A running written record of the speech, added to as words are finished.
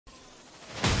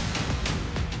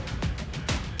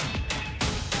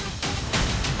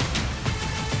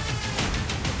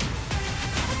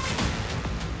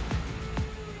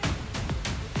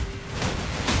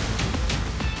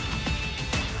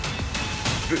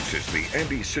This is the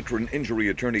Andy Citron Injury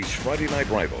Attorneys Friday Night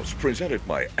Rivals, presented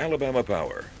by Alabama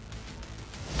Power.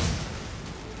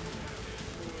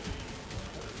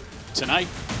 Tonight,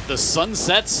 the sun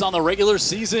sets on the regular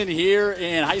season here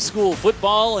in high school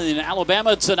football in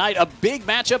Alabama. Tonight, a big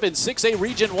matchup in 6A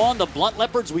Region 1. The Blount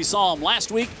Leopards, we saw them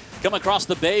last week, come across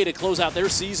the bay to close out their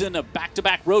season of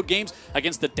back-to-back road games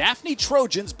against the Daphne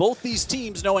Trojans. Both these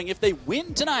teams knowing if they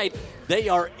win tonight, they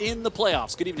are in the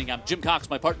playoffs. Good evening. I'm Jim Cox.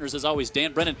 My partners, as always,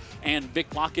 Dan Brennan and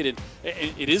Vic Lockett. And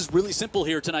it is really simple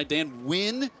here tonight, Dan.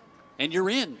 Win, and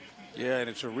you're in. Yeah, and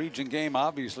it's a region game,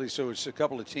 obviously, so it's a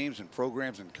couple of teams and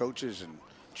programs and coaches and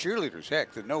cheerleaders,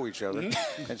 heck, that know each other.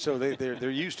 And so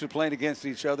they're used to playing against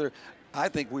each other. I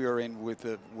think we are in with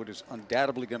what is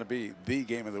undoubtedly going to be the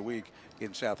game of the week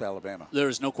in South Alabama.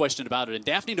 There's no question about it. And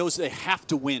Daphne knows they have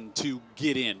to win to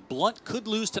get in. Blount could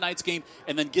lose tonight's game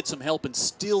and then get some help and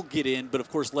still get in. But, of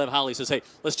course, Lev Holly says, hey,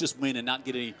 let's just win and not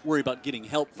worry about getting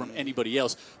help from anybody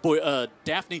else. Boy,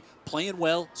 Daphne playing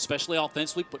well, especially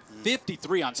offensively, put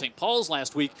 53 on St. Paul's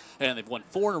last week, and they've won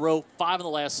 4 in a row, 5 in the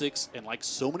last 6, and like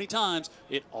so many times,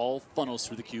 it all funnels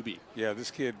through the QB. Yeah,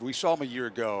 this kid, we saw him a year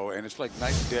ago, and it's like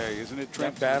night and day, isn't it?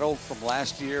 Trent Battle from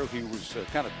last year, he was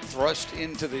kind of thrust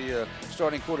into the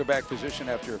starting quarterback position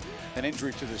after an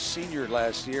injury to the senior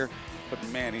last year, but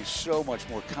man, he's so much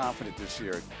more confident this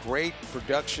year. Great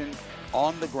production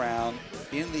on the ground,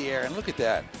 in the air, and look at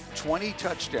that, 20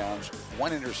 touchdowns,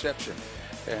 1 interception.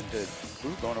 And we're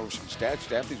going over some stats.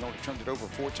 Daphne's only turned it over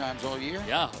 4 times all year.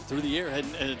 Yeah, through the year,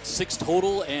 and 6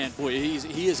 total. And boy,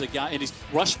 he is a guy, and he's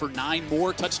rushed for 9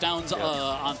 more touchdowns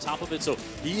on top of it. So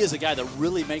he is a guy that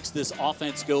really makes this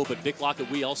offense go. But Vic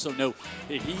Lockett, we also know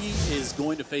that he is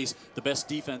going to face the best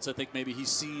defense I think maybe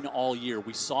he's seen all year.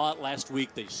 We saw it last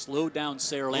week. They slowed down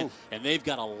Saraland, and they've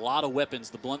got a lot of weapons.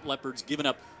 The Blount Leopards giving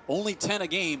up only 10 a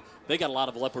game. They got a lot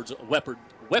of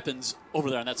weapons over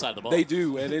there on that side of the ball. They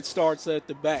do, and it starts at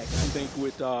the back, I think,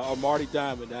 with Marty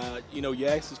Diamond. You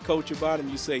ask his coach about him,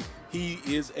 you say he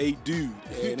is a dude.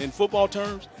 And in football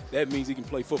terms, that means he can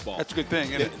play football. That's a good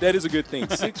thing, isn't it? That is a good thing.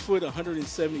 6 foot,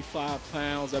 175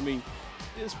 pounds. I mean,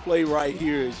 this play right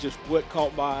here is just what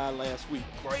caught my eye last week.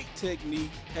 Great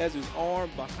technique, has his arm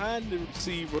behind the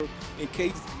receiver in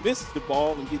case he misses the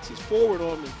ball and gets his forward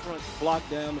arm in front to block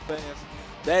down the pass.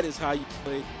 That is how you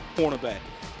play cornerback.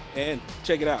 And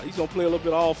check it out. He's going to play a little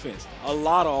bit of offense, a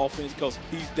lot of offense, because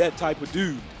he's that type of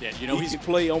dude. Yeah, he can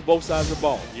play on both sides of the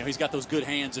ball. He's got those good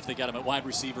hands if they got him at wide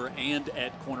receiver and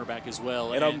at cornerback as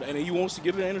well. And he wants to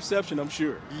get an interception, I'm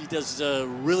sure. He does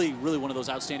really, really one of those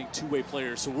outstanding two-way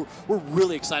players. So we're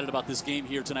really excited about this game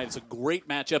here tonight. It's a great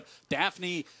matchup.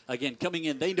 Daphne, again, coming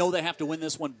in. They know they have to win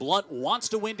this one. Blount wants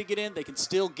to win to get in. They can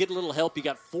still get a little help. You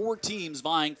got 4 teams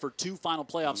vying for 2 final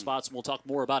playoff spots, and we'll talk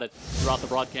more about it throughout the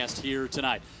broadcast here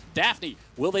tonight. Daphne,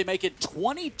 will they make it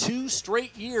 22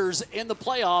 straight years in the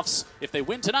playoffs? If they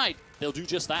win tonight, they'll do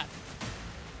just that.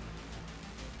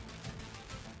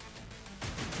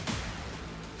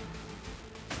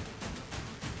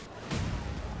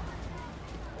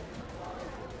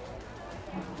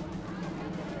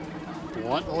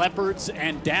 Blount Leopards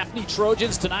and Daphne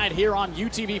Trojans tonight here on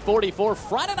UTV 44.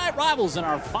 Friday Night Rivals in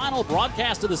our final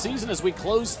broadcast of the season as we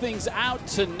close things out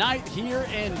tonight here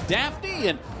in Daphne.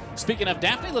 And speaking of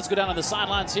Daphne, let's go down to the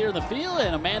sidelines here in the field,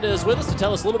 and Amanda is with us to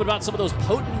tell us a little bit about some of those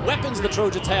potent weapons the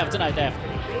Trojans have tonight,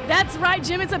 Daphne. That's right,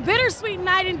 Jim. It's a bittersweet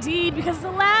night indeed because it's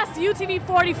the last UTV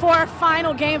 44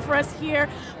 final game for us here.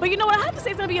 But you know what? I have to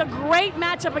say it's going to be a great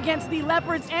matchup against the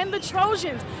Leopards and the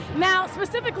Trojans. Now,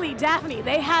 specifically, Daphne,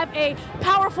 they have a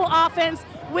powerful offense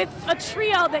with a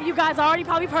trio that you guys already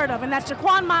probably heard of, and that's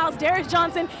Jaquan Miles, Darius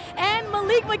Johnson, and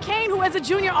Malik McCain, who as a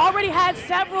junior already had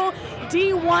several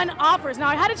D1 offers. Now,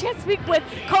 I had a chance to speak with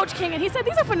Coach King, and he said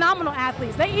these are phenomenal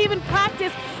athletes. They even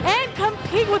practice and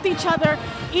compete with each other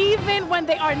even when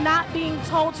they are not being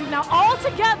told to. Now, all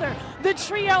together, the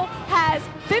trio has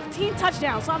 15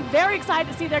 touchdowns, so I'm very excited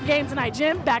to see their game tonight.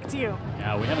 Jim, back to you.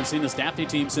 Yeah, we haven't seen this Daphne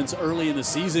team since early in the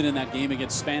season in that game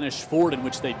against Spanish Fort, in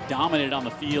which they dominated on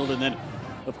the field and then,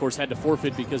 of course, had to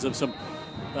forfeit because of some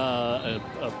a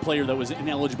player that was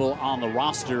ineligible on the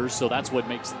roster. So that's what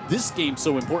makes this game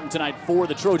so important tonight for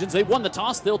the Trojans. They won the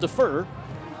toss. They'll defer.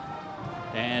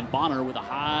 And Bonner with a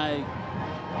high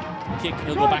kick.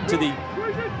 He'll go back to the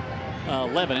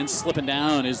 11. And slipping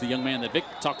down is the young man that Vic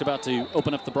talked about to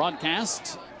open up the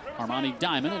broadcast, Armani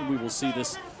Diamond. And we will see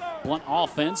this Blount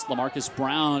offense. LaMarcus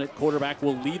Brown at quarterback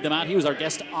will lead them out. He was our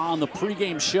guest on the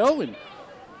pregame show. And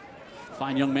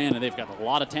fine young man, and they've got a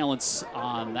lot of talents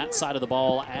on that side of the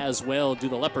ball as well. Do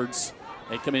the Leopards.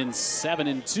 They come in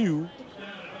 7-2.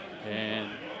 And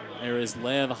there is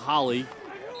Lev Holly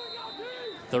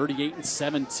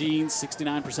 38-17,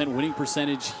 69% winning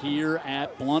percentage here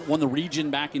at Blount. Won the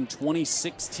region back in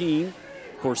 2016.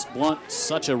 Of course, Blount,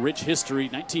 such a rich history.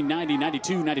 1990,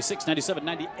 92, 96, 97,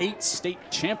 98 state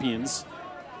champions.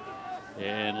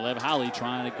 And Lev Howley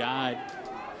trying to guide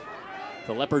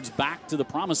the Leopards back to the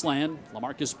promised land.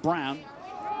 LaMarcus Brown.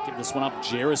 Give this one up,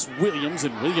 Jarris Williams,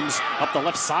 and Williams up the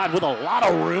left side with a lot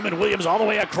of room, and Williams all the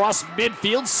way across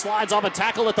midfield, slides off a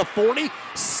tackle at the 40,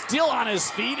 still on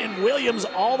his feet, and Williams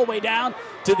all the way down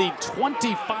to the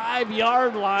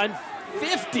 25-yard line,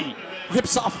 50.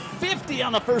 Rips off 50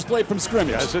 on the first play from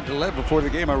scrimmage. Yeah, I said to Lev before the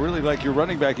game, I really like your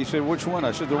running back. He said, which one?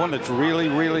 I said, the one that's really,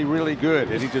 really, really good.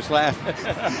 And he just laughed.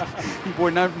 He wore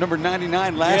number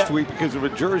 99 last week because of a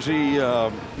jersey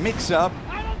mix-up.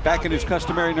 Back in his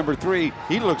customary number 3,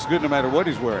 he looks good no matter what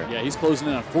he's wearing. Yeah, he's closing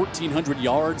in on 1,400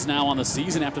 yards now on the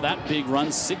season after that big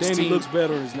run. 16. Danny looks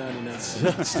better in his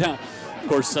 99. Of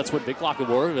course, that's what Vic Lockett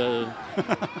wore in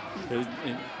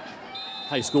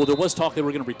high school. There was talk they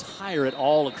were going to retire it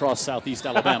all across Southeast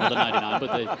Alabama, the 99,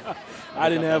 but I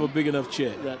didn't have a big enough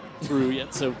check that through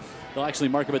yet. So they'll actually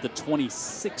mark him at the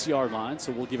 26-yard line.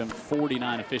 So we'll give him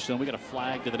 49 officially. We got a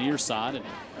flag to the near side. And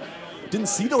didn't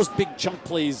see those big chunk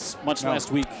plays much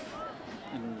last week.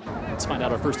 And let's find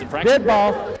out our first infraction. Dead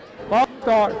ball. Ball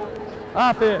start.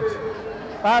 Offense.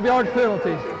 5-yard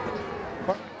penalty.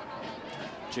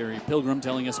 Jerry Pilgrim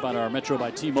telling us about our Metro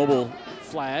by T-Mobile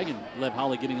flag, and Lev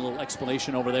Howley getting a little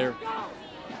explanation over there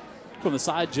from the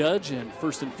side judge. And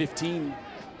 1st and 15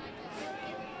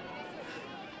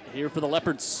 here for the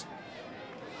Leopards.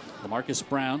 LaMarcus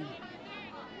Brown.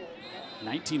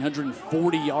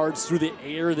 1,940 yards through the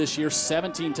air this year,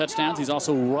 17 touchdowns. He's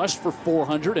also rushed for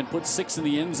 400 and put 6 in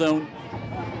the end zone.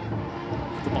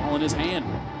 With the ball in his hand.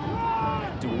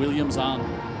 Back to Williams on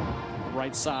the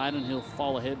right side, and he'll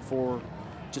fall ahead for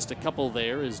just a couple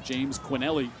there as James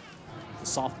Quinelli, the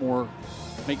sophomore,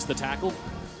 makes the tackle.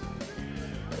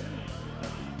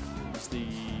 It's the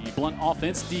Blount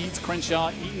offense. Deeds, Crenshaw,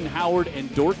 Eaton, Howard,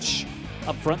 and Dortch.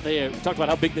 Up front, we talked about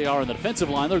how big they are on the defensive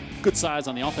line. They're good size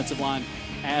on the offensive line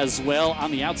as well.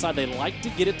 On the outside, they like to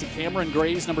get it to Cameron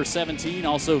Grays, number 17.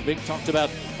 Also, Vic talked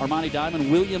about Armani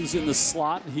Diamond. Williams in the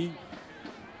slot. He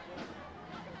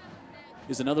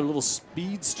is another little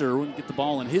speedster when you get the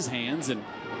ball in his hands. And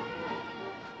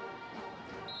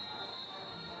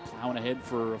plowing ahead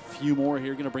for a few more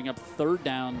here. Going to bring up 3rd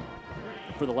down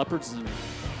for the Leopards. And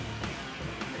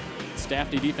it's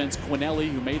Daphne defense.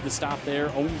 Quinelli, who made the stop there.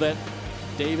 Omvet,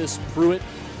 Davis, Pruitt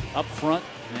up front,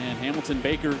 and Hamilton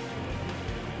Baker.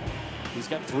 He's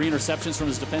got 3 interceptions from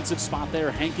his defensive spot there.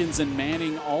 Hankins and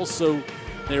Manning also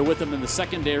there with him in the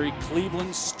secondary.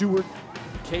 Cleveland, Stewart,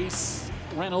 Case,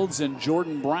 Reynolds, and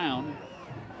Jordan Brown.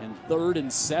 And 3rd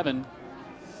and 7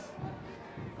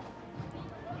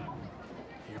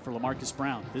 here for LaMarcus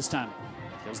Brown. This time,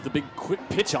 that was the big quick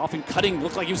pitch off and cutting.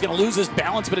 Looked like he was going to lose his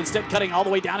balance, but instead cutting all the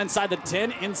way down inside the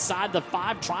 10, inside the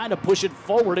 5, trying to push it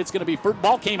forward. It's going to be first.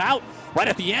 Ball came out right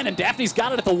at the end, and Daphne's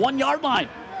got it at the 1-yard line.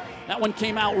 That one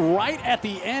came out right at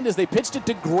the end as they pitched it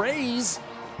to Grays,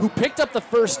 who picked up the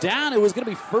 1st down. It was going to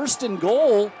be 1st and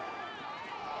goal.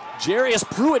 Jarius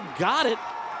Pruitt got it.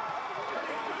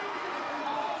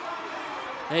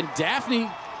 And Daphne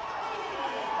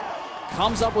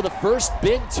comes up with the first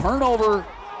big turnover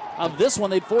of this one.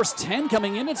 They'd forced 10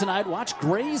 coming into tonight. Watch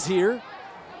Grays here.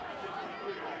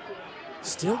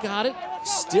 Still got it.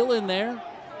 Still in there.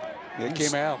 It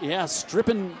came out. Yeah,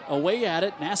 stripping away at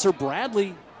it. Nasser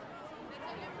Bradley.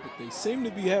 But they seem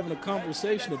to be having a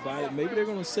conversation about it. Maybe they're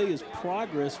going to say his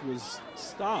progress was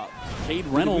stopped. Cade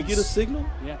Reynolds. Did we get a signal?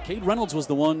 Yeah, Cade Reynolds was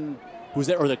the one who was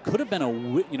there, or there could have been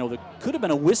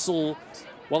a whistle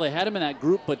while they had him in that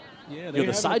group, but yeah, they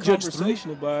the side judge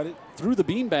about it. threw the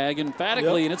beanbag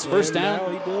emphatically, and it's 1st down.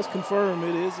 Now he does confirm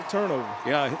it is a turnover.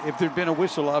 Yeah, if there'd been a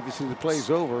whistle, obviously the play's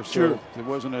over. So sure. There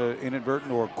wasn't an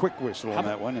inadvertent or a quick whistle on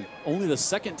that one. And only the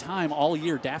 2nd time all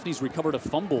year Daphne's recovered a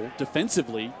fumble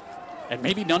defensively, and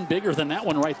maybe none bigger than that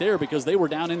one right there because they were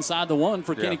down inside the 1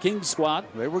 for Kenny King's squad.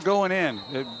 They were going in.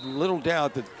 Little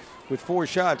doubt that with 4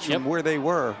 shots from where they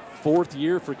were. 4th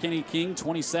year for Kenny King,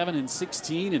 27 and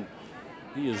 16, and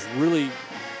he is really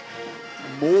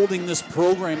molding this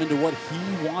program into what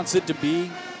he wants it to be.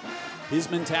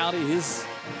 His mentality, his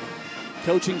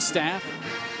coaching staff.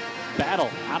 Battle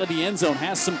out of the end zone,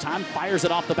 has some time, fires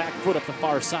it off the back foot up the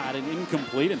far side, and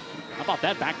incomplete. And how about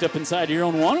that, backed up inside your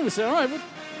own 1? And we said, all right,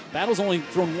 Battle's only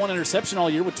thrown 1 interception all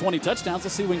year with 20 touchdowns.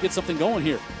 Let's see if we can get something going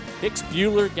here. Hicks,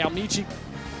 Bueller, Galmici,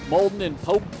 Molden, and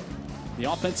Pope. The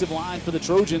offensive line for the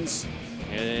Trojans.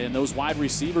 And those wide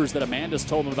receivers that Amanda's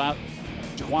told them about.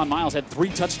 Jaquan Miles had 3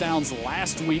 touchdowns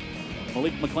last week.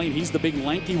 Malik McLean, he's the big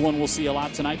lanky one we'll see a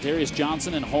lot tonight. Darius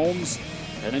Johnson and Holmes.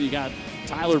 And then you got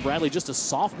Tyler Bradley, just a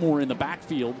sophomore in the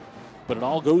backfield. But it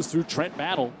all goes through Trent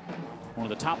Battle, one of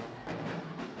the top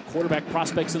quarterback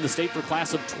prospects in the state for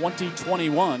class of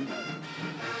 2021.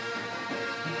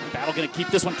 Battle going to keep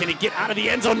this one. Can he get out of the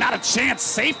end zone? Not a chance.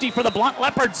 Safety for the Blount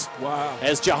Leopards. Wow.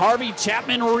 As Jaharvey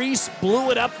Chapman-Reese blew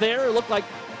it up there. It looked like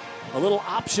a little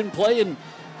option play, and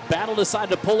Battle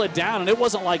decided to pull it down. And it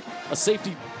wasn't like a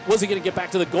safety wasn't going to get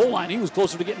back to the goal line. He was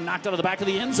closer to getting knocked out of the back of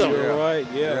the end zone. You're right,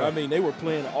 yeah. I mean, they were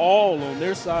playing all on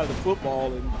their side of the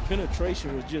football, and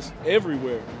penetration was just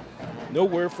everywhere.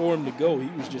 Nowhere for him to go. He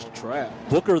was just trapped.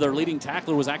 Booker, their leading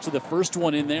tackler, was actually the first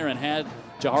one in there and had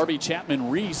Jaharvey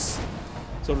Chapman-Reese.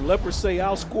 So the Leopards say,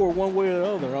 I'll score one way or the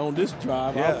other on this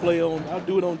drive. Yeah. I'll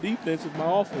do it on defense if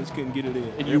my offense can get it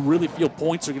in. And you really feel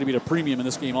points are going to be at a premium in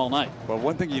this game all night. Well,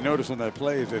 one thing you notice on that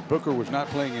play is that Booker was not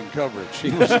playing in coverage.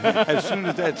 He was, as soon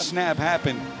as that snap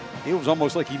happened, it was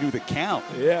almost like he knew the count.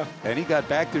 Yeah. And he got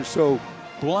back there. So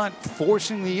Blount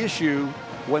forcing the issue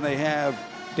when they have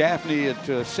Daphne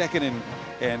at second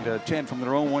and 10 from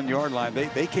their own 1 yard line.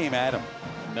 They came at him.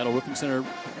 Metal Roofing Center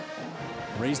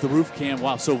raised the roof cam.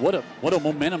 Wow, so what a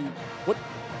momentum, what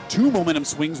two momentum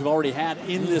swings we've already had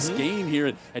in this game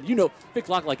here. And you know, Vic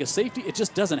Locke, like a safety, it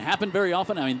just doesn't happen very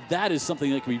often. I mean, that is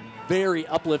something that can be very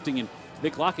uplifting. And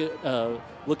Vic Locke,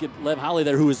 look at Lev Holley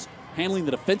there, who is handling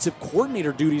the defensive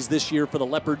coordinator duties this year for the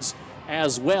Leopards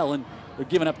as well. And they're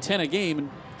giving up 10 a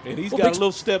game. And he's got a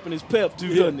little step in his pep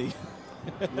too, doesn't he?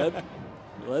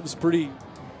 Lev's pretty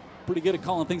good at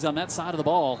calling things on that side of the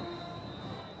ball.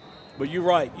 But you're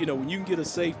right. You know, when you can get a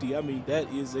safety, I mean,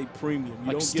 that is a premium. You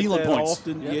like don't stealing get that points.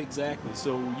 often. Yep. Yeah, exactly.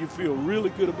 So you feel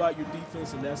really good about your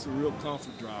defense, and that's a real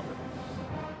comfort driver.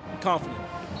 Confident.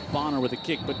 Bonner with a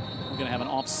kick, but we're going to have an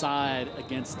offside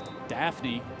against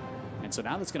Daphne. And so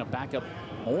now that's going to back up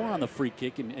more on the free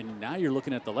kick. And now you're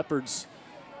looking at the Leopards.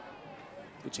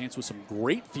 Good chance with some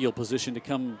great field position to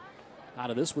come out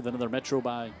of this with another Metro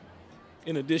by.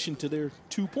 In addition to their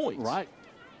 2 points. Right.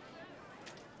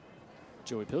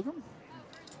 Joey Pilgrim.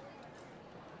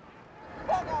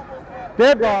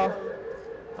 Dead ball.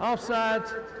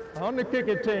 Offsides on the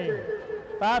kicking team.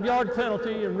 5 yard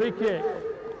penalty and re-kick.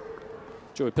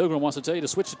 Joey Pilgrim wants to tell you to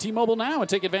switch to T-Mobile now and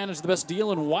take advantage of the best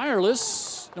deal in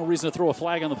wireless. No reason to throw a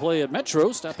flag on the play at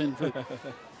Metro. Stop in for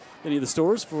any of the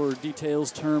stores for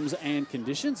details, terms, and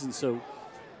conditions. And so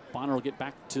Bonner will get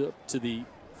back to the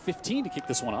 15 to kick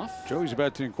this one off. Joey's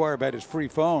about to inquire about his free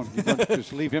phone. You want to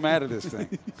just leave him out of this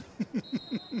thing.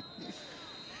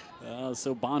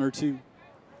 So Bonner to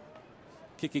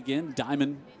kick again.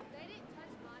 Diamond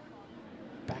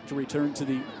back to return to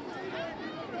the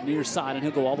near side, and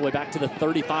he'll go all the way back to the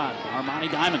 35. Armani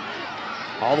Diamond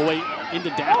all the way into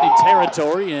Daphne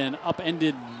territory and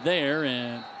upended there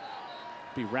and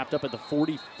be wrapped up at the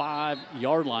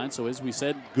 45-yard line. So as we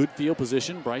said, good field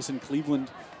position. Bryson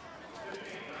Cleveland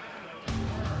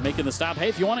making the stop. Hey,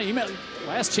 if you want to email,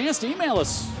 last chance to email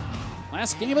us.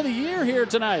 Last game of the year here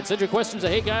tonight. Send your questions to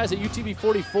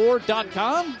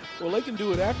heyguys@utv44.com. Well, they can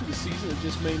do it after the season. It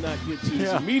just may not get to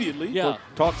us immediately. Yeah. We'll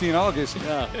talk to you in August.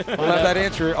 Yeah. We'll have that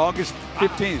answer August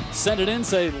 15th. Send it in.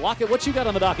 Say, Lockett, what you got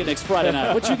on the docket next Friday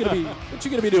night? What you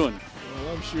gonna be doing? Well,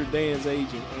 I'm sure Dan's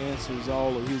agent answers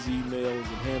all of his emails and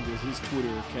handles his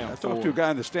Twitter account. I talked to a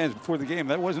guy in the stands before the game.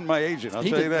 That wasn't my agent. I'll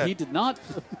tell you that. He did not.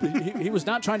 he was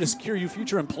not trying to secure you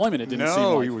future employment. It didn't seem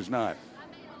No, like. he was not.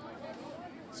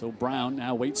 So Brown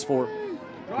now waits for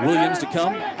Williams to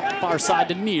come. Far side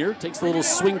to near. Takes the little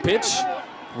swing pitch.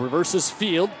 Reverses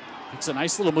field. Makes a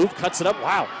nice little move. Cuts it up.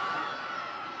 Wow.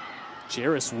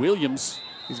 Jarris Williams.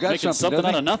 He's got making something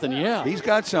out of nothing. Yeah. He's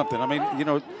got something. I mean, you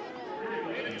know,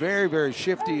 very, very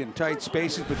shifty in tight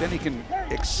spaces, but then he can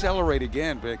accelerate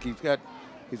again, Vic.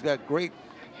 He's got great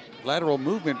lateral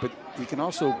movement, but he can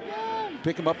also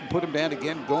pick him up and put him down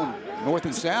again, going north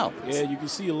and south. Yeah, you can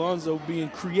see Alonzo being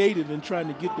creative and trying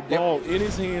to get the ball in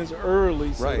his hands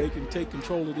early so they can take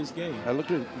control of this game. I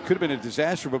looked at it, it could have been a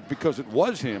disaster, but because it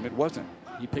was him, it wasn't.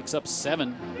 He picks up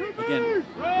 7. Again,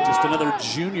 just another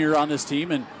junior on this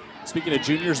team. And speaking of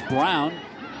juniors, Brown,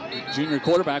 junior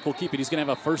quarterback, will keep it. He's going to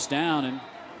have a first down. And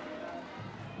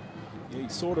he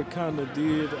sort of kind of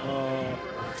did a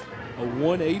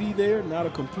 180 there, not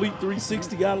a complete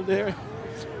 360 out of there.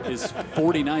 his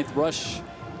 49th rush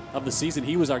of the season.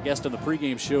 He was our guest on the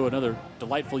pregame show, another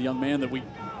delightful young man that we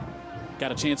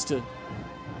got a chance to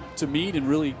meet and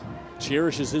really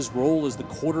cherishes his role as the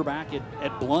quarterback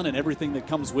at Blount and everything that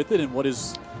comes with it and what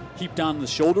is heaped on the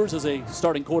shoulders as a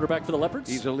starting quarterback for the Leopards.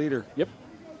 He's a leader. Yep.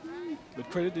 But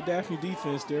credit to Daphne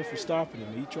defense there for stopping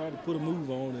him. He tried to put a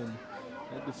move on, and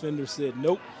that defender said,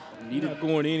 nope. Not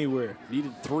going anywhere.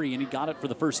 Needed 3, and he got it for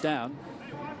the first down.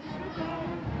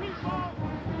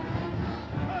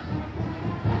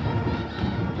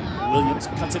 Williams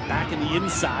cuts it back in the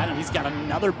inside, and he's got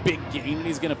another big gain, and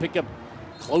he's going to pick up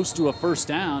close to a first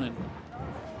down. And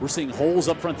we're seeing holes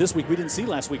up front this week we didn't see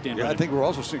last week, Dan. Yeah, I think we're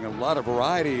also seeing a lot of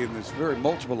variety in this very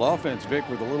multiple offense, Vic,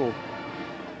 with a little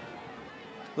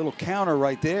counter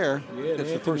right there. Yeah,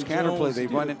 that's the first counter play they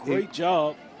run. Great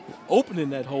job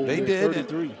opening that hole. They there, did.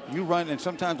 33. And you run, and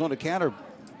sometimes on the counter,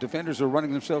 defenders are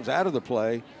running themselves out of the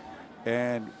play,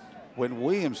 and when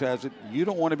Williams has it, you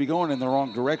don't want to be going in the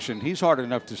wrong direction. He's hard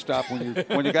enough to stop when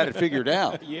you got it figured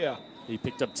out. Yeah. He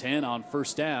picked up 10 on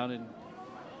first down, and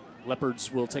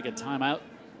Leopards will take a timeout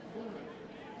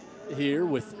here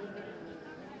with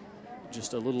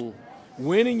just a little.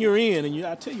 Winning, you're in, and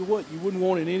I tell you what, you wouldn't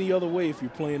want it any other way if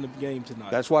you're playing the game tonight.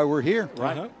 That's why we're here.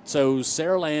 Right. So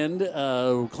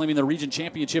Saraland claiming the region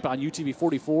championship on UTV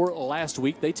 44 last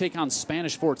week. They take on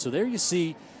Spanish Fort. So there you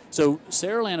see. So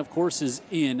Saraland, of course, is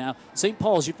in. Now, St.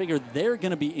 Paul's, you figure they're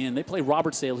going to be in. They play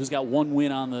Robertsdale, who's got 1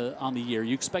 win on the year.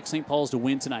 You expect St. Paul's to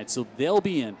win tonight, so they'll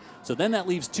be in. So then that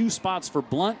leaves 2 spots for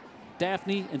Blount,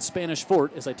 Daphne, and Spanish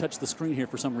Fort. As I touch the screen here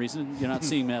for some reason, you're not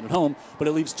seeing that at home, but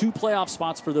it leaves 2 playoff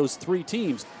spots for those 3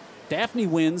 teams. Daphne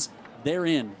wins, they're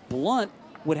in. Blount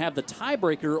would have the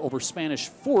tiebreaker over Spanish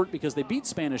Fort because they beat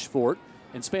Spanish Fort,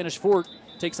 and Spanish Fort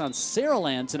takes on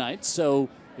Saraland tonight. So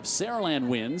if Saraland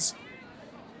wins,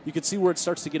 you can see where it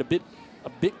starts to get a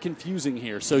bit confusing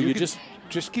here. So you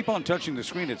just keep on touching the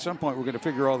screen. At some point, we're going to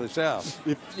figure all this out.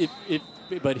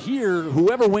 But here,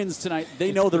 whoever wins tonight,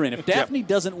 they know they're in. If Daphne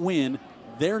doesn't win,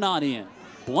 they're not in.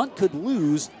 Blount could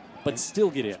lose, but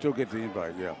still get in. Still get the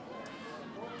invite, yeah.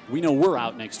 We know we're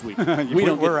out next week.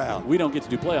 We're out. We don't get to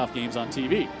do playoff games on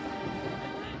TV.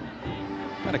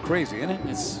 Kind of crazy, isn't it?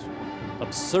 It's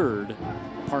absurd.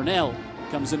 Parnell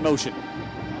comes in motion.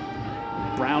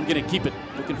 Brown going to keep it,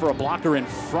 looking for a blocker in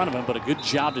front of him, but a good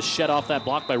job to shed off that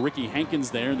block by Ricky Hankins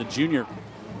there. And the junior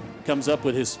comes up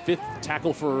with his 5th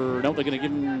tackle they're going to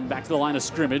give him back to the line of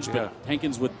scrimmage, but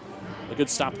Hankins with a good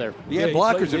stop there. He had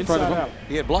blockers in front of him.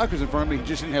 He had blockers in front of him. He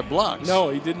just didn't have blocks. No,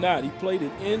 he did not. He played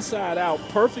it inside out.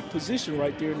 Perfect position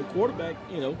right there. And the quarterback,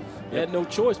 had no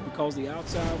choice because the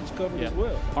outside was covered as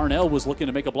well. Parnell was looking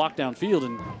to make a block downfield,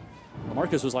 and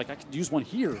Marcus was like, I could use one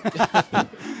here.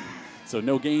 So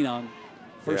no gain on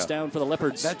first down for the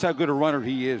Leopards. That's how good a runner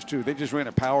he is, too. They just ran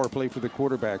a power play for the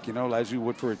quarterback, as you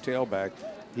would for a tailback.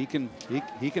 He can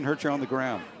hurt you on the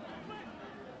ground.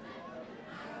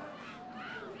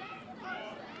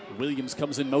 Williams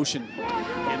comes in motion,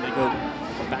 and they go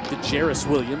back to Jarris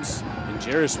Williams. And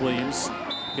Jarris Williams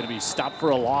going to be stopped for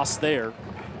a loss there.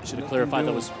 Should have clarified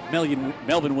that was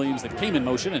Melvin Williams that came in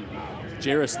motion, and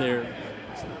Jarris there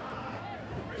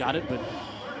got it, but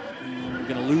we're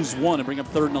going to lose 1 and bring up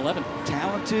 3rd and 11.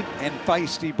 Talented and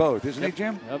feisty both, isn't he,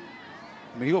 Jim? Yep.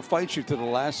 I mean, he'll fight you to the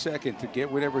last second to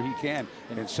get whatever he can,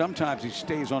 and sometimes he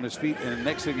stays on his feet, and the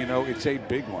next thing you know, it's a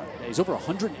big one. Yeah, he's over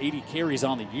 180 carries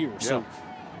on the year, so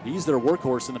he's their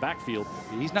workhorse in the backfield.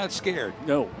 He's not scared.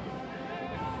 No.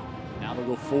 Now they'll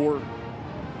go 4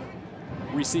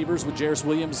 receivers with Jarris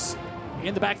Williams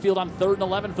in the backfield on 3rd and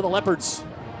 11 for the Leopards.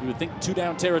 You would think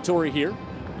 2-down territory here.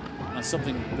 Unless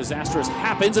something disastrous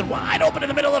happens, and wide open in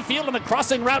the middle of the field on the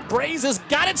crossing route. Grays has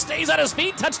got it, stays on his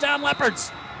feet. Touchdown, Leopards.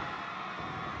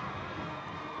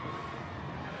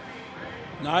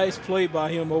 Nice play by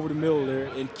him over the middle there,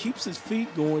 and keeps his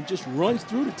feet going, just runs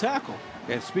through the tackle.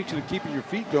 And speaking of keeping your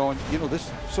feet going, there's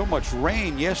so much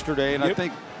rain yesterday, and I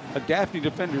think a Daphne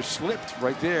defender slipped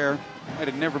right there. Might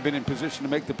have never been in position to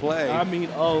make the play. I mean,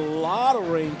 a lot of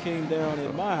rain came down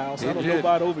at my house. I don't know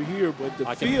about over here, but the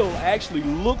field actually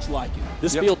looks like it.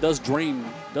 This field does drain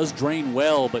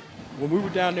well, but when we were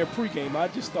down there pregame, I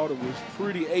just thought it was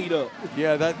pretty ate up.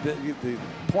 Yeah, the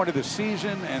point of the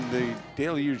season and the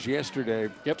deluge yesterday,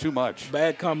 too much.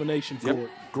 Bad combination for it.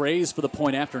 Grays for the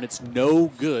point after, and it's no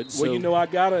good. Well, I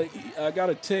got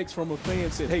a text from a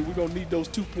fan said, hey, we're going to need those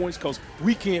 2 points because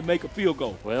we can't make a field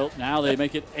goal. Well, now they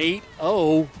make it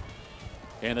 8-0,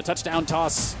 and the touchdown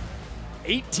toss,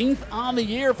 18th on the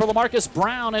year for LaMarcus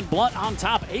Brown, and Blount on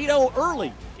top, 8-0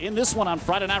 early in this one on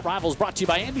Friday Night Rivals, brought to you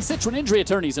by Andy Citron Injury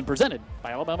Attorneys and presented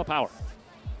by Alabama Power.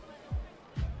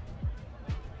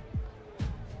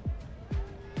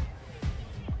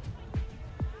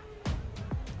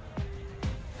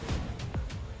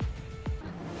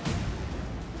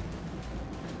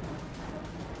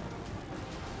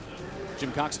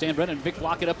 Jim Cox, Dan Brennan, Vic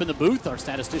Lockett up in the booth. Our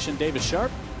statistician, Davis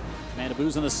Sharp. Amanda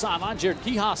Booz on the sideline. Jared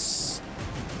Kihas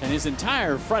and his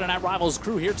entire Friday Night Rivals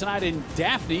crew here tonight in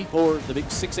Daphne for the big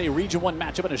 6A Region 1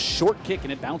 matchup, and a short kick,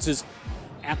 and it bounces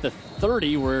at the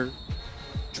 30 where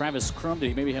Travis Crum, did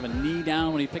he maybe have a knee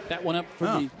down when he picked that one up for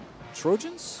the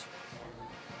Trojans?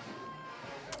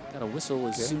 Got a whistle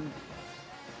as soon.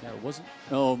 Yeah, it wasn't.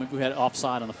 Oh, maybe we had it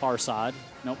offside on the far side.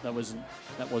 Nope, that wasn't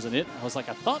it. I was like,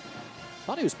 I thought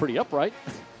he was pretty upright,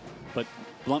 but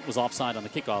Blount was offside on the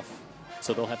kickoff,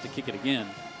 so they'll have to kick it again.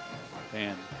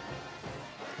 And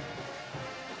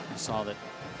you saw that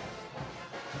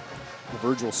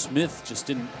Virgil Smith just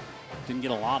didn't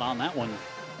get a lot on that one.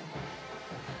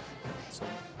 So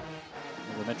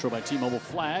the Metro by T-Mobile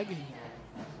flag. You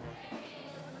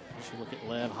should look at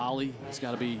Lev Holly. He's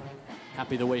got to be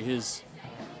happy the way his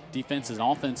defense and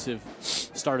offense have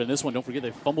started this one. Don't forget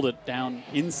they fumbled it down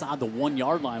inside the 1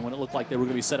 yard line when it looked like they were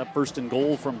going to be set up first and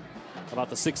goal from about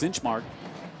the 6-inch mark.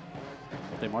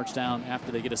 But they march down after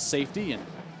they get a safety and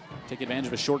take advantage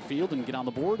of a short field and get on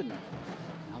the board, and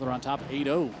now they're on top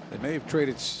 8-0. They may have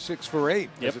traded 6 for 8,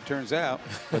 as it turns out,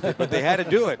 but they had to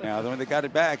do it now. When they got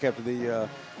it back after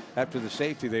the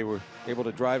safety, they were able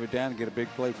to drive it down and get a big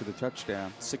play for the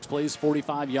touchdown. 6 plays,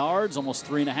 45 yards, almost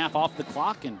 3.5 off the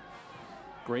clock, and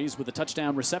Graves with a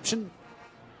touchdown reception.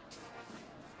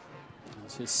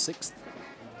 It's his 6th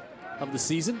of the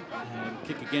season. And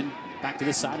kick again back to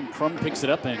this side, and Crum picks it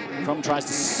up, and Crum tries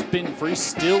to spin free,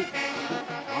 still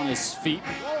on his feet.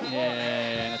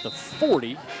 And at the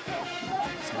 40,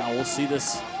 so now we'll see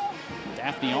this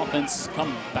Daphne offense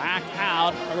come back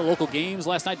out. Other local games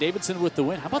last night, Davidson with the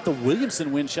win. How about the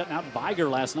Williamson win, shutting out Viger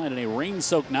last night in a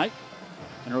rain-soaked night?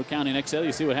 Monroe County and XL,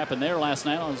 you see what happened there last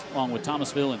night, along with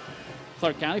Thomasville and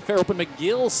Clark County. Fair Open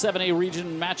McGill 7A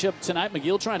region matchup tonight.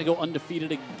 McGill trying to go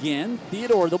undefeated again.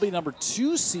 Theodore, they'll be number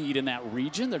 2 seed in that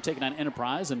region. They're taking on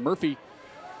Enterprise. And Murphy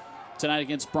tonight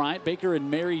against Bryant. Baker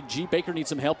and Mary G. Baker need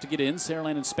some help to get in.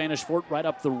 Saraland and Spanish Fort right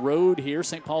up the road here.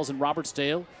 St. Paul's and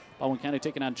Robertsdale. Baldwin County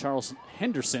taking on Charles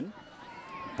Henderson.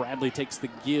 Bradley takes the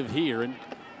give here and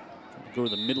go to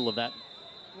the middle of that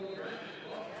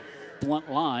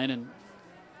Blount line. And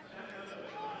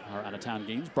our out-of-town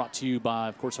games brought to you by,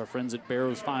 of course, our friends at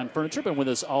Barrow's Fine Furniture. Been with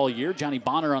us all year. Johnny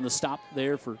Bonner on the stop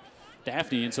there for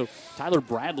Daphne. And so Tyler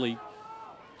Bradley,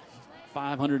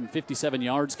 557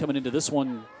 yards coming into this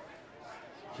one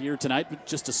here tonight. But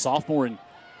just a sophomore, and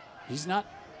he's not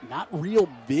real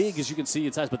big, as you can see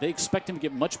in size, but they expect him to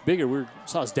get much bigger. We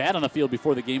saw his dad on the field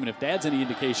before the game, and if Dad's any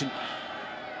indication,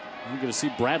 we're going to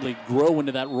see Bradley grow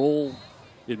into that role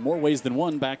in more ways than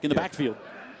one back in the backfield.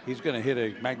 He's going to hit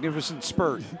a magnificent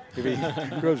spurt if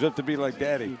he grows up to be like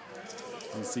Daddy.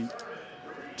 You see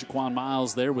Jaquan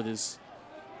Miles there with his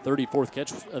 34th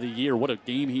catch of the year. What a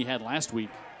game he had last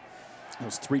week.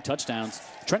 Those 3 touchdowns.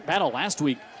 Trent Battle last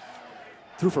week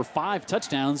threw for 5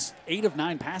 touchdowns, 8 of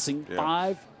 9 passing,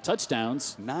 5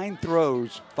 touchdowns. 9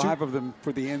 throws, 5 of them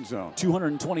for the end zone.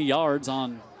 220 yards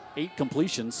on 8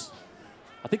 completions.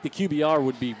 I think the QBR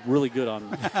would be really good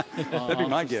on, That'd be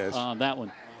my guess. On that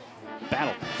one.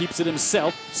 Battle keeps it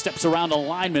himself, steps around a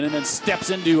lineman, and then steps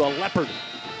into a leopard.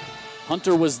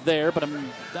 Hunter was there, but I'm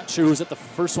not sure who was at the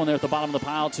first one there at the bottom of the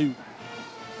pile to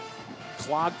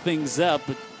clog things up.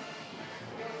 But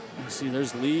you see,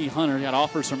 there's Lee Hunter. He got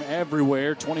offers from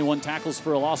everywhere. 21 tackles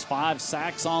for a loss, 5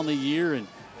 sacks on the year, and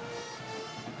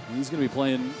he's going to be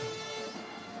playing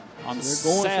on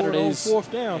Saturdays. For it on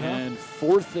 4th down, and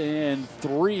 4th and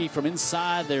 3 from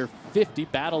inside their 50.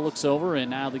 Battle looks over,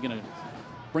 and now they're going to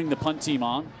bring the punt team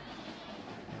on.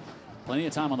 Plenty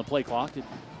of time on the play clock.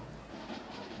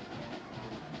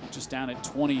 Just down at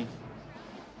 20.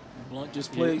 Blount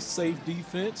just plays safe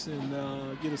defense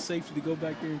and get a safety to go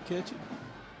back there and catch it.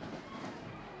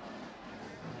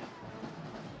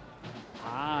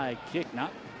 High kick,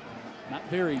 not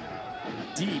very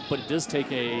deep, but it does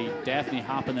take a Daphne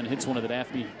hop and then hits one of the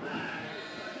Daphne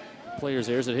players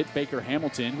there. As it hit Baker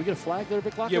Hamilton. We get a flag there,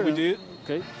 Big Locker? Yeah, we did.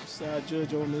 Okay. Side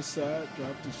judge on this side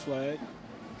dropped his flag.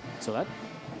 So that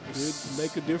could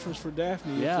make a difference for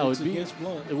Daphne. Yeah, if it's it would be against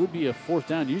Blount. It would be a 4th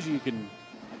down. Usually you can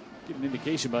get an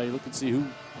indication by you look and see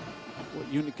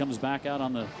what unit comes back out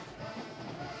on the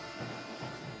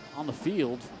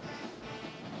field.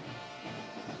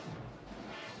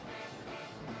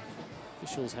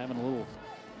 Officials having a little.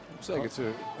 Looks like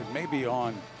it may be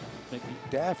on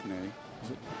Daphne.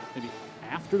 Was it maybe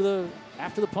after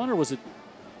the punt, or was it?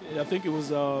 Yeah, I think it was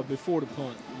before the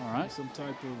punt. All right. Some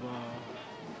type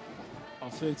of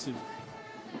offensive.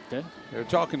 Okay. They're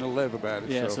talking to Lev about it.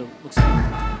 Yeah, so looks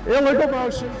like Illegal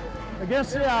motion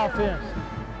against the offense.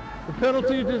 The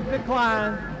penalty to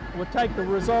decline will take the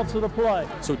results of the play.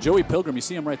 So Joey Pilgrim, you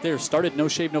see him right there, started No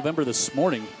Shave November this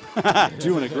morning.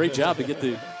 Doing a great job to get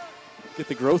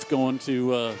the growth going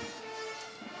to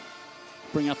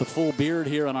bring out the full beard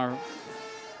here on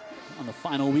on the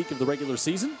final week of the regular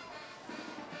season.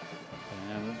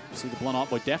 And see the Blount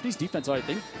off. Boy, Daphne's defense, I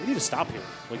think they need to stop here.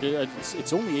 Like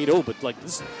it's only 8-0, but like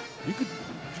this, you could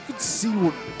see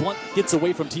where Blount gets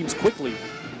away from teams quickly.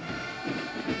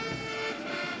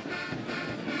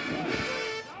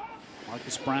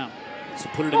 Marcus Brown, so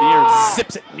put it in the air,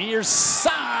 zips it near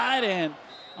side, and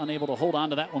unable to hold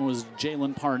on to that one was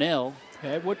Jalen Parnell.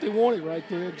 Had what they wanted right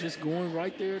there, just going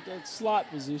right there at that slot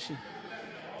position.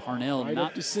 Parnell, right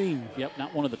not up the seam. Yep,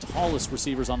 not one of the tallest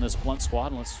receivers on this Blount squad.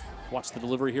 And let's watch the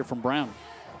delivery here from Brown.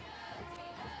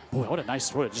 Boy, what a nice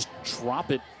throw. Just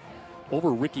drop it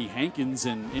over Ricky Hankins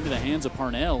and into the hands of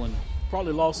Parnell. And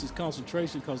probably lost his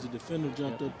concentration because the defender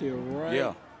jumped up there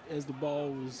right as the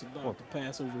ball was about to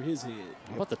pass over his head.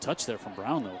 How about the touch there from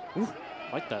Brown, though? Ooh,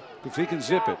 like that. If he can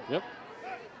zip it. Yep.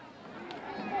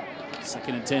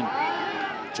 2nd and 10.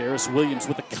 Jarris Williams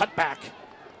with the cutback.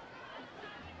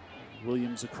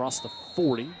 Williams across the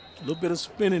 40. A little bit of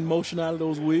spinning motion out of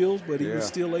those wheels, but he was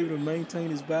still able to maintain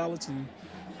his balance, and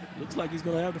looks like he's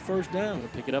going to have the first down. Gonna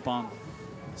pick it up on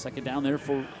 2nd down there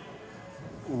for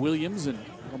Williams, and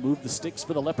he'll move the sticks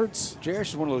for the Leopards. Jarris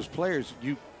is one of those players,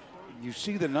 you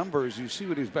see the numbers, you see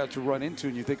what he's about to run into,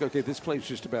 and you think, okay, this play's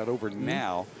just about over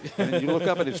now. And then you look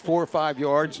up and it's 4 or 5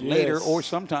 yards later, or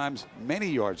sometimes many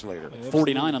yards later.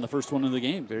 49 on the first one of the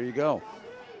game. There you go.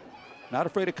 Not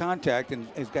afraid of contact, and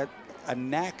has got a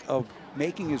knack of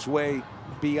making his way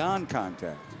beyond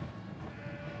contact.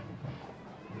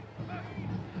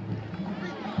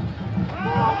 To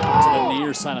the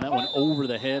near side on that one, over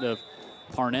the head of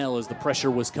Parnell as the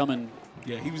pressure was coming.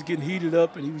 Yeah, he was getting heated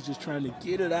up, and he was just trying to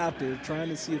get it out there, trying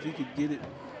to see if he could get it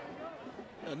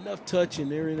enough touch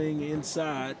and everything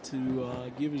inside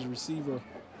to give his receiver,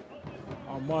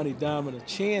 Armani Diamond, a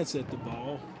chance at the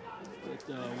ball,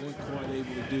 but wasn't quite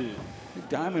able to do it.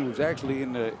 Diamond was actually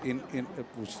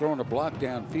was throwing a block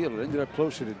downfield. It ended up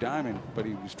closer to Diamond, but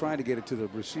he was trying to get it to the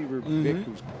receiver, Vic,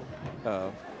 who's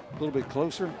a little bit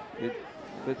closer.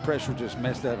 That pressure just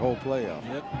messed that whole play up.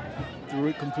 Yep. Threw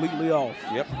it completely off.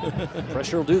 Yep.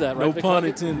 Pressure will do that, right? No pun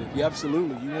intended. Yeah,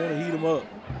 absolutely. You want to heat them up.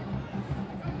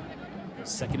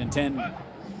 2nd and 10. The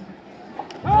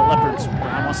Leopards.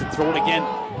 Brown wants to throw it again.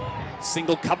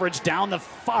 Single coverage down the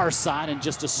far side and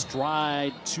just a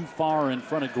stride too far in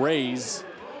front of Grays.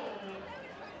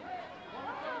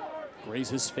 Grays,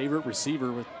 his favorite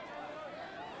receiver with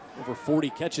over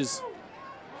 40 catches.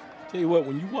 Tell you what,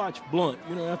 when you watch Blount,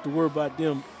 you don't have to worry about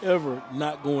them ever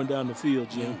not going down the field,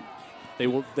 Jim. They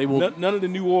will. None of the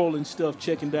New Orleans stuff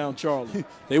checking down Charlie.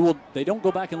 They don't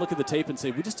go back and look at the tape and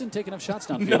say we just didn't take enough shots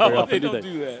downfield. No, very often, they don't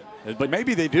do that. But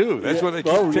maybe they do. That's why they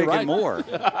keep taking more.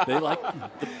 They like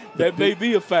that may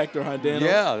be a factor, huh, Dan?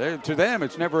 Yeah, to them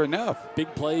it's never enough.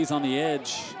 Big plays on the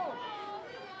edge.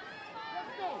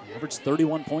 He averaged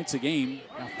 31 points a game.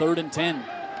 Now 3rd and 10.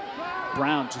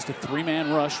 Brown, just a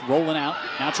 3-man rush, rolling out.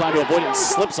 Now trying to avoid it, and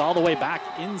slips all the way back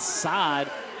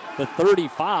inside the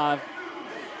 35.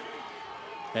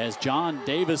 As John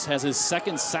Davis has his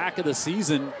 2nd sack of the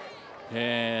season.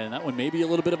 And that one may be a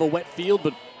little bit of a wet field,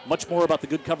 but much more about the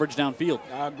good coverage downfield.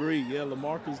 I agree. Yeah,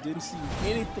 LaMarcus didn't see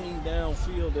anything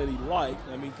downfield that he liked.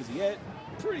 I mean, because he had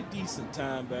pretty decent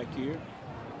time back here.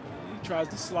 He tries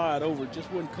to slide over,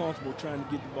 just wasn't comfortable trying to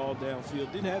get the ball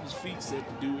downfield. Didn't have his feet set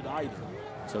to do it either.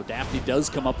 So Daphne does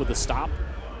come up with a stop.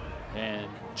 And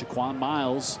Jaquan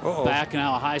Miles back,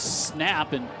 now a high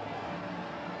snap, and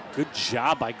good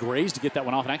job by Grays to get that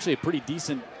one off. And actually a pretty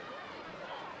decent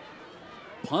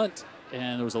punt.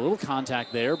 And there was a little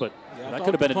contact there, but that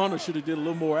could have been the punter should have did a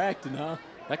little more acting, huh?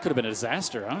 That could have been a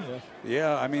disaster, huh?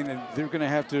 Yeah, I mean, they're going to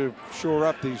have to shore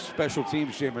up these special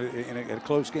teams, Jim, in a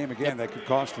close game again. That could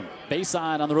cost them.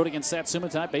 Bayside on the road against Satsuma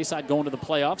tonight. Bayside going to the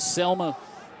playoffs. Selma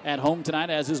at home tonight,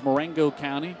 as is Marengo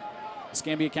County.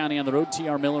 Escambia County on the road.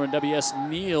 T.R. Miller and W.S.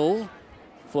 Neal.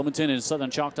 Flemington and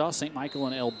Southern Choctaw. St. Michael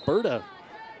and Alberta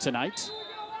tonight.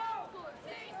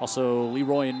 Also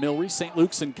Leroy and Milry. St.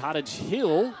 Luke's and Cottage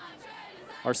Hill.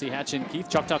 R.C. Hatch and Keith.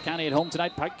 Choctaw County at home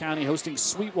tonight. Pike County hosting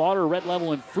Sweetwater, Red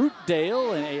Level, and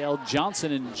Fruitdale. And A.L.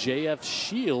 Johnson and J.F.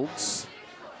 Shields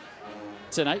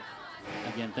tonight.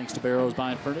 Again, thanks to Barrows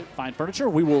Fine Furniture.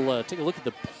 We will take a look at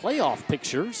the playoff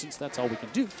picture, since that's all we can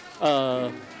do.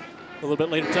 A little bit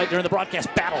later tonight during the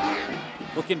broadcast battle.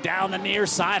 Looking down the near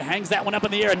side, hangs that one up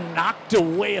in the air, knocked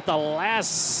away at the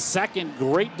last second.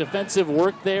 Great defensive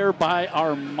work there by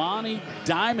Armani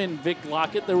Diamond, Vic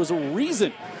Lockett. There was a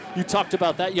reason you talked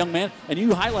about that young man, and you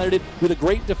highlighted it with a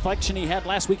great deflection he had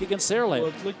last week against Saraland.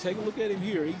 Well, look, take a look at him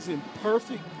here. He's in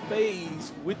perfect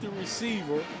phase with the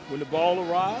receiver. When the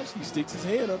ball arrives, he sticks his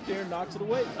hand up there and knocks it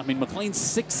away. I mean, McLean's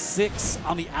 6'6"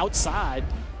 on the outside.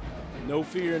 No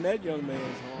fear in that young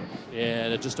man's heart.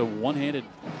 Yeah, just a one-handed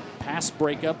pass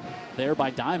breakup there by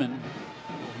Diamond.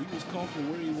 Yeah, he was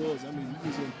comfortable where he was. I mean, he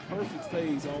was in perfect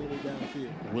phase all the way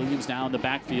downfield. Williams now in the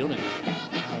backfield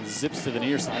and zips to the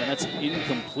near side, and that's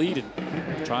incomplete.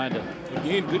 And trying to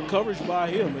again, good coverage by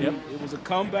him. Yep. It was a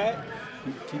comeback.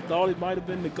 He thought it might have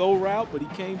been the go route, but he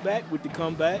came back with the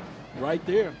comeback right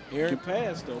there. Errant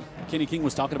pass, though. Kenny King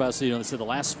was talking about, they said the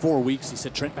last 4 weeks, he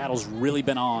said Trent Battle's really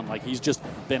been on. Like, he's just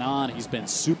been on. He's been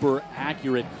super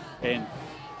accurate, and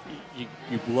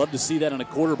you'd love to see that in a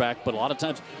quarterback, but a lot of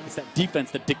times it's that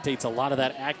defense that dictates a lot of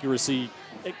that accuracy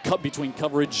cut between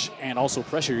coverage and also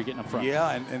pressure you're getting up front.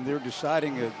 Yeah, and they're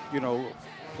deciding,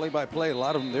 play by play. A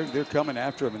lot of them, they're coming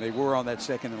after him, and they were on that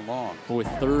 2nd and long. But with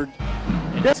 3rd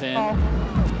and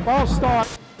 10. Ball start.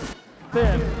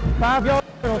 10. 5-yard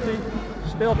penalty.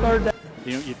 Still 3rd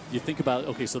down. You think about,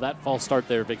 okay, so that false start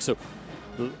there, Vic. So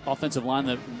the offensive line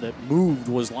that moved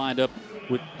was lined up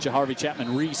with Jaharvey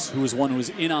Chapman-Reese, who was one who was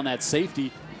in on that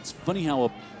safety. It's funny how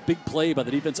a big play by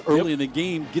the defense early in the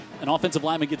game, an offensive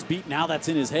lineman gets beat. Now that's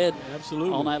in his head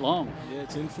all night long. Yeah,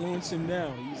 it's influencing him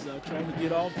now. He's trying to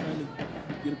get off, trying to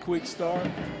get a quick start.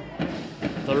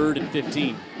 3rd and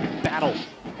 15. Battle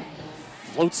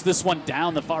floats this one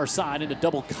down the far side into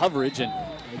double coverage. And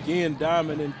again,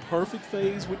 Diamond in perfect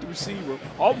phase with the receiver,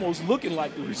 almost looking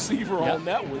like the receiver on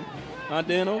that one. Huh,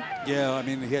 Dano? Yeah, I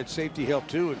mean, he had safety help,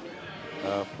 too.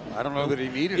 I don't know that he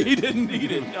needed it. He didn't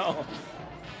need it, no.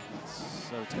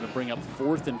 So it's going to bring up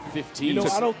 4th and 15.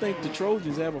 I don't think the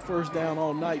Trojans have a first down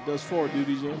all night thus far, do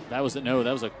they, Jim? That was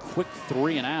a quick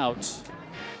 3 and out.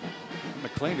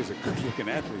 McClain is a good-looking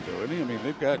athlete, though, isn't he? I mean,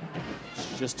 they've got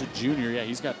just a junior. Yeah,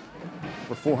 he's got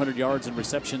over 400 yards and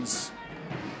receptions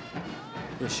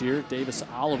this year. Davis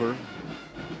Oliver.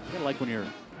 I like when your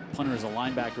punter is a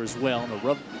linebacker as well. And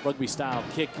the rugby-style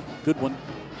kick, good one.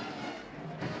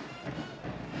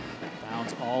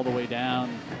 Bounds all the way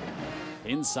down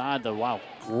inside the,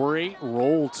 great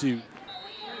roll to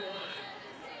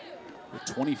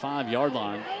the 25-yard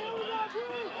line.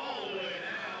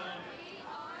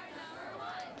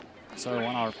 So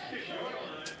on our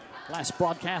last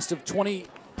broadcast of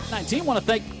 2019, want to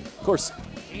thank, of course,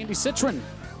 Andy Citron.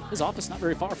 His office not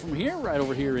very far from here, right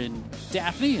over here in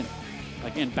Daphne. And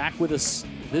again, back with us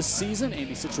this season,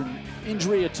 Andy Citron,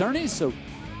 injury attorney. So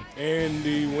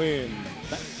Andy wins.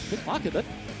 Good pocket. That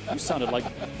you sounded like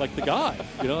the guy.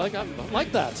 I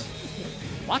like that.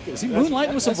 Lockett, is he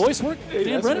moonlighting with some voice work?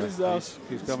 Dan Brennan?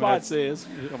 He's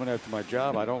coming after my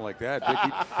job. I don't like that.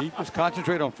 He just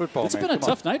concentrate on football. It's been a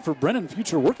tough night for Brennan,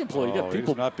 future work employee. You got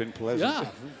people. It's not been pleasant.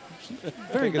 Yeah,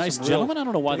 very nice gentleman. I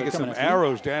don't know why they're coming. Some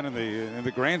arrows down in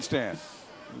the grandstand.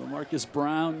 Marcus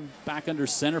Brown back under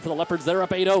center for the Leopards. They're up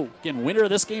 8-0. Again, winner of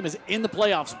this game is in the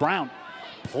playoffs. Brown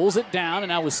pulls it down, and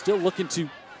now is still looking to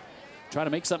try to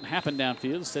make something happen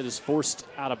downfield. Instead is forced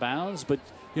out of bounds. But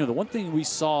the one thing we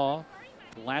saw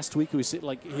last week, we see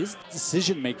his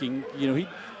decision making.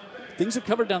 Things are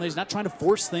covered down there. He's not trying to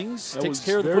force things. That takes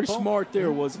care of the very football. Smart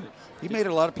there, wasn't it? He made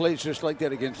a lot of plays just like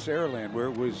that against Saraland, where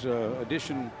it was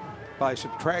addition by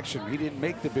subtraction. He didn't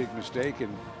make the big mistake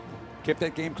and kept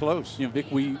that game close. Vic,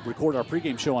 we record our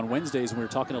pregame show on Wednesdays, and we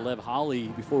were talking to Lev Holly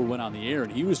before we went on the air,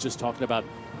 and he was just talking about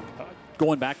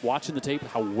going back, watching the tape,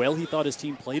 how well he thought his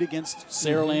team played against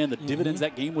Saraland, the dividends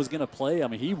that game was going to play. I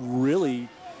mean, he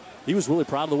was really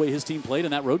proud of the way his team played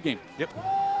in that road game. Yep.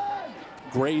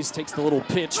 Grays takes the little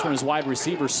pitch from his wide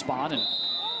receiver spot, and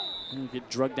he'll get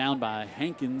drugged down by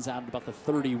Hankins out at about the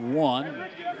 31.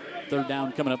 3rd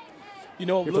down coming up.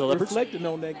 Reflecting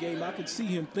on that game, I could see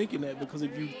him thinking that, because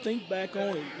if you think back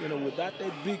on it, without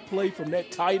that big play from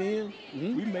that tight end,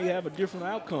 we may have a different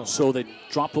outcome. So they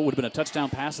dropped what would have been a touchdown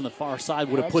pass on the far side,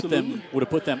 would have put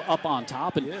them up on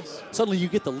top, and suddenly you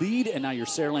get the lead, and now you're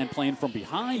Saraland playing from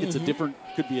behind. It's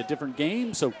could be a different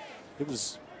game. So it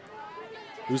was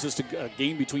just a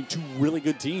game between two really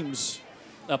good teams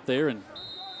up there, and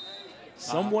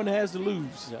someone has to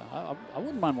lose. Yeah, I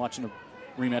wouldn't mind watching a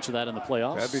rematch of that in the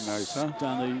playoffs. That'd be nice, huh?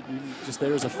 Just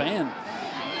there as a fan.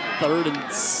 3rd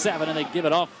and 7, and they give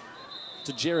it off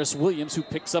to Jarris Williams, who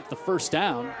picks up the first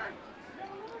down.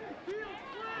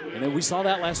 And then we saw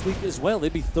that last week as well.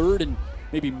 They'd be 3rd and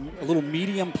maybe a little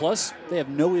medium plus. They have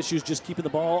no issues just keeping the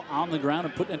ball on the ground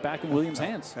and putting it back in Williams'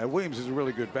 hands. Williams is a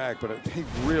really good back, but he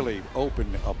really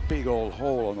opened a big old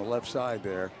hole on the left side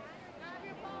there.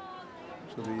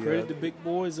 So credit the big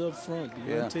boys up front.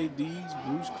 Deontay Dees,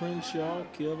 Bruce Crenshaw,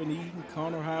 Kelvin Eaton,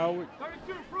 Connor Howard,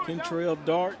 Kentrell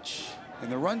Darch. In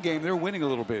the run game, they're winning a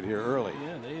little bit here early.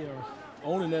 Yeah, they are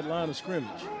owning that line of scrimmage.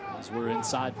 As we're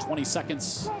inside 20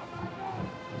 seconds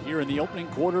here in the opening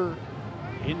quarter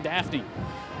in Daphne.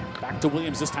 Back to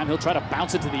Williams this time. He'll try to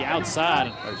bounce it to the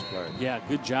outside. Nice play. Yeah,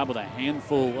 good job with a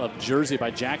handful of jersey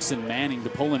by Jackson Manning to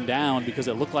pull him down, because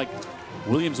it looked like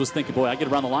Williams was thinking, boy, I get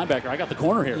around the linebacker. I got the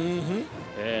corner here.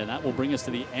 And that will bring us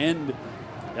to the end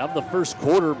of the first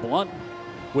quarter. Blount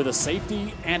with a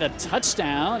safety and a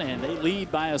touchdown, and they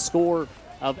lead by a score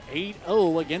of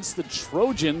 8-0 against the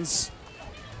Trojans.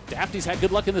 Daphne's had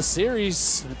good luck in the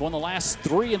series. They've won the last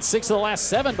 3 and 6 of the last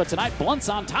 7, but tonight Blount's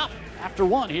on top after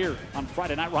 1 here on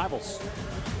Friday Night Rivals.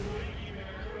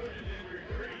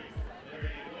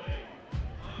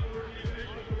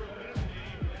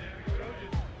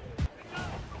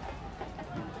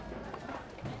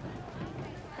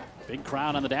 Big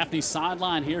crowd on the Daphne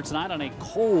sideline here tonight on a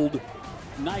cold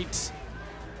night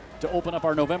to open up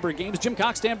our November games. Jim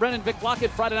Cox, Dan Brennan, Vic Blockett,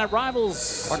 Friday Night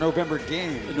Rivals. Our November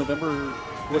game. November,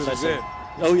 what did I say? It.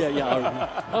 Oh,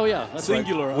 yeah. Oh, yeah. That's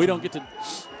Singular. Right. We don't get to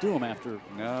do them after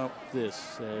No.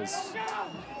 this. As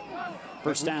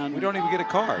first down. We don't even get a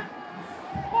card.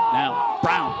 Now,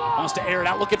 Brown wants to air it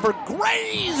out, looking for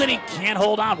Grays, and he can't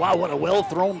hold on. Wow, what a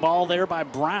well-thrown ball there by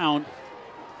Brown.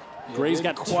 Gray's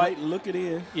got quite look it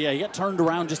in. Yeah, he got turned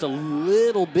around just a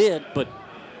little bit, but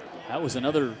that was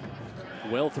another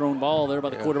well-thrown ball there by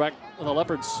the quarterback of the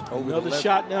Leopards. Another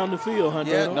shot down the field,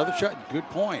 Hunter. Yeah, another shot. Good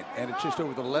point. And it's just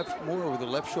over the left, more over the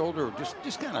left shoulder.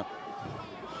 Just kind of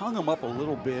hung him up a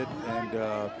little bit.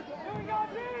 And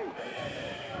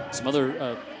some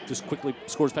other, just quickly,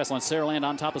 scores pass line. Saraland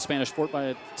on top of Spanish Fort by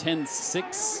a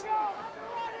 10-6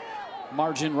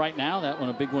 margin right now. That one,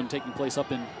 a big one taking place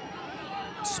up in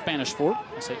Spanish Fort.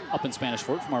 I say up in Spanish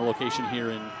Fort from our location here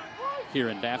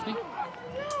in Daphne.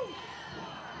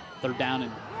 Third down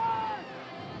and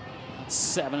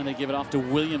 7, and they give it off to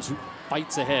Williams, who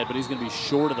fights ahead, but he's going to be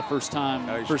short of the first down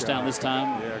this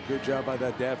time. Yeah, good job by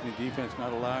that Daphne defense,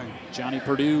 not allowing. Johnny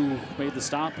Purdue made the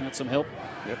stop and had some help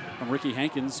from Ricky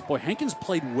Hankins. Boy, Hankins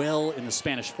played well in the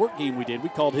Spanish Fort game we did. We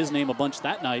called his name a bunch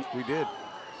that night. We did.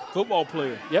 Football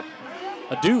player. Yep.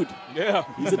 A dude. Yeah.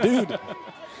 He's a dude.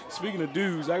 Speaking of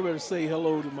dudes, I better say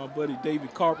hello to my buddy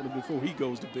David Carpenter before he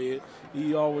goes to bed.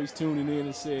 He always tuning in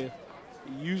and said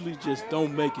he usually just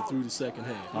don't make it through the second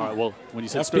half. All right, well, when you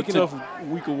said after speaking a tough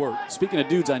week of work. Speaking of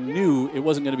dudes, I knew it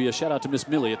wasn't going to be a shout out to Miss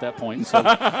Millie at that point. So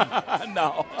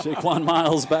No. Jaquan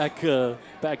Miles back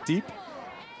deep.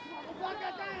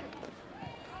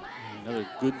 Another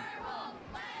good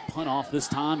punt off this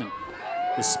time, and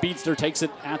the speedster takes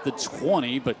it at the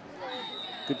 20, but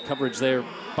good coverage there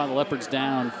by the Leopards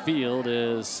downfield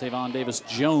as Savon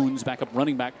Davis-Jones, backup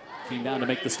running back, came down to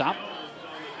make the stop.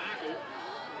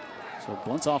 So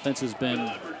Blount's offense has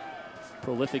been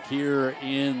prolific here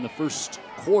in the first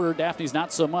quarter. Daphne's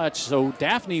not so much. So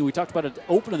Daphne, we talked about it at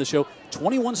the open of the show,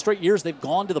 21 straight years they've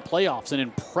gone to the playoffs. An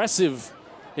impressive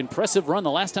run.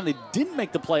 The last time they didn't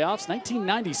make the playoffs,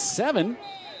 1997.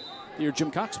 The year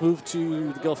Jim Cox moved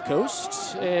to the Gulf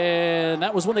Coast, and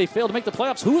that was when they failed to make the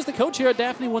playoffs. Who was the coach here at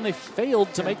Daphne when they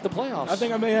failed to make the playoffs? I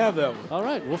think I may have that one. All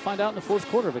right, we'll find out in the fourth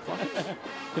quarter.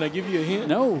 Can I give you a hint?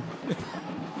 No.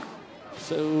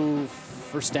 So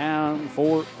first down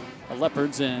for the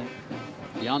Leopards, and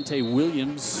Deontay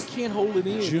Williams. I can't hold it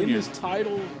in. Junior. Didn't his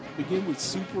title begin with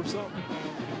soup or something?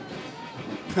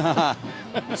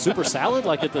 Super salad,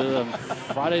 like at the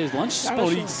Friday's lunch I special?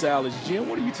 don't eat salads, Jim.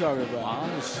 What are you talking about?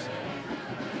 I was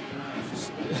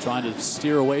just trying to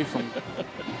steer away from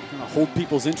hold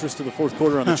people's interest to the fourth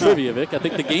quarter on the trivia, Vic. I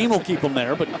think the game will keep them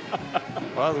there, but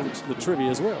the trivia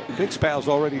as well. Vic's pal's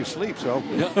already asleep, so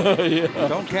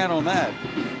don't count on that.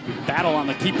 Battle on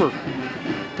the keeper.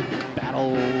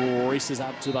 Battle races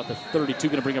out to about the 32,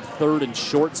 going to bring up third and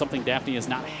short, something Daphne has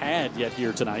not had yet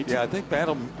here tonight. Yeah, I think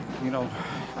Battle, he's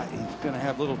going to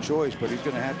have little choice, but he's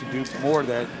going to have to do more of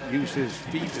that, use his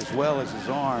feet as well as his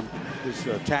arm. This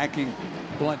attacking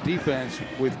Blount defense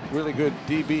with really good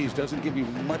DBs doesn't give you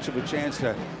much of a chance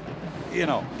to,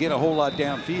 get a whole lot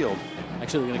downfield.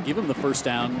 Actually, they're going to give him the first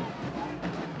down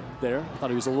there. I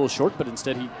thought he was a little short, but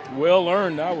instead he... Well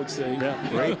earned, I would say. Yeah.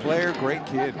 Great player, great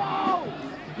kid.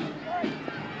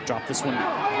 Drop this one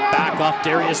back off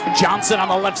Darius Johnson on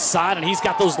the left side, and he's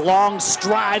got those long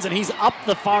strides, and he's up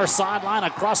the far sideline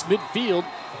across midfield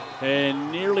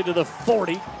and nearly to the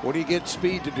 40. What do you get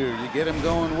speed to do? You get him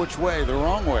going which way? The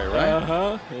wrong way, right?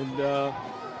 Uh-huh. And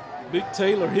Big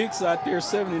Taylor Hicks out there,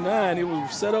 79, it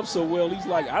was set up so well, he's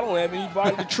like, I don't have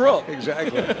anybody to truck.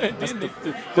 Exactly. And then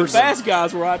the fast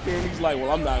guys were out there, and he's like,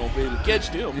 well, I'm not going to be able to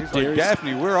catch them. He's like,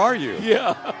 Daphne, where are you?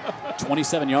 Yeah.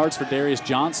 27 yards for Darius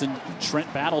Johnson.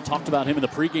 Trent Battle talked about him in the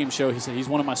pregame show. He said he's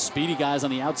one of my speedy guys on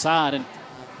the outside, and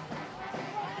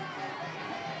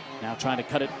now trying to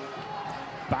cut it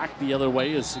back the other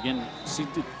way as, again, see,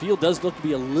 the field does look to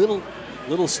be a little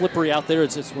little slippery out there.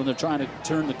 It's when they're trying to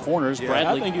turn the corners. Yeah,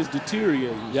 Bradley. I think it's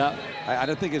deteriorating. Yeah. I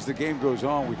don't think as the game goes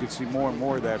on, we could see more and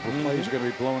more of that. Where plays are going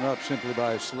to be blown up simply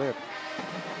by a slip.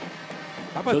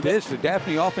 How about this? The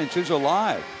Daphne offense is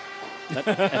alive. And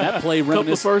that play Couple of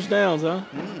reminiscent first downs, huh?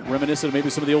 of maybe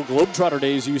some of the old Globetrotter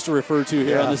days you used to refer to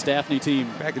here on this Daphne team.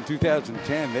 Back in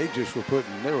 2010, they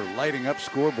were lighting up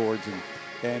scoreboards,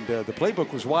 and the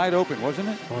playbook was wide open, wasn't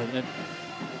it? Oh, and then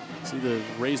see the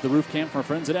raise the roof camp from our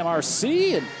friends at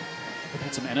MRC, and we've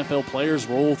had some NFL players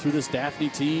roll through this Daphne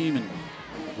team, and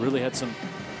really had some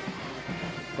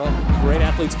great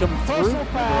athletes come through.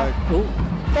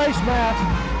 Face mask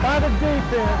by the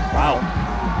defense. Wow.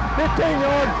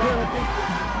 15-yard penalty.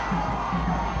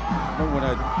 Remember when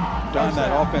I donned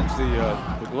that offense,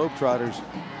 the Globetrotters,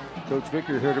 Coach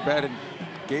Vicker heard about it and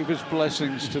gave his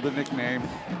blessings to the nickname.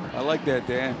 I like that,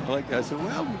 Dan. I like that. I said,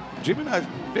 well, Jim and I,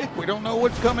 Vic, we don't know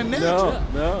what's coming next.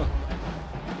 No.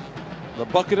 The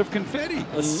bucket of confetti.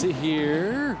 Let's see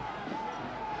here.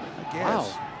 I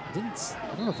guess. Wow.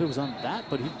 I don't know if it was on that,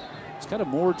 but it's kind of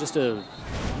more just I don't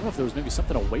know if there was maybe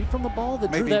something away from the ball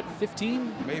that drew that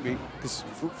 15. Maybe. Because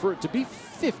for it to be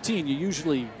 15, you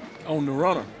usually On the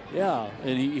runner. Yeah,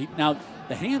 and he now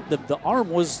the arm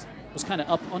was kind of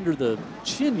up under the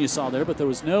chin you saw there, but there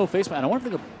was no face mask. I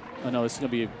wonder if no, it's going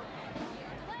to be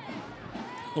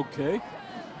Okay.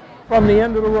 From the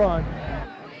end of the run.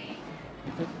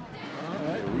 All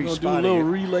right. We're going to do a little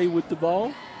relay with the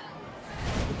ball.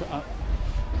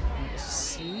 let's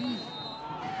see.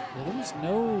 Yeah, there was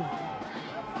no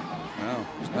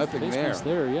there's nothing face there. mask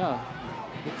there. Yeah.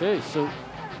 Okay, so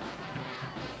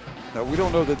No, we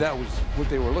don't know that was what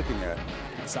they were looking at.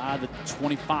 inside the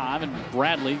 25, and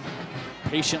Bradley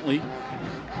patiently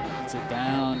gets it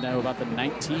down to about the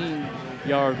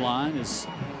 19-yard line. Is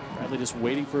Bradley just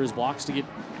waiting for his blocks to get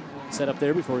set up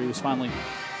there before he was finally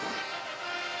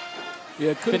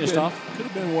finished off? Could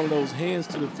have been one of those hands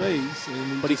to the face,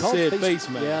 and But he called said face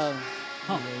mask. Yeah.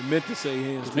 Huh. He meant to say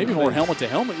hands to Maybe the more face. helmet to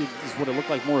helmet is what it looked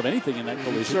like more of anything in that There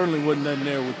collision. certainly wasn't nothing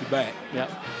there with the back. Yeah.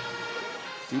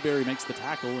 Dewberry makes the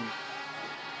tackle, and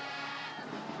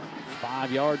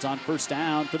 5 yards on first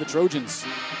down for the Trojans.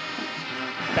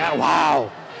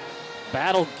 Battle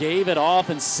gave it off,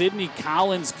 and Sidney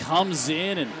Collins comes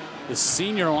in, and the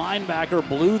senior linebacker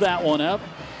blew that one up.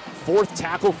 4th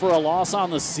tackle for a loss on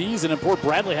the season, and poor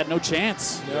Bradley had no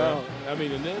chance. No, I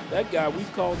mean, and that guy,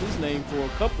 we've called his name for a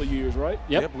couple of years, right?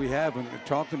 Yep. We have, and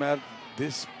talked about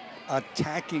this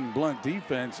attacking Blount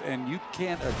defense, and you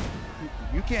can't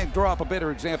draw up a better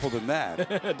example than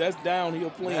that. That's downhill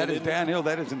playing. That is isn't it? downhill.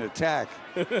 That is an attack.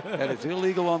 That is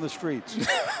illegal on the streets.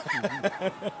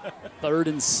 3rd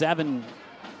and 7,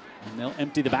 and they'll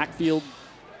empty the backfield.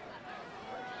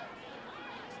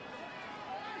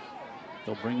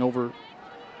 They'll bring over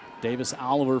Davis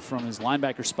Oliver from his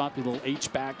linebacker spot, be a little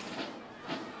H-back,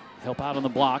 help out on the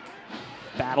block.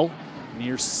 Battle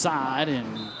near side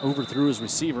and overthrew his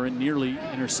receiver and nearly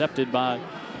intercepted by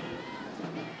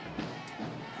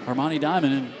Armani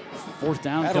Diamond. And 4th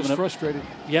down Battle's coming up. frustrated.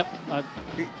 Yep.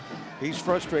 He's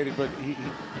frustrated, but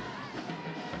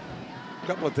a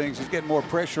couple of things. He's getting more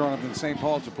pressure on him than St.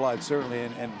 Paul's applied, certainly.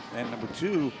 And number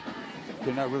 2,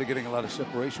 they're not really getting a lot of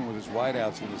separation with his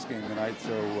wideouts in this game tonight.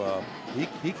 So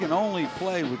he can only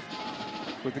play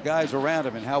with the guys around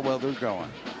him and how well they're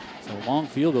going. So long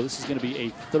field goal. This is going to be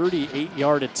a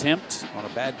 38-yard attempt on a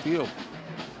bad field.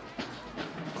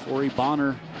 Corey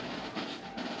Bonner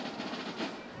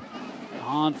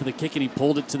on for the kick, and he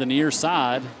pulled it to the near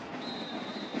side.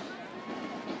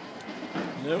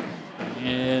 Nope.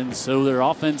 And so their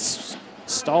offense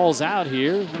stalls out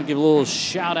here. I'm going to give a little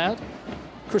shout out.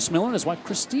 Chris Miller and his wife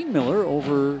Christine Miller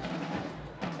over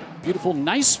beautiful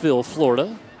Niceville,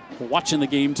 Florida, watching the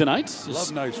game tonight. Love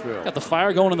Niceville. Got the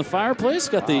fire going in the fireplace.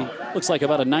 Got the looks like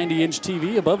about a 90-inch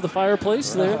TV above the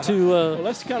fireplace there to well,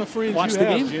 that's the kind of friends watch you the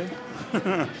have, game.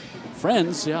 Jim.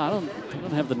 Friends, yeah, I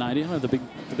don't have the 90. I don't have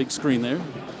the big screen there.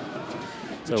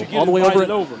 So you get all the way invited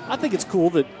over. I think it's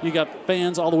cool that you got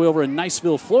fans all the way over in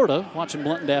Niceville, Florida, watching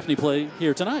Blount and Daphne play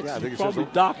here tonight. Yeah, I think Probably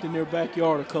docked in their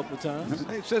backyard a couple of times.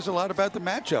 It says a lot about the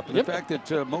matchup and the fact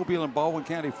that Mobile and Baldwin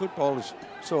County football is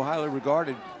so highly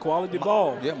regarded. Quality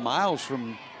ball. Yeah, miles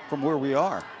from where we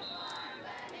are.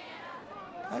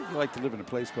 How'd you like to live in a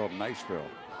place called Niceville?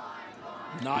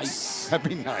 Nice. That'd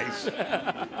be nice.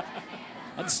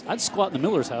 I'd squat in the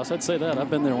Miller's house. I'd say that. I've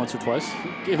been there once or twice.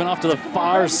 Giving off to the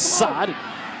far side.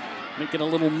 Making a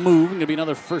little move. Going to be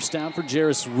another first down for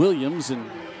Jarris Williams. And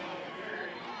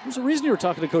there's a reason you were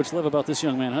talking to Coach Lev about this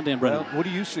young man, huh, Dan Brennan? Well, what do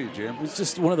you see, Jim? He's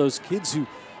just one of those kids who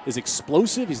is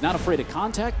explosive. He's not afraid of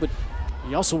contact, but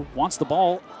he also wants the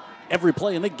ball every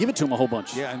play, and they give it to him a whole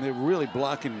bunch. Yeah, and they're really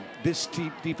blocking this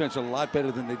defense a lot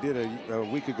better than they did a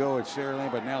week ago at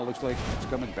Saraland, but now it looks like it's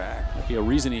coming back. Might be a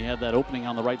reason he had that opening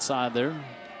on the right side there.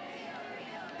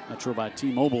 Metro by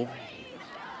T-Mobile.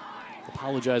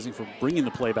 Apologizing for bringing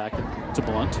the play back to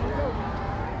Blount.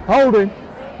 Holding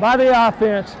by the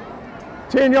offense.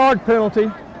 10-yard penalty.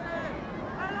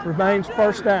 Remains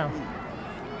first down.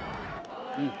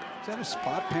 Is that a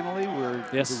spot penalty where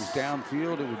yes. if it was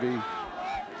downfield, it would be?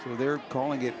 So they're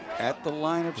calling it at the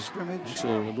line of scrimmage?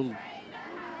 Actually, a little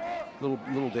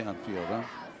downfield, huh?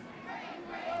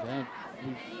 Yeah,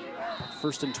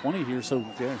 first and 20 here, so,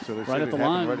 yeah, so they right at the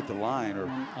line. Right at the line. Or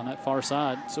on that far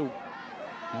side. So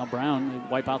now Brown, they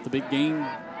wipe out the big gain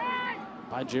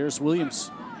by Jarris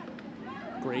Williams.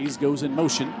 Grays goes in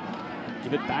motion.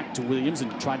 Give it back to Williams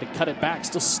and tried to cut it back.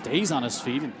 Still stays on his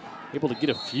feet and able to get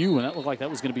a few, and that looked like that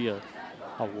was going to be a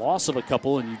loss of a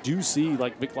couple. And you do see,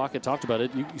 like Vic Lockett talked about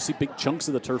it, you see big chunks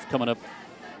of the turf coming up.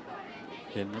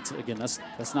 And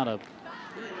that's not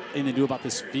anything to do about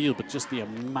this field, but just the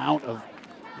amount of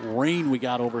rain we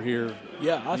got over here.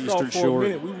 Yeah, I thought for a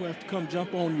minute we would have to come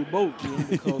jump on your boat, Jim,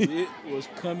 because it was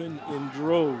coming in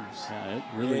droves. Yeah, it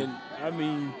really. And I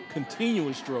mean,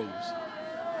 continuous droves.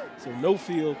 So no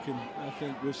field can, I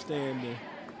think, withstand the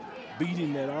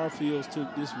beating that our fields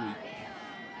took this week.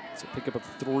 It's a pickup of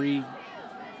 3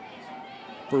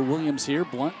 for Williams here.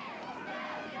 Blount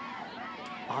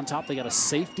on top. They got a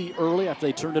safety early after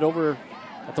they turned it over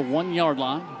at the 1-yard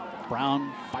line.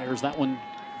 Brown fires that one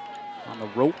on the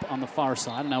rope on the far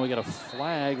side. And now we got a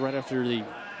flag right after the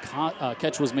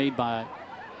catch was made by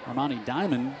Armani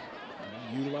Diamond.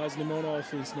 Utilizing him on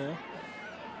offense now.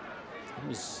 He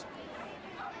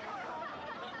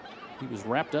was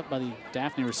wrapped up by the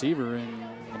Daphne receiver and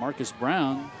LaMarcus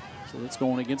Brown. So that's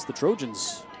going against the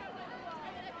Trojans.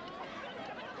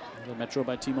 The Metro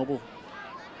by T-Mobile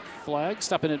flag.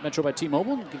 Stop in at Metro by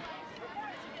T-Mobile.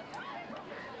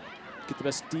 Get the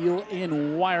best deal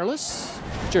in wireless.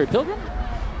 Jerry Pilgrim.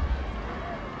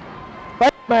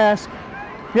 Face mask.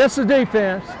 Gets the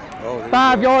defense.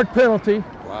 5-yard penalty.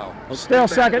 Wow. Still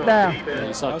second down. Yeah,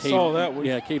 I saw that one.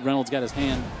 Yeah, Cade Reynolds got his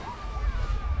hand.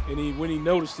 And when he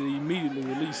noticed it, he immediately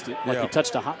released it. Like he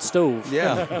touched a hot stove.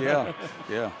 Yeah.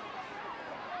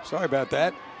 Sorry about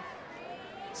that.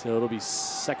 So it'll be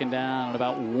second down at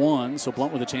about 1. So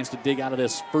Blount with a chance to dig out of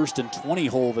this 1st and 20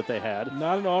 hole that they had.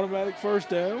 Not an automatic first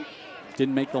down.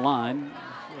 Didn't make the line.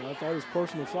 Well, I thought it was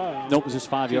personal foul. Nope, it was just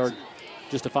 5-yard.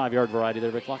 Just a 5-yard variety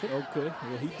there, Vic Lockett. Okay,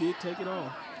 well, he did take it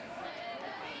off.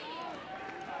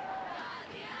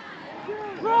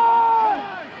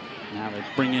 Now they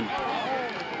bring in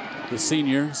the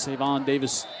senior, Savon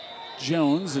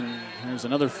Davis-Jones, and there's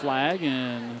another flag,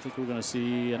 and I think we're going to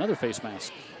see another face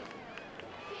mask.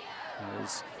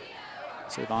 As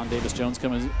Savon Davis-Jones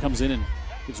comes in and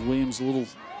gives Williams a little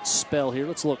spell here.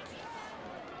 Let's look.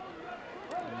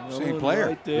 Same player.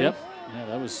 Right there. Yep. Yeah,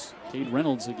 that was Cade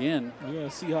Reynolds again. You're going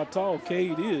to see how tall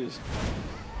Cade is.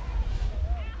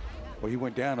 Well, he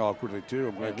went down awkwardly,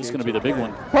 too. Yeah, this is going to be the big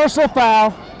one. Personal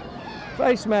foul.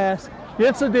 Face mask.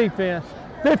 Gets the defense.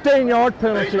 15-yard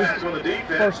penalty.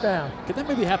 First down. Could that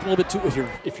maybe happen a little bit too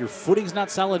if your footing's not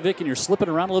solid, Vic, and you're slipping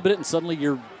around a little bit, and suddenly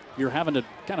you're having to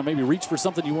kind of maybe reach for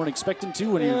something you weren't expecting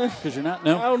to, because you're not.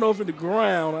 No. I don't know if in the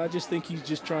ground. I just think he's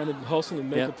just trying to hustle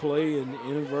and make a play, and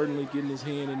inadvertently getting his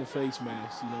hand in the face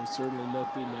mask. Certainly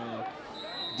nothing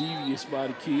devious by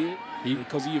the kid,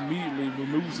 because he immediately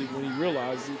removes it when he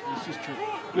realizes it. It's just a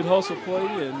good hustle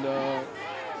play, and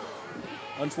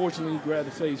unfortunately, he grabbed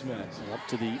the face mask. Up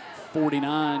to the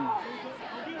 49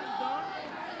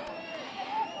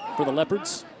 for the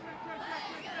Leopards.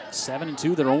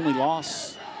 7-2, their only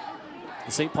loss.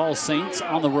 The St. Paul Saints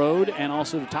on the road, and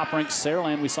also the top-ranked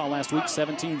Saraland we saw last week,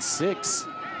 17-6.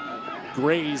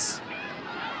 Grays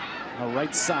on the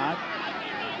right side.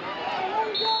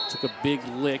 Took a big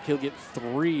lick. He'll get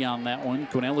 3 on that one.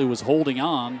 Quinelli was holding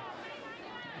on.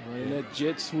 Running that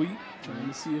jet sweep, trying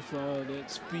to see if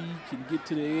that speed can get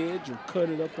to the edge or cut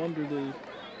it up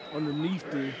underneath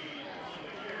the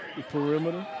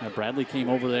perimeter. Now Bradley came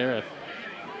over there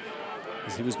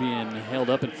as he was being held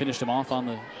up and finished him off on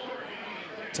the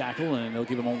tackle, and they'll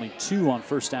give him only 2 on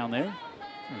first down there.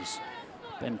 There's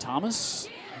Ben Thomas.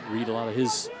 Read a lot of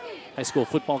his high school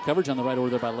football coverage on the right over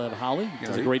there by Lev Holly.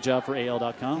 Does a great job for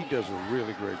AL.com. He does a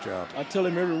really great job. I tell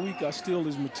him every week I steal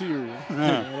his material.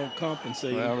 I don't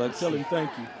compensate him. I tell him thank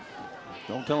you.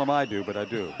 Don't tell him I do, but I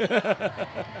do.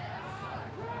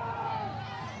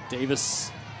 Davis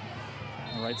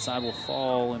on the right side will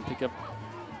fall and pick up.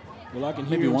 Well, I can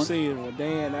hear him saying, well,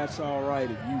 Dan, that's all right if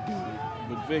you do it.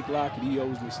 But Vic Lockett, he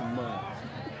owes me some money.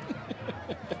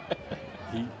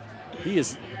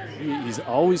 He's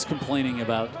always complaining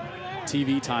about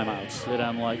TV timeouts. And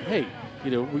I'm like, hey,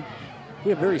 you know, we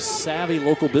have very savvy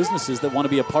local businesses that want to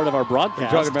be a part of our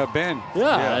broadcast. You're talking about Ben.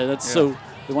 So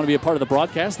they want to be a part of the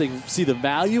broadcast. They see the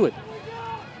value at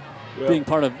being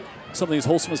part of something as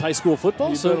wholesome as high school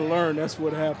football. You better learn that's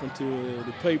what happened to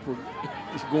the paper.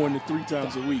 It's going to 3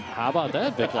 times a week. How about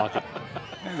that, Vic Lockett?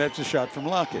 And that's a shot from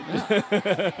Lockett.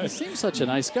 He seems such a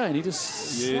nice guy, and he just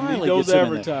slyly those gets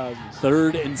him in advertisements.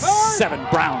 3rd and 7.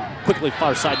 Brown quickly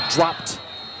far side dropped.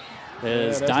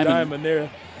 As Diamond there.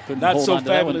 Not so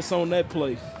fabulous on that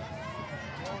play.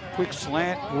 Quick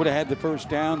slant, would have had the first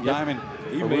down. Yep. Diamond,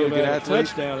 He a may really have good had a athlete.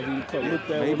 touchdown if he looked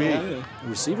that Maybe. way.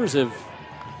 Receivers have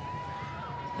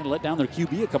kind of let down their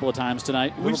QB a couple of times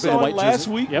tonight. We saw it last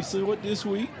week. Yep. We saw it this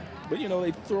week. But, you know,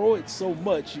 they throw it so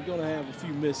much, you're going to have a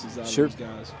few misses out of those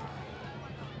guys.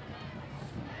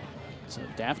 So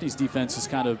Daphne's defense has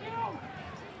kind of,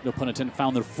 no pun intended,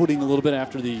 found their footing a little bit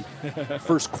after the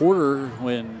first quarter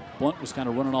when Blount was kind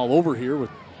of running all over here. I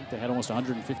think they had almost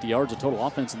 150 yards of total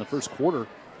offense in the first quarter.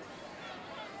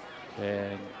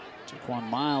 And Jaquan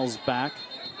Miles back.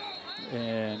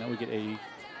 And now we get a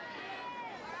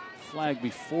flag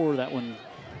before that one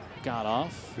got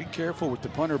off. Be careful with the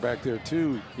punter back there,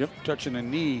 too. Yep. Touching a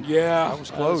knee. Yeah. That was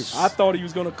close. I thought he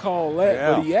was going to call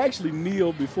that, but he actually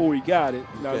kneeled before he got it.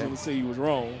 And I was going to say he was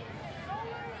wrong.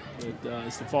 But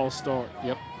it's the false start.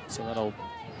 Yep. So that'll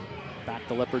back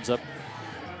the Leopards up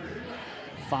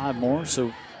 5 more.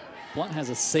 So Blount has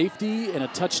a safety and a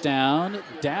touchdown.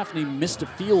 Daphne missed a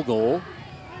field goal.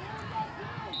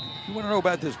 You want to know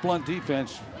about this Blount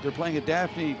defense? They're playing a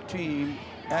Daphne team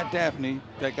at Daphne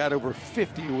that got over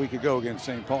 50 a week ago against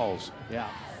St. Paul's. Yeah.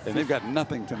 And they've got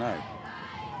nothing tonight.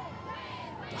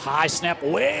 High snap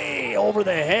way over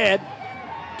the head.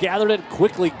 Gathered it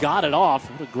quickly, got it off.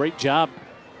 What a great job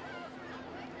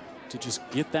to just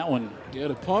get that one. Yeah,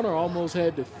 the punter almost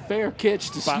had the fair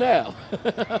catch to snap.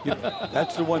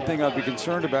 That's the one thing I'd be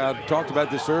concerned about. Talked about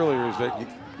this earlier is that,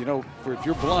 you know, if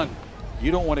you're Blount,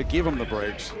 you don't want to give them the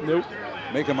breaks. Nope.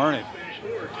 Make them earn it.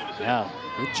 Yeah,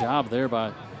 good job there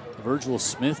by Virgil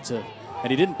Smith and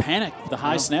he didn't panic. The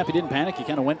high snap, he didn't panic. He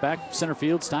kind of went back center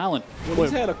field style. And well,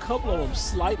 he's had a couple of them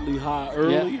slightly high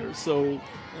earlier, so,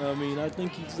 I mean, I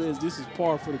think he says this is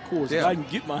par for the course. If I can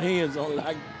get my hands on it,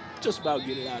 I can just about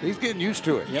get it out of He's getting used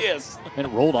to it. Yep. Yes. And it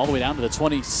rolled all the way down to the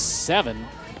 27.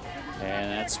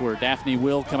 And that's where Daphne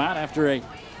will come out after a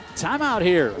timeout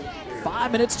here.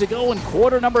 5 minutes to go in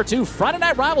quarter number 2. Friday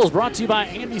Night Rivals brought to you by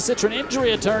Andy Citron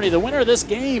Injury Attorney. The winner of this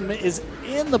game is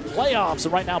in the playoffs.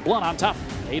 And right now, Blount on top,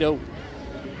 8-0.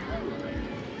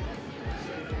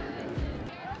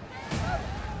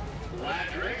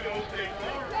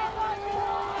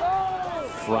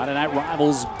 Friday Night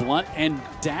Rivals, Blount and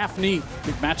Daphne.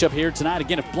 Big matchup here tonight.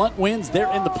 Again, if Blount wins,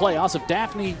 they're in the playoffs. If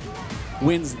Daphne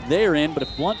wins, they're in. But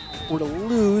if Blount were to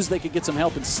lose, they could get some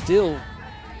help and still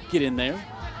get in there.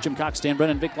 Jim Cox, Dan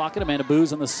Brennan, Vic Lockett, Amanda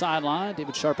Booz on the sideline.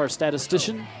 David Sharp, our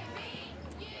statistician.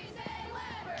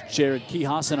 Jared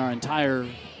Kihas and our entire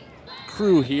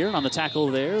crew here. And on the tackle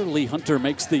there, Lee Hunter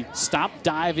makes the stop,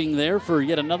 diving there for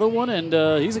yet another one.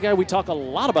 And he's a guy we talk a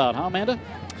lot about, huh, Amanda?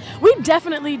 We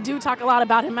definitely do talk a lot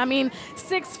about him. I mean,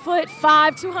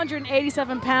 6'5",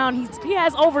 287 pounds. He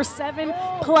has over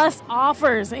 7+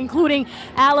 offers, including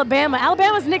Alabama.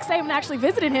 Alabama's Nick Saban actually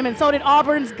visited him, and so did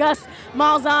Auburn's Gus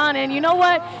Malzahn. And you know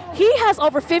what? He has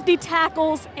over 50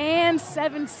 tackles and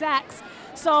 7 sacks.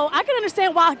 So I can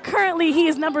understand why currently he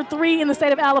is number 3 in the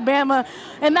state of Alabama,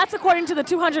 and that's according to the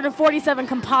 247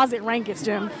 composite rankings,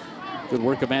 Jim. Good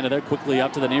work, Amanda, there. Quickly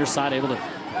up to the near side, able to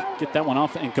get that one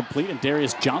off and complete. And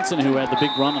Darius Johnson, who had the big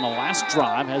run on the last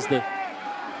drive, has the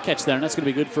catch there. And that's going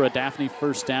to be good for a Daphne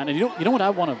first down. And you know what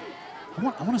I want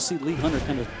to see Lee Hunter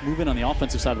kind of move in on the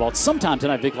offensive side of the ball sometime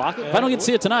tonight, Vic Lockett. If I don't get to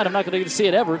see it tonight, I'm not going to get to see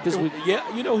it ever.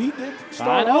 Yeah, you know, he did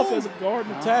start off as a guard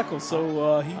and tackle,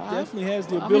 so he definitely has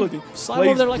the ability. Slide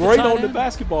over there like great a tight on the end.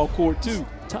 basketball court, too.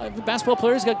 The basketball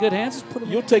player's got good hands. Just put him.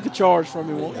 You'll take a charge from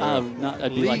him, won't you?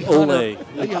 I'd be Lee like Hunter, Ole.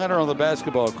 Lee Hunter on the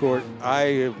basketball court. I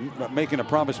am making a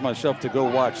promise myself to go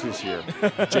watch this year.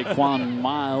 Jaquan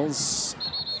Miles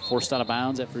forced out of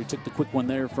bounds after he took the quick one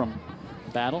there from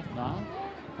Battle.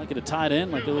 Like it a tight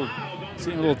end, like a little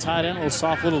tight end, a little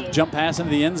soft little jump pass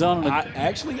into the end zone.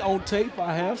 Actually, on tape,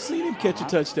 I have seen him catch a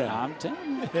touchdown. I'm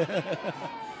telling you.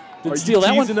 Are steal you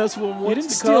that one. teasing us with He what's didn't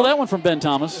to steal come? that one from Ben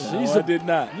Thomas. No, I did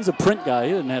not. He's a print guy.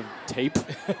 He didn't have tape.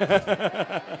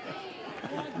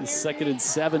 It's 2nd and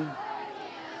 7.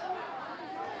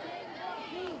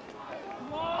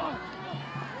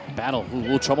 Battle, a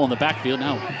little trouble in the backfield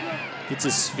now. Gets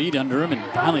his feet under him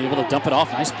and finally able to dump it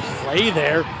off. Nice play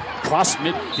there across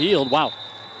midfield. Wow.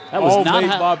 That was all not made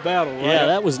how, by Battle, right? Yeah,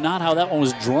 that was not how that one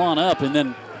was drawn up. And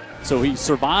then, so he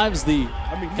survives the he's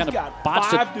kind of got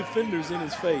botched 5 defenders in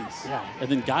his face. Yeah, and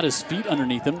then got his feet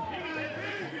underneath him.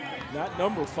 Not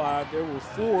number 5. There were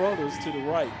 4 others to the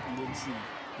right you didn't see.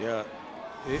 Yeah.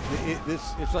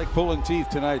 It's like pulling teeth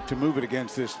tonight to move it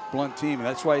against this Blount team, and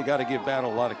that's why you got to give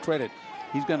Battle a lot of credit.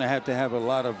 He's going to have a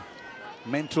lot of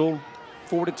mental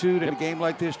fortitude in a game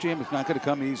like this, Jim. It's not going to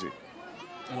come easy.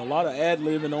 And a lot of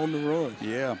ad-libbing on the run.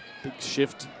 Yeah. Big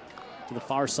shift to the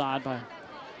far side by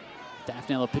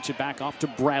Daphne. They'll pitch it back off to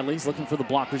Bradley. He's looking for the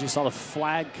blockers. You saw the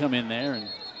flag come in there, and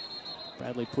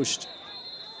Bradley pushed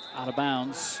out of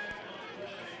bounds.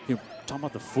 Talking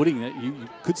about the footing, that you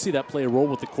could see that play a role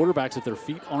with the quarterbacks if their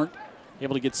feet aren't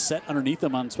able to get set underneath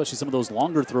them on especially some of those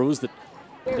longer throws that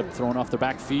end up throwing off their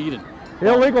back feet. And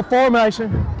Illegal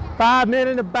formation, 5 men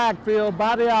in the backfield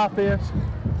by the offense,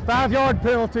 5-yard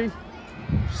penalty,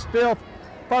 still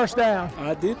first down.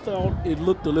 I did thought it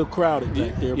looked a little crowded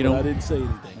back there, but I didn't say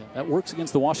anything. That works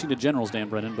against the Washington Generals, Dan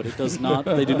Brennan, but it does not.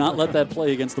 They do not let that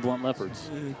play against the Blount Leopards.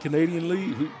 Canadian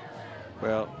League.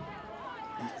 Well,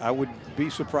 I would be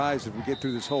surprised if we get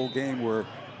through this whole game where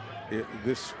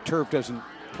this turf doesn't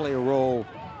play a role,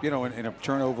 in a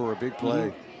turnover or a big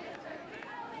play.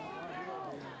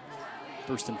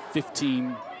 First and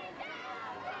 15.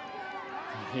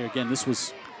 Here again, this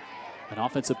was an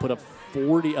offense that put up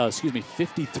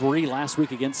 53 last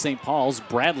week against St. Paul's.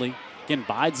 Bradley again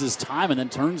bides his time and then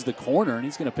turns the corner, and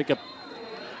he's going to pick up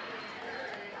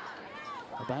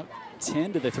about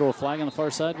 10. Did they throw a flag on the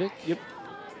far side, Vic? Yep.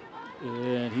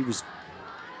 And he was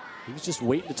just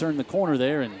waiting to turn the corner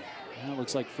there, and it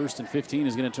looks like first and 15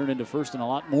 is going to turn into first and a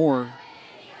lot more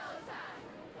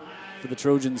for the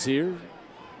Trojans here.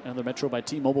 Another Metro by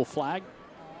T-Mobile flag.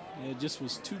 Yeah, it just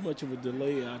was too much of a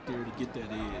delay out there to get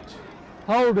that edge.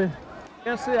 Holding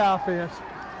against the offense,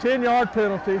 10-yard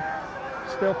penalty,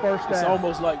 still first down. It's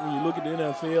almost like when you look at the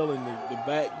NFL and the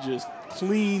back just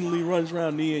cleanly runs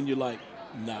around the end, you're like,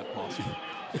 not possible.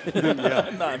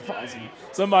 Not possible.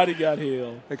 Somebody got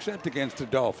held. Except against the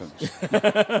Dolphins.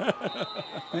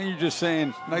 And you're just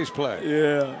saying, nice play.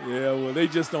 Yeah. Well, they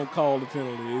just don't call the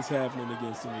penalty. It's happening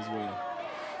against them as well.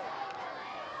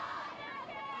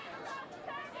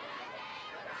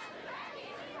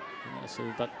 Yeah, so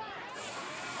about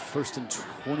first and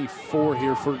 24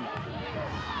 here for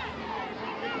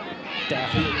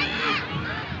Daphne.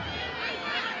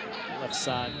 Left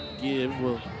side give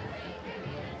will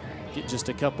get just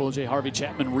a couple. J. Harvey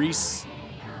Chapman Reese,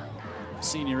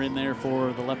 senior, in there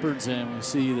for the Leopards, and we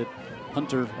see that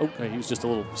Hunter, he was just a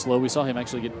little slow. We saw him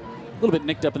actually get a little bit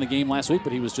nicked up in the game last week,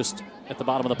 but he was just at the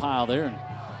bottom of the pile there. And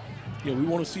yeah, we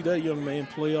want to see that young man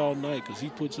play all night because he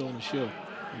puts on a show.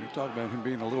 You talk about him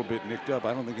being a little bit nicked up.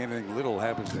 I don't think anything little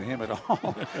happens to him at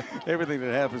all. Everything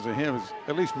that happens to him is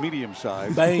at least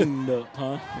medium-sized. Banged up,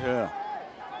 huh? Yeah.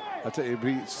 I'll tell you, it'd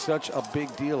be such a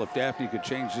big deal if Daphne could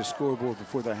change the scoreboard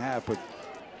before the half, but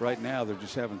right now they're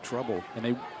just having trouble. And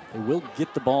they will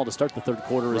get the ball to start the third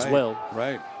quarter as well.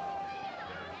 Right.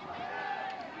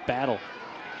 Battle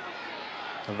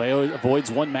avoids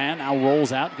one man, now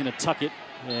rolls out, going to tuck it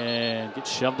and get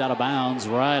shoved out of bounds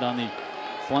right on the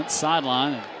Blount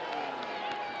sideline. And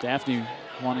Daphne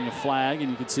wanting a flag,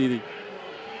 and you can see the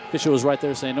official was right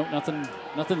there saying, nope,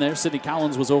 nothing there. Sidney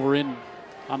Collins was over in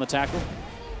on the tackle.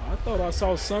 I thought I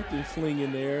saw something fling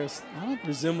in there,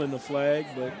 resembling a flag,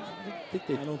 but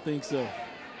I don't think so.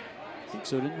 I think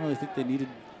so. Didn't really think they needed.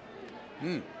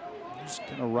 Just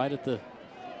kind of right at the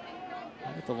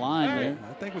line there.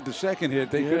 I think with the second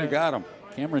hit, they could have got him.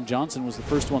 Cameron Johnson was the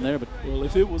first one there, but well,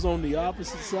 if it was on the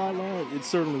opposite sideline, it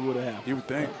certainly would have happened. You would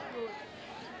think.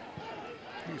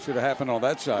 It should have happened on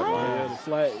that sideline.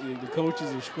 Yeah, the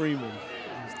coaches are screaming.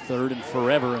 Third and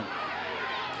forever.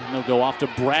 And they'll go off to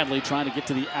Bradley trying to get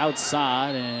to the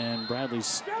outside, and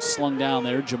Bradley's slung down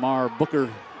there. Jamar Booker,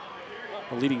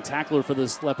 the leading tackler for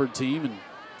this Leopard team. And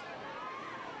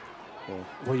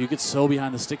well, you get so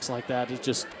behind the sticks like that, it's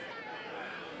just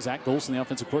Zach Golson, the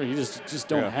offensive coordinator, you just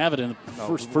don't have it in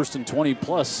the first and 20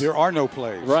 plus. There are no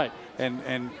plays. Right.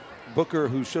 And Booker,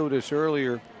 who showed us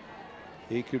earlier,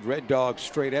 he could red dog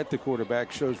straight at the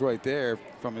quarterback, shows right there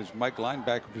from his Mike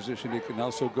linebacker position. He can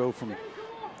also go from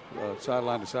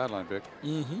sideline to sideline, Vic.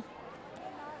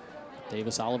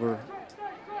 Davis Oliver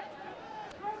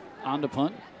on to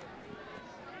punt.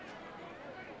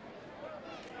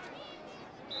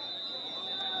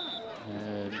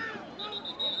 And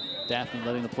Daphne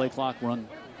letting the play clock run.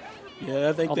 Yeah,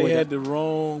 I think they had the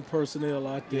wrong personnel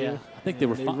out there. Yeah, I think they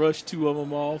were. They rushed two of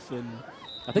them off, and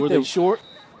I think were they short?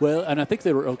 Well, and I think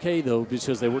they were okay though,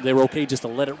 because they were okay just to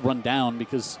let it run down,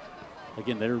 because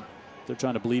again they're they're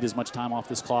trying to bleed as much time off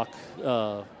this clock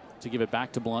to give it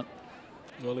back to Blount.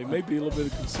 Well, they may be a little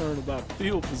bit of concern about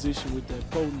field position with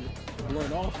that potent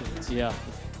Blount offense. Yeah.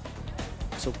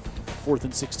 So 4th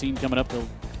and 16 coming up. They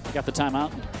got the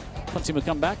timeout. Clemson will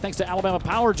come back. Thanks to Alabama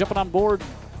Power jumping on board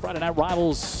Friday Night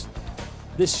Rivals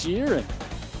this year. And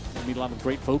we meet a lot of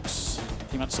great folks.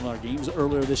 Came out to some of our games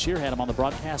earlier this year. Had them on the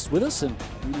broadcast with us. And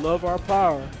we love our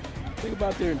power. Think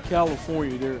about there in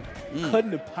California, they're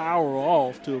cutting the power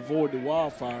off to avoid the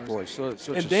wildfires. Boy,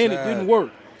 and then it didn't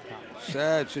work.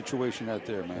 Sad situation out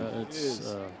there, man. It's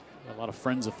a lot of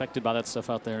friends affected by that stuff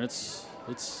out there. It's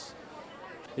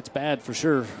bad for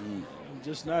sure. I'm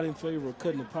just not in favor of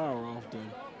cutting the power off, though.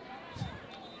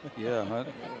 Yeah.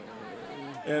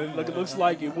 And it looks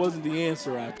like it wasn't the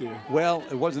answer out there. Well,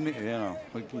 it wasn't.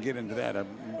 We can get into that.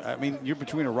 I mean, you're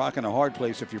between a rock and a hard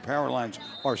place if your power lines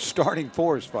are starting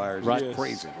forest fires. Right. It's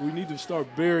crazy. We need to start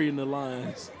burying the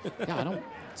lines. Yeah,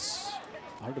 it's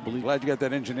hard to believe. Glad you got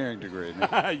that engineering degree.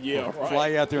 Yeah, right. Fly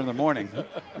you out there in the morning.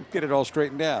 Get it all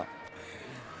straightened out.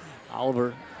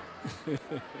 Oliver.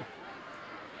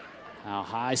 Now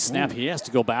high snap. He has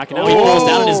to go back. And now he falls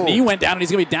down and his knee went down and he's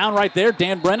going to be down right there.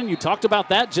 Dan Brennan, you talked about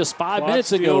that just 5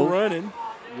 minutes ago. Still running.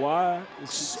 Why? It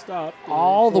stopped.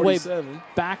 All the way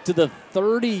back to the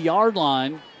 30-yard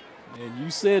line. And you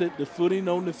said it, the footing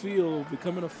on the field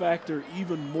becoming a factor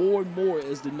even more and more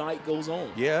as the night goes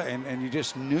on. Yeah, and you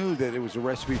just knew that it was a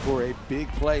recipe for a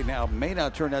big play. Now, it may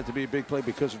not turn out to be a big play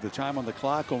because of the time on the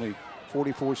clock, only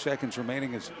 44 seconds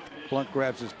remaining as Blount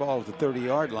grabs his ball at the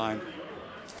 30-yard line.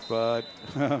 But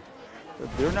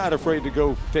they're not afraid to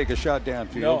go take a shot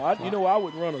downfield. No, I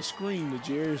would run a screen to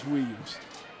Jarius Williams.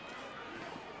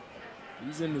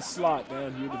 He's in the slot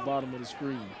down here at the bottom of the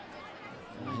screen.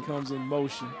 And he comes in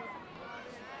motion.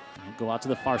 He'll go out to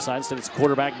the far side. Instead, it's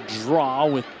quarterback draw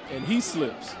with. And he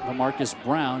slips. Marcus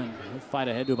Brown, and he'll fight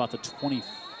ahead to about the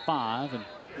 25. And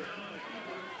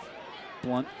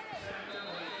Blount,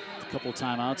 a couple of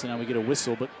timeouts, and now we get a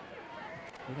whistle, but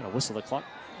we got a whistle. The clock.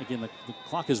 Again, the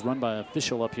clock is run by an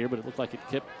official up here, but it looked like it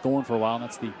kept going for a while, and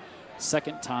that's the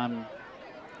second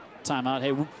timeout.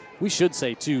 Hey, we should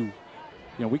say, too,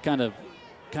 we kind of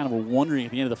were wondering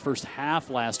at the end of the first half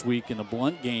last week in the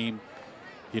Blount game,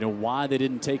 why they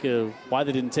didn't take a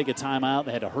timeout.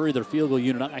 They had to hurry their field goal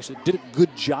unit on. Actually, did a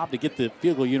good job to get the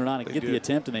field goal unit on and get the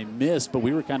attempt, and they missed. But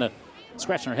we were kind of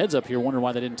scratching our heads up here, wondering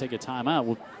why they didn't take a timeout.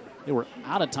 Well, they were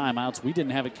out of timeouts. We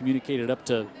didn't have it communicated up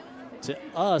to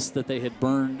us that they had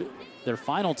burned their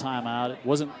final timeout. It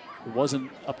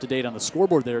wasn't up to date on the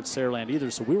scoreboard there at Saraland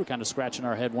either, so we were kind of scratching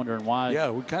our head wondering why.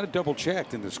 Yeah, we kind of double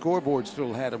checked, and the scoreboard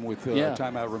still had them with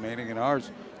timeout remaining, and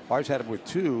ours had them with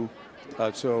 2.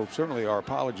 So certainly our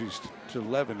apologies to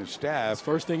Lev and his staff. That's the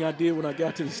first thing I did when I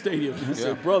got to the stadium. I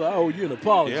said, brother, I owe you an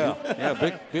apology. Yeah.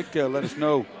 Vic let us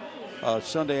know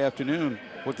Sunday afternoon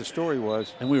what the story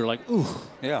was. And we were like, ooh,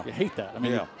 yeah, you hate that. I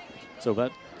mean, so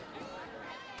that.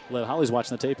 Lev Holly's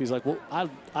watching the tape. He's like, well, I'd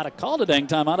have called a dang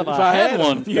timeout if I had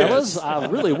one, fellas. I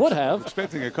really would have.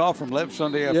 Expecting a call from Lev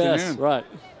Sunday afternoon. Yes, right.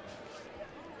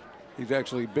 He's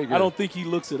actually bigger. I don't think he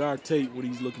looks at our tape when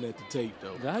he's looking at the tape,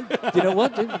 though. You know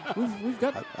what? We've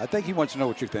got. I think he wants to know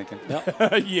what you're thinking.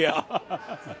 Yep. Yeah. All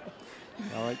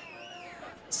right.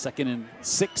 2nd and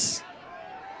 6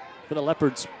 for the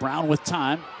Leopards. Brown with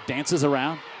time. Dances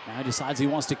around. Now he decides he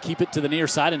wants to keep it to the near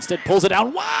side. Instead, pulls it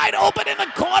down wide open in the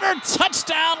corner.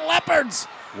 Touchdown, Leopards.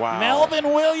 Wow.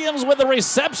 Melvin Williams with the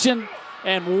reception.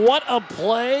 And what a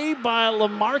play by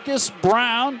LaMarcus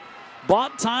Brown.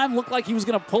 Bought time, looked like he was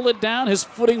going to pull it down. His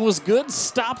footing was good,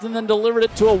 stopped, and then delivered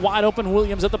it to a wide-open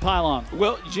Williams at the pylon.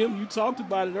 Well, Jim, you talked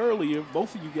about it earlier.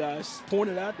 Both of you guys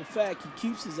pointed out the fact he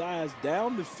keeps his eyes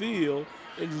down the field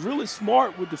and is really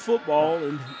smart with the football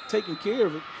and taking care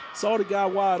of it. Saw the guy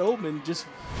wide open, just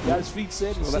got his feet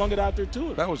set and slung it out there to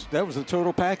him. That was a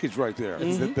total package right there.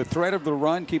 Mm-hmm. The threat of the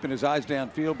run, keeping his eyes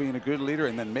downfield, being a good leader,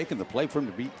 and then making the play for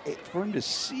him to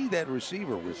see that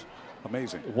receiver was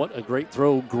amazing. What a great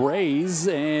throw, Grays,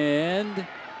 and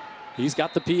he's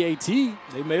got the PAT.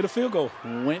 They made a field goal.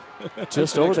 Went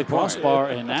just over the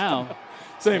crossbar, and now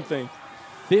same thing.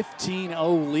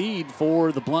 15-0 lead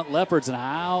for the Blount Leopards, and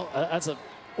how that's a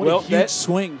huge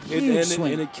swing. Huge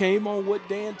swing. And it came on what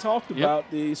Dan talked about,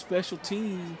 the special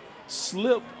team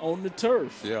slip on the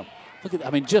turf. Yeah. Look at,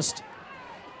 I mean, just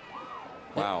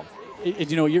wow.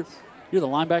 You're the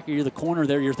linebacker, you're the corner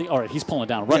there, you're thinking, all right, he's pulling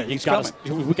down, running. He's coming.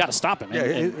 We got to stop him. Yeah,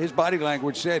 his body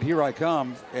language said, here I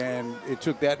come, and it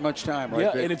took that much time.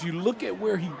 Right there. And if you look at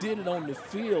where he did it on the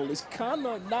field, it's kind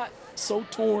of not so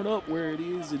torn up where it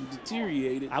is and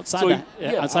deteriorated. Outside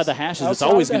the hashes, it's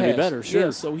always going to be better, sure. Yeah,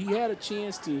 so he had a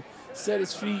chance to set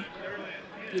his feet,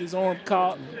 get his arm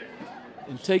caught,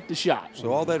 and take the shot.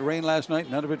 So all that rain last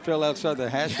night, none of it fell outside the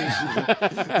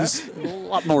hashes? A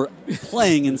lot more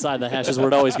playing inside the hashes where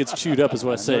it always gets chewed up is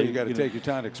what I say. You got to take your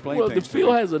time to explain Well, things. the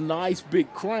field has a nice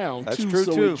big crown, That's too, true,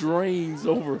 so too. it drains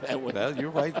over that way. Well,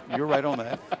 you're right. You're right on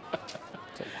that.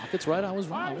 It's right. I was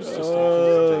wrong. I was just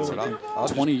I'll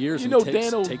 20 years. You know, and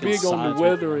Dano's taking big on sides the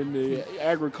with weather it. and the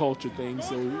agriculture thing,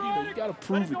 so you got to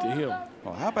prove it to him.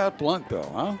 Well, how about Blount, though,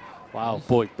 huh? Wow,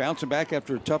 boy. Bouncing back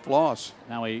after a tough loss.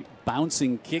 Now a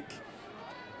bouncing kick.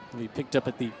 He picked up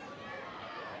at the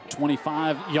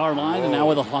 25-yard line, and now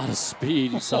with a lot of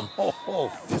speed. You saw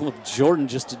Philip Jordan,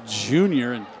 just a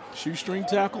junior, and Shoestring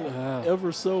tackle,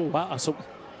 ever so. wow. So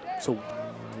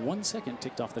 1 second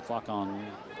ticked off the clock on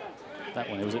that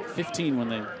one. It was at 15 when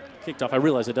they kicked off. I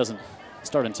realize it doesn't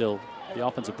start until the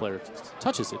offensive player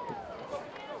touches it.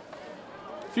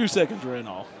 A few seconds ran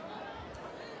off.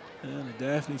 And the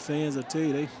Daphne fans, I tell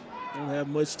you, they don't have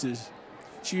much to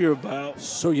cheer about.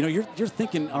 So you're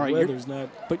thinking, all right, Weather's not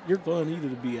but you're fun either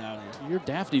to be out here. You're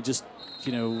Daphne just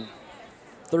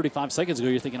 35 seconds ago.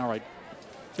 You're thinking, all right,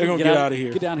 they're gonna get out of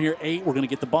here. Get down here 8. We're gonna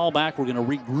get the ball back. We're gonna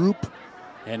regroup,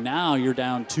 and now you're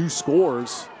down 2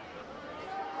 scores.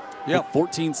 Yeah,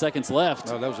 14 seconds left.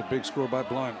 No, that was a big score by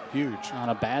Blount. Huge. On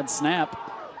a bad snap.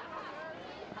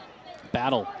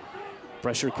 Battle.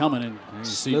 Pressure coming, and you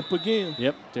see. Slip again.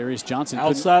 Yep, Darius Johnson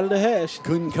Outside of the hash.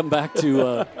 couldn't come back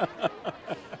to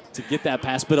get that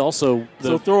pass, but also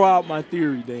So throw out my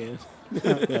theory, Dan.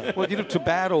 Well, to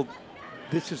Battle,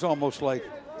 this is almost like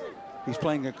he's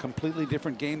playing a completely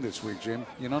different game this week, Jim.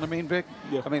 You know what I mean, Vic?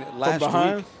 Yeah. I mean, From last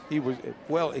behind? week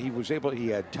he was able. He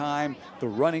had time. The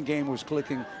running game was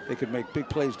clicking. They could make big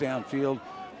plays downfield.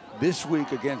 This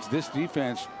week against this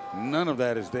defense, none of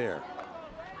that is there.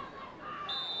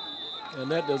 And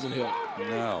that doesn't help.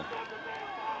 No.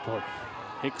 Boy,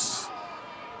 Hicks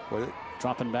Well,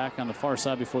 dropping back on the far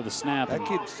side before the snap. that and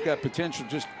kid's got potential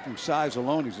just from size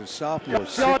alone. He's a sophomore, Yard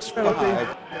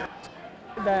 6'5",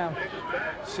 Down.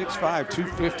 6'5",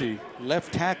 250.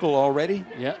 Left tackle already.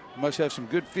 Yeah. Must have some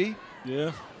good feet.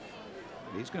 Yeah.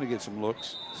 He's going to get some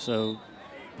looks. So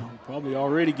Probably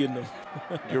already getting them.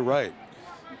 You're right.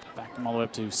 back them all the way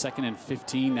up to 2nd and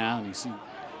 15 now, and you see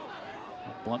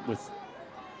Blount with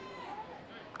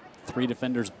 3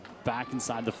 defenders back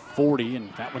inside the 40,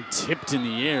 and that one tipped in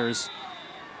the airs,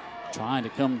 trying to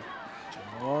come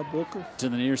Booker. to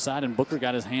the near side, and Booker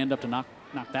got his hand up to knock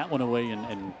that one away,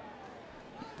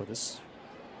 but this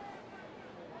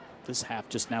half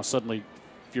just now suddenly,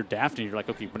 if you're Daphne, you're like,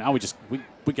 okay, but now we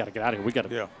got to get out of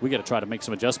here. We got to try to make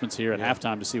some adjustments here at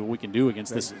halftime to see what we can do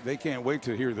against this. They can't wait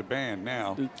to hear the band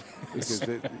now because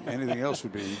anything else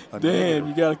would be a Dan, negative.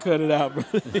 you got to cut it out,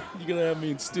 brother. You're going to have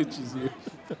me in stitches here.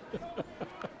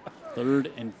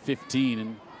 3rd and 15,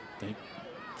 and they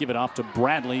give it off to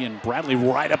Bradley, and Bradley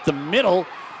right up the middle.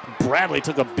 Bradley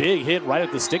took a big hit right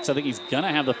at the sticks. I think he's going to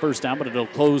have the first down, but it'll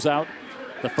close out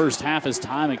the first half as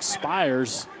time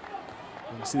expires.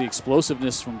 You see the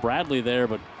explosiveness from Bradley there,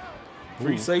 but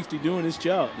Free safety doing his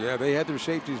job. Yeah, they had their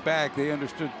safeties back. They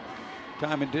understood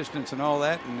time and distance and all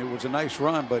that, and it was a nice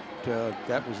run, but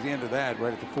that was the end of that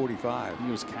right at the 45.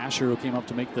 it was Casher who came up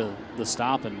to make the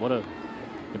stop, and what a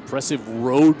impressive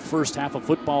road first half of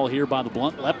football here by the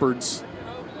Blount Leopards.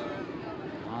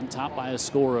 On top by a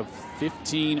score of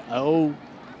 15-0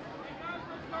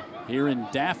 here in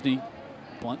Daphne.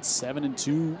 Blount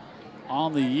 7-2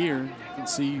 on the year. You can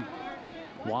see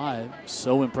why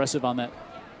so impressive on that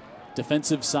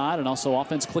defensive side, and also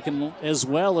offense clicking as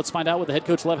well. Let's find out what the head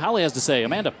coach Lev Howley has to say.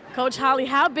 Amanda. Coach Holly,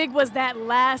 how big was that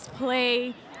last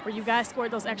play where you guys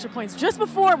scored those extra points just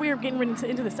before we were getting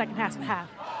into the second half?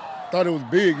 Thought it was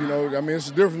big, I mean,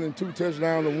 it's different than 2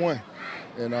 touchdowns to 1.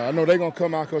 And I know they're going to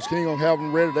come out because King going to have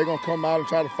them ready. They're going to come out and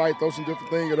try to fight, throw some different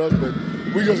things at us. But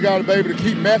we just got to be able to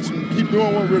keep matching, keep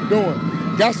doing what we're doing.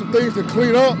 Got some things to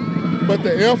clean up, but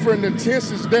the effort and the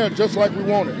intensity is there just like we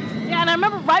wanted. Yeah, and I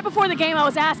remember right before the game I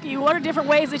was asking you what are different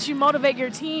ways that you motivate your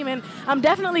team, and I'm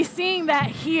definitely seeing that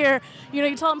here. You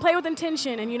told them play with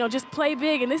intention and, just play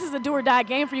big, and this is a do-or-die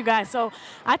game for you guys. So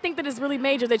I think that it's really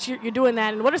major that you're doing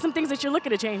that. And what are some things that you're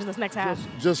looking to change in this next half?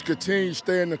 Just continue to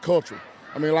stay in the culture.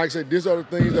 I mean, like I said, these are the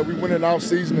things that we went in off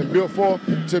season and built for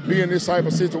to be in this type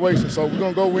of situation. So we're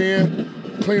going to go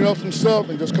in, clean up some stuff,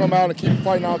 and just come out and keep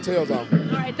fighting our tails out. All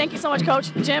right, thank you so much,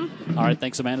 Coach. Jim? All right,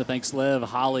 thanks, Amanda. Thanks, Lev.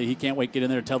 Holly, he can't wait to get in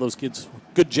there and tell those kids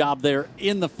good job there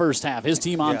in the first half. His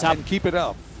team on top. And keep it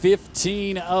up.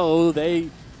 15-0. They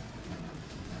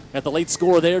got the late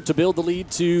score there to build the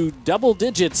lead to double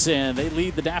digits, and they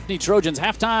lead the Daphne Trojans.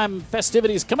 Halftime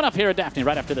festivities coming up here at Daphne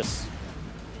right after this.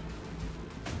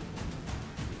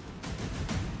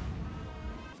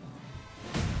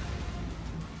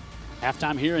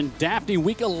 Halftime here in Daphne,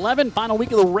 week 11, final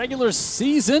week of the regular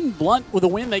season. Blount with a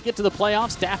win, they get to the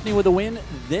playoffs. Daphne with a win,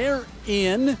 they're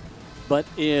in. But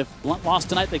if Blount lost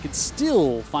tonight, they could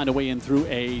still find a way in through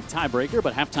a tiebreaker.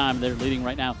 But halftime, they're leading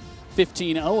right now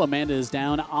 15-0. Amanda is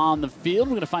down on the field.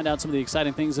 We're going to find out some of the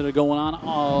exciting things that are going on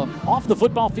off the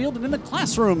football field and in the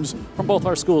classrooms from both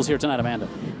our schools here tonight, Amanda.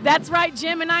 That's right,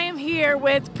 Jim, and I am here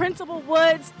with Principal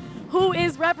Woods, who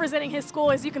is representing his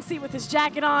school, as you can see with his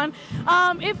jacket on.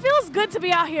 It feels good to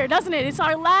be out here, doesn't it? It's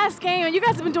our last game, and you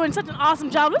guys have been doing such an awesome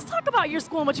job. Let's talk about your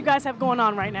school and what you guys have going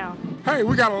on right now. Hey,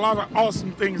 we got a lot of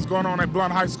awesome things going on at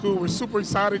Blount High School. We're super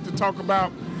excited to talk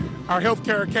about our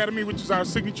Healthcare Academy, which is our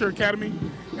signature academy,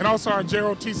 and also our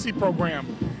JROTC program,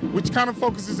 which kind of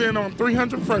focuses in on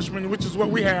 300 freshmen, which is what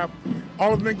we have,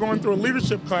 all of them going through a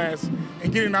leadership class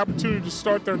and getting an opportunity to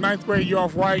start their 9th grade year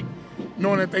off right,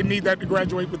 knowing that they need that to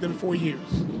graduate within 4 years.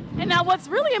 And now what's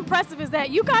really impressive is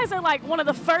that you guys are like one of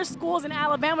the first schools in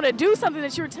Alabama to do something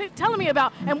that you were telling me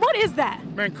about. And what is that?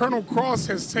 Man, Colonel Cross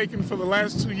has taken for the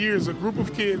last 2 years a group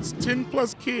of kids,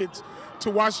 10+ kids,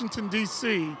 to Washington,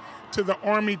 D.C., to the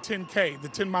Army 10K, the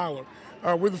 10-miler.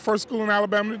 We're the first school in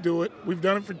Alabama to do it. We've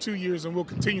done it for 2 years, and we'll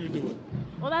continue to do it.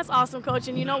 Well, that's awesome, Coach.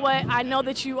 And you know what? I know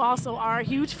that you also are a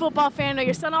huge football fan. I know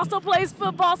your son also plays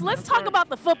football. So let's talk about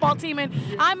the football team. And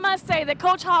I must say that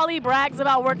Coach Hawley brags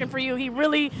about working for you. He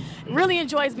really, really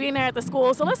enjoys being there at the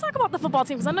school. So let's talk about the football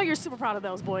team, because I know you're super proud of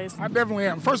those boys. I definitely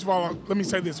am. First of all, let me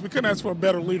say this. We couldn't ask for a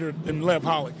better leader than Lev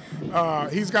Hawley.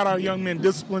 He's got our young men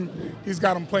disciplined. He's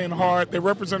got them playing hard. They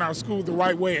represent our school the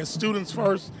right way as students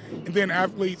first and then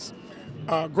athletes.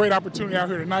 Great opportunity out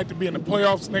here tonight to be in the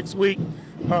playoffs next week.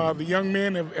 The young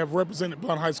men have represented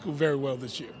Blount High School very well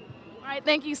this year. All right,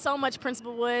 thank you so much,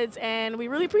 Principal Woods, and we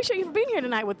really appreciate you for being here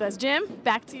tonight with us. Jim,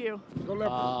 back to you. Go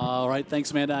Leopards. All right,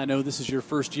 thanks, Amanda. I know this is your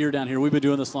first year down here. We've been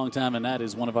doing this a long time, and that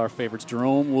is one of our favorites.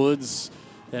 Jerome Woods,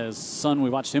 his son, we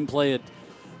watched him play at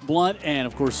Blount, and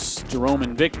of course, Jerome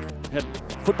and Vic had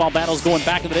football battles going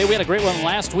back in the day. We had a great one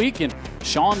last week, and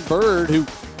Sean Bird, who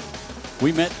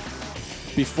we met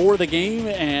before the game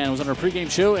and was on our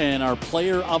pregame show and our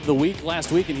player of the week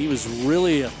last week, and he was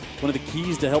really one of the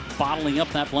keys to help bottling up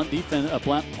that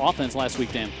Blount offense last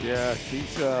week, Dan. Yeah,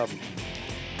 he's a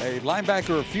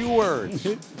linebacker, a few words,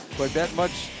 but that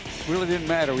much really didn't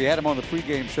matter. We had him on the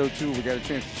pregame show, too. We got a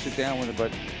chance to sit down with him,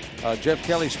 but Jeff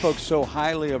Kelly spoke so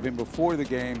highly of him before the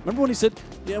game. Remember when he said,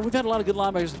 yeah, we've had a lot of good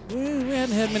linebackers. We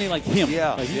hadn't had many like him.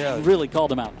 Yeah, he really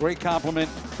called him out. Great compliment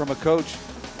from a coach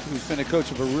who's been a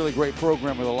coach of a really great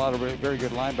program with a lot of very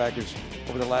good linebackers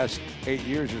over the last 8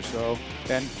 years or so.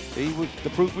 And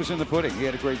the proof was in the pudding. He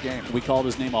had a great game. We called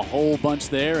his name a whole bunch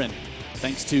there, and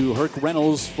thanks to Herc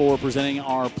Reynolds for presenting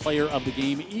our player of the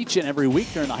game each and every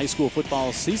week during the high school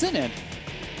football season. And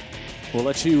we'll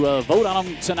let you vote on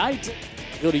them tonight.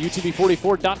 Go to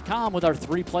utv44.com with our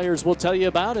 3 players we'll tell you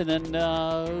about, and then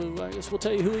I guess we'll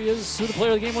tell you who the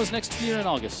player of the game was next year in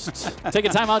August. Take a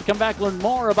time out, come back, learn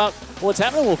more about what's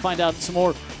happening. We'll find out some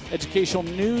more educational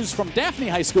news from Daphne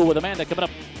High School with Amanda coming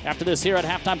up after this here at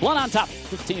halftime. Blount on top,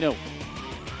 15-0.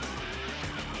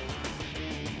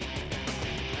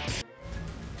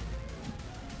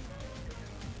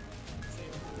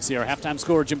 See our halftime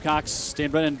score, Jim Cox, Stan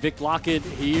Brennan, Vic Lockett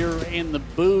here in the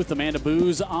booth. Amanda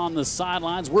Booz on the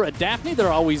sidelines. We're at Daphne.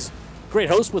 They're always great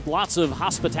hosts with lots of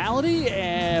hospitality,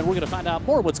 and we're going to find out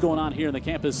more what's going on here in the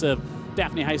campus of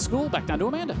Daphne High School. Back down to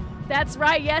Amanda. That's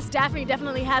right. Yes, Daphne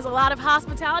definitely has a lot of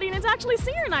hospitality, and it's actually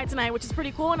senior night tonight, which is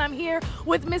pretty cool. And I'm here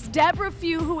with Miss Deborah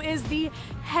Few, who is the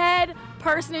head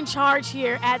person in charge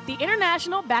here at the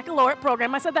International Baccalaureate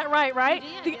Program. I said that right?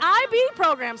 The IB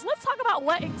program. So let's talk about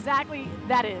what exactly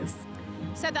that is.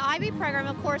 So the IB program,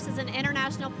 of course, is an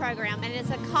international program, and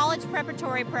it's a college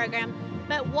preparatory program.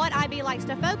 But what IB likes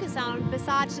to focus on,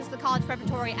 besides just the college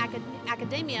preparatory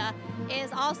academia,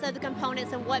 is also the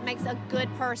components of what makes a good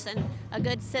person, a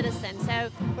good citizen. So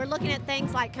we're looking at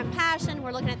things like compassion,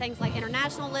 we're looking at things like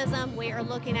internationalism, we are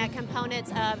looking at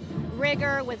components of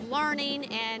rigor with learning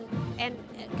and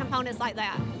components like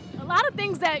that. A lot of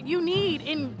things that you need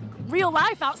in real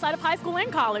life outside of high school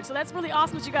and college. So that's really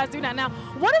awesome that you guys do that. Now,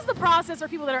 what is the process for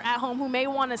people that are at home who may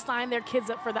want to sign their kids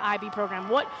up for the IB program?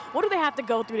 What do they have to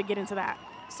go through to get into that?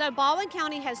 So Baldwin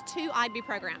County has 2 IB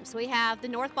programs. We have the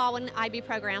North Baldwin IB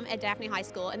program at Daphne High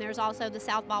School, and there's also the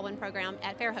South Baldwin program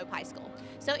at Fairhope High School.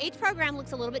 So each program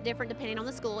looks a little bit different depending on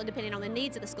the school and depending on the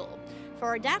needs of the school.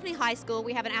 For Daphne High School,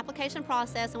 we have an application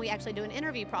process and we actually do an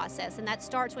interview process, and that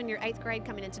starts when you're 8th grade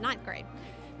coming into 9th grade.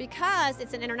 Because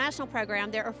it's an international program,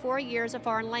 there are 4 years of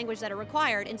foreign language that are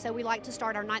required, and so we like to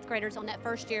start our 9th graders on that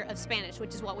first year of Spanish,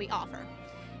 which is what we offer.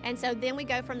 And so then we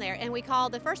go from there. And we call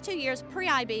the first 2 years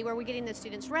pre-IB, where we're getting the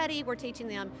students ready. We're teaching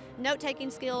them note-taking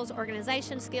skills,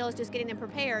 organization skills, just getting them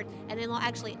prepared. And then they'll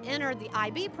actually enter the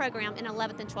IB program in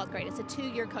 11th and 12th grade. It's a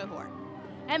 2-year cohort.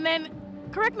 And then,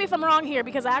 correct me if I'm wrong here,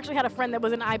 because I actually had a friend that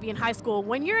was in IB in high school.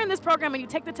 When you're in this program and you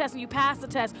take the test and you pass the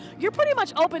test, you're pretty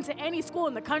much open to any school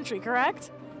in the country,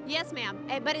 correct? Yes, ma'am.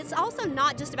 But it's also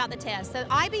not just about the test. So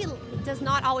IB does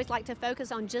not always like to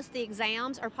focus on just the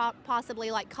exams or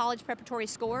possibly like college preparatory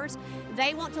scores.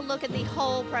 They want to look at the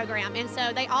whole program. And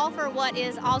so they offer what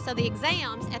is also the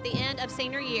exams at the end of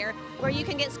senior year, where you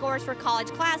can get scores for college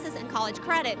classes and college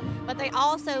credit. But they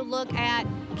also look at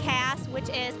CAS, which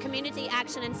is Community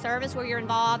Action and Service, where you're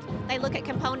involved. They look at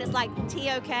components like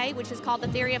TOK, which is called the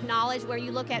Theory of Knowledge, where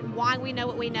you look at why we know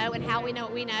what we know and how we know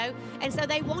what we know. And so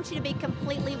they want you to be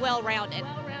completely well-rounded.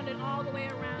 Well-rounded all the way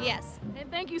around. Yes. And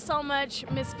thank you so much,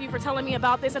 Ms. Few, for telling me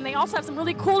about this. And they also have some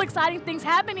really cool, exciting things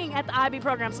happening at the IB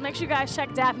program. So make sure you guys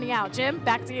check Daphne out. Jim,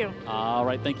 back to you. All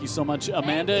right. Thank you so much,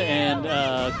 Amanda.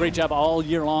 And great job all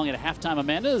year long at halftime.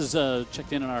 Amanda has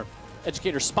checked in on our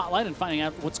Educator Spotlight and finding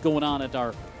out what's going on at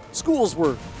our schools.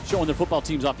 We're showing their football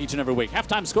teams off each and every week.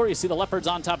 Halftime score, you see the Leopards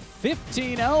on top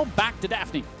 15-0. Back to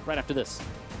Daphne right after this.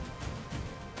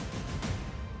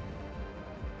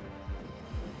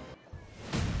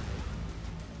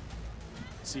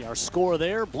 See our score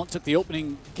there. Blount took the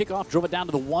opening kickoff, drove it down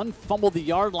to the 1, fumbled the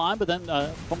yard line, but then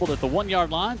fumbled at the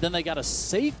 1-yard line. Then they got a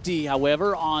safety,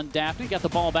 however, on Daphne. Got the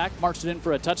ball back, marched it in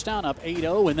for a touchdown, up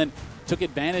 8-0, and then took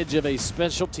advantage of a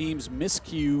special teams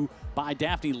miscue by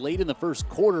Daphne late in the first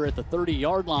quarter at the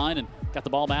 30-yard line and got the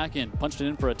ball back and punched it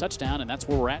in for a touchdown, and that's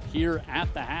where we're at here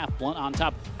at the half. Blount on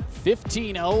top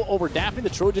 15-0 over Daphne. The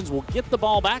Trojans will get the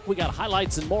ball back. We got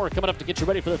highlights and more coming up to get you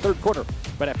ready for the third quarter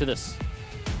right after this.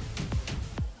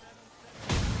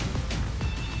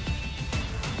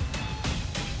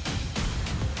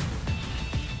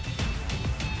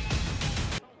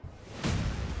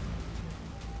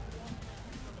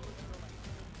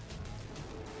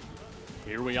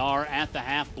 Here we are at the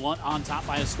half. Blount on top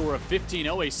by a score of 15-0,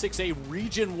 a 6A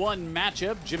Region 1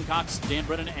 matchup. Jim Cox, Dan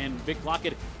Brennan, and Vic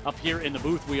Lockett up here in the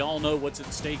booth. We all know what's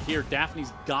at stake here.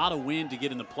 Daphne's got to win to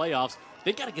get in the playoffs.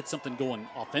 They've got to get something going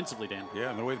offensively, Dan. Yeah,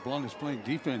 and the way Blount is playing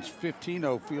defense,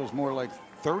 15-0 feels more like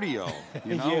 30-0.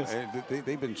 You know, Yes.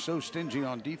 They've been so stingy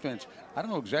on defense. I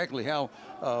don't know exactly how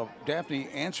Daphne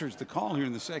answers the call here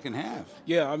in the second half.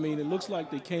 Yeah, I mean, it looks like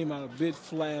they came out a bit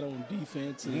flat on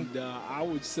defense, and I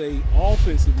would say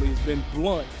offensively it's been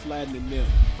Blount flattening them.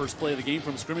 First play of the game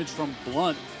from scrimmage from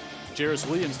Blount. Jairus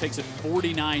Williams takes it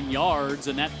 49 yards,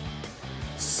 and that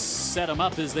set them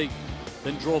up as they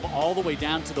then drove all the way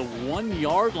down to the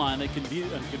 1-yard line. They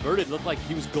converted. Looked like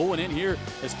he was going in here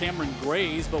as Cameron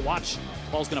Grays, but watch,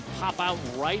 ball's going to pop out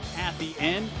right at the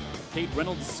end. Kate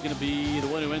Reynolds is going to be the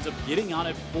one who ends up getting on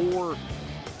it for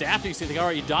Daphne. So they got, all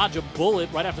right, you dodge a bullet.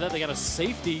 Right after that, they got a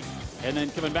safety, and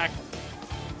then coming back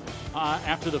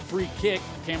after the free kick,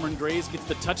 Cameron Grays gets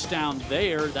the touchdown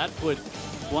there. That put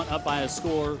Blount up by a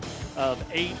score of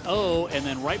 8-0, and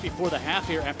then right before the half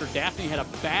here, after Daphne had a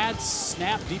bad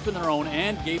snap deep in their own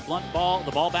end, gave Blount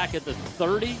the ball back at the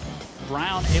 30.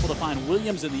 Brown able to find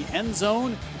Williams in the end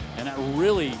zone, and that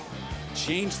really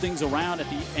changed things around at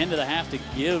the end of the half to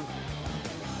give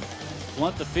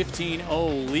Blount the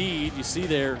 15-0 lead. You see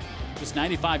there, just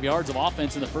 95 yards of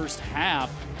offense in the first half,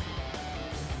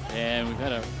 and we've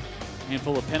had a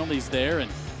handful of penalties there, and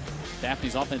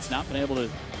Daphne's offense not been able to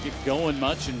get going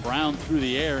much, and Brown through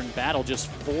the air and battle just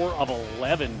 4 of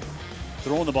 11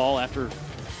 throwing the ball after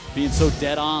being so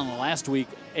dead on last week,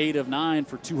 8 of 9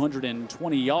 for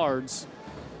 220 yards,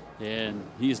 and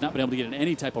he has not been able to get in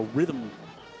any type of rhythm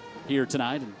here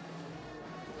tonight. And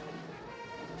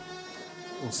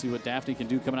we'll see what Daphne can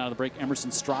do coming out of the break. Emerson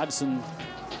Stuyvesant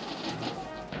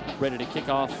ready to kick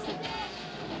off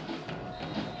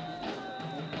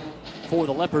for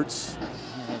the Leopards.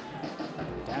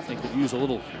 Daphne could use a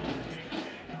little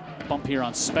bump here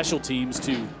on special teams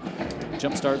to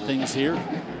jumpstart things here.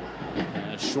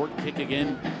 And a short kick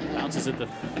again, bounces at the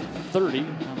 30.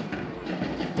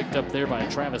 Picked up there by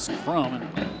Travis Crum, and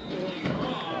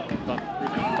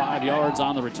about 5 yards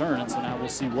on the return. And so now we'll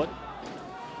see what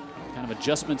kind of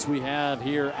adjustments we have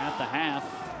here at the half.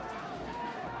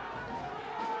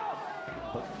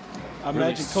 I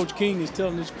imagine Coach King is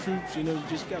telling his troops, you know, you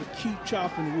just got to keep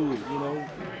chopping wood, you know.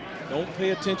 Don't pay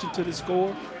attention to the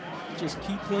score. Just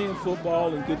keep playing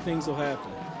football and good things will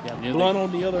happen. Yeah, Blount,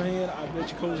 on the other hand, I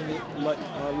bet you Coach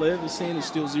Lev is saying it's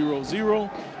still 0-0.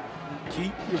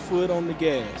 Keep your foot on the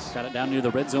gas. Got it down near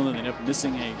the red zone, and they ended up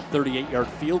missing a 38-yard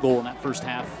field goal in that first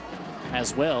half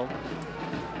as well.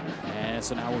 And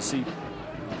so now we'll see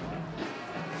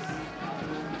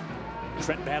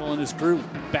Trent Battle and his crew.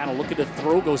 Battle looking to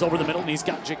throw, goes over the middle, and he's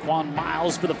got Jaquan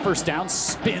Miles for the first down.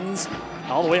 Spins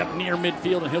all the way up near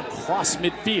midfield, and he'll cross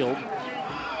midfield.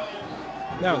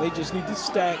 Now they just need to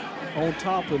stack on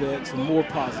top of that some more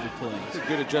positive plays. It's a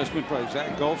good adjustment by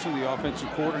Zach Golson, the offensive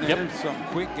coordinator. Yep. Something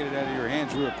quick, get it out of your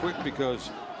hands real quick, because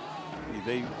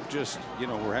they just,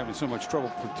 were having so much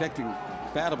trouble protecting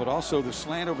Battle, but also the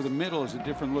slant over the middle is a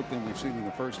different look than we've seen in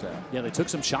the first half. Yeah, they took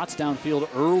some shots downfield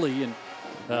early, and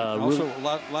also really,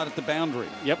 a lot at the boundary.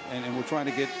 Yep. And we're trying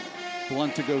to get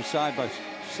Blount to go side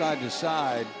to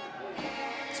side.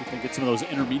 see if they can get some of those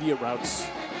intermediate routes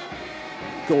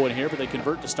going here, but they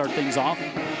convert to start things off.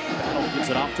 Battle gives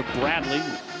it off to Bradley.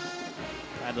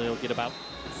 Bradley will get about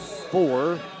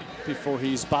 4 before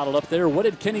he's bottled up there. What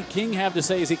did Kenny King have to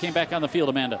say as he came back on the field,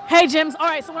 Amanda? Hey, Jims. All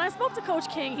right, so when I spoke to Coach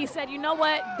King, he said, you know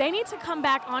what? They need to come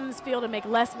back on this field and make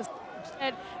less mistakes.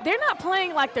 And they're not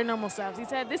playing like their normal selves. He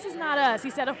said, this is not us. He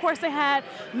said, of course, they had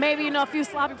maybe, a few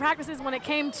sloppy practices when it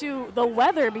came to the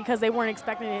weather because they weren't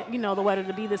expecting it, the weather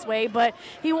to be this way. But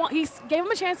he gave them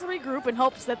a chance to regroup in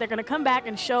hopes that they're going to come back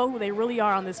and show who they really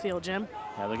are on this field, Jim.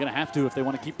 Yeah, they're going to have to if they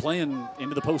want to keep playing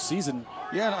into the postseason.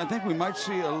 Yeah, I think we might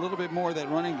see a little bit more of that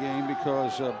running game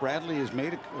because Bradley has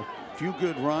made a few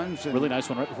good runs. And really nice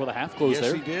one right before the half closed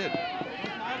there. Yes, he did.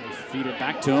 They feed it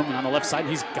back to him, and on the left side,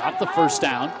 he's got the first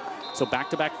down. So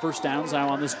back-to-back first downs now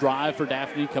on this drive for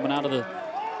Daphne coming out of the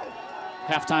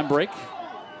halftime break.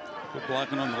 Good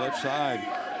blocking on the left side.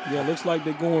 Yeah, looks like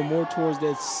they're going more towards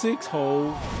that 6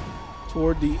 hole,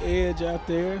 toward the edge out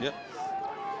there. Yep.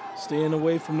 Staying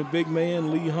away from the big man,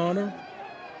 Lee Hunter,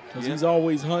 because he's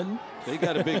always hunting. They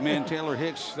got a big man, Taylor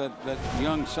Hicks, that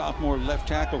young sophomore left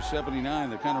tackle, 79.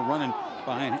 They're kind of running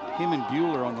behind him and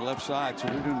Bueller on the left side, so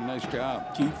they're doing a nice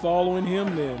job. Keep following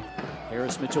him then.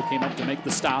 Harris Mitchell came up to make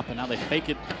the stop, and now they fake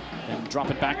it and drop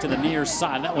it back to the near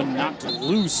side. That one knocked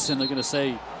loose, and they're going to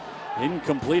say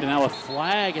incomplete. And now a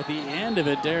flag at the end of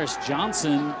it. Darius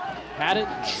Johnson had it,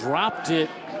 dropped it.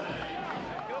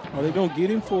 Are they going to get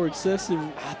him for excessive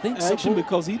action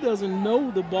because he doesn't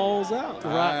know the ball's out?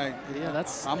 Right. Yeah,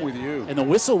 I'm with you. And the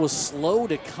whistle was slow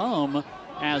to come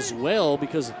as well,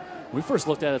 because when we first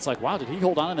looked at it, it's like, wow, did he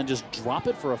hold on and then just drop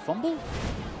it for a fumble?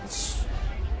 Let's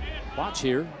watch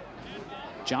here.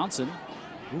 Johnson.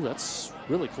 Ooh, that's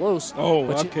really close. Oh,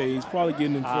 but okay. He's probably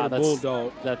getting in for the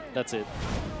Bulldog. That's it.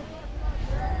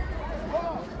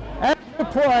 After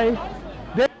play,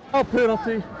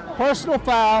 penalty, personal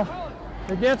foul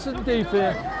against the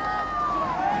defense.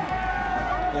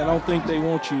 I don't think they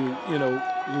want you,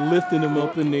 lifting him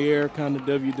up in the air, kind of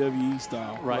WWE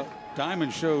style. Right. Well,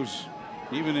 Diamond shows,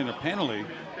 even in a penalty,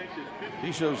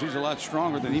 he shows he's a lot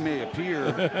stronger than he may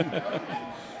appear.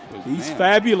 He's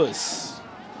fabulous.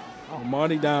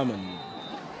 Marty Diamond.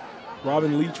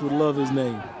 Robin Leach would love his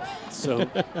name. So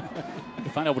we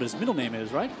find out what his middle name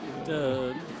is, right? We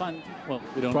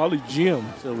don't. Probably Jim.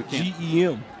 So we can't.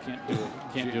 G-E-M.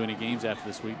 Can't do any games after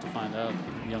this week to find out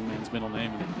the young man's middle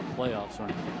name in the playoffs or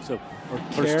anything. So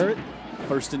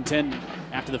first and 10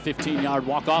 after the 15-yard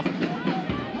walk-off.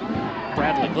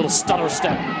 Bradley, little stutter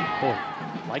step. Boy,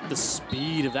 like the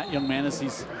speed of that young man as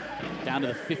he's down to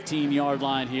the 15-yard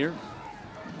line here.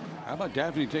 How about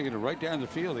Daphne taking it right down the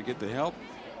field? They get the help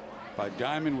by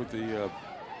Diamond with the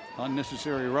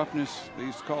unnecessary roughness. They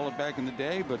used to call it back in the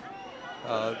day, but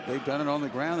they've done it on the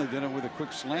ground. They've done it with a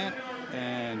quick slant,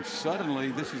 and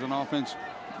suddenly this is an offense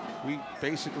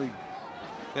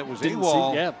that was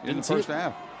AWOL in the first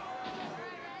half.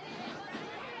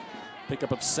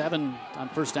 Pickup of 7 on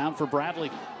first down for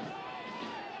Bradley.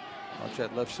 Watch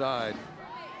that left side.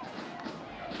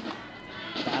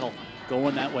 Battle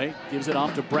going that way, gives it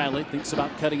off to Bradley, thinks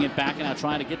about cutting it back and now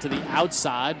trying to get to the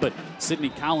outside, but Sidney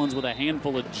Collins with a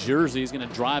handful of jerseys going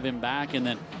to drive him back, and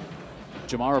then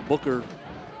Jamar Booker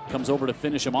comes over to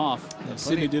finish him off. And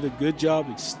Sidney did a good job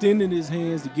extending his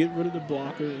hands to get rid of the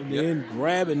blocker and then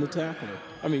grabbing the tackler.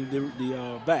 I mean,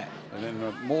 the back. And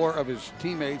then more of his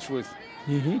teammates with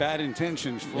bad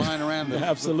intentions flying around the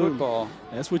football.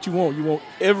 That's what you want. You want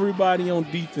everybody on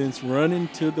defense running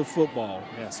to the football.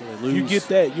 Yeah, so they lose. If you get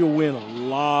that, you'll win a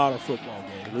lot of football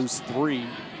games. They lose 3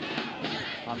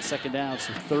 on second down,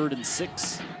 so 3rd and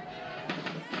 6.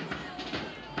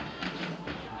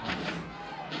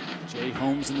 Jay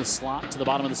Holmes in the slot to the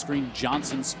bottom of the screen.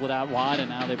 Johnson split out wide, and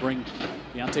now they bring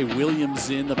Deontay Williams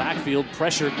in the backfield.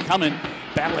 Pressure coming.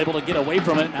 Battle able to get away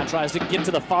from it. Now tries to get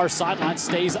to the far sideline.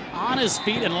 Stays on his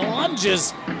feet and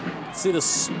lunges. See the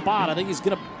spot. I think he's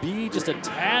going to be just a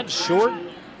tad short.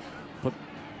 But,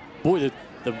 boy,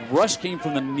 the rush came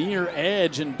from the near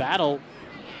edge, and Battle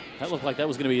That looked like that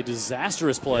was going to be a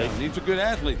disastrous play. Yeah, he's a good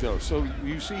athlete, though. So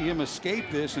you see him escape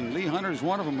this, and Lee Hunter's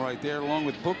one of them right there, along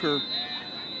with Booker.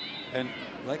 And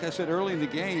like I said early in the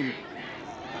game,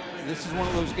 this is one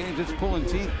of those games that's pulling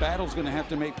teeth. Battle's going to have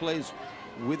to make plays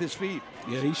with his feet.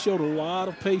 Yeah, he showed a lot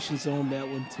of patience on that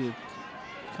one to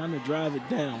kind of drive it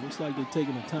down. Looks like they're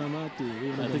taking a timeout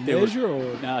there. I think they measure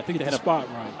or no, I think they had a spot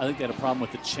right. I think they had a problem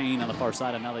with the chain on the far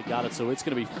side, and now they got it. So it's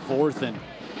going to be 4th and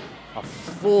a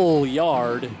full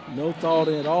yard. No thought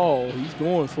at all. He's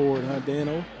going for it, huh,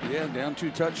 Dano? Yeah, down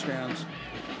 2 touchdowns.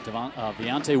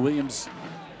 Deontay Williams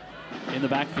in the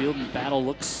backfield, and Battle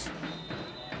looks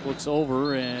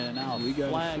over, and now we got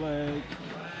a flag.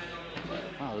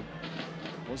 Wow, it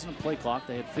wasn't a play clock.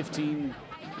 They had 15.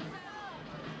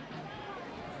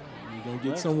 You gonna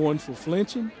get someone for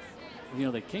flinching? You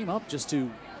know, they came up just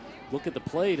to look at the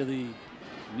play to the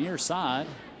near side.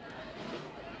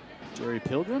 Jerry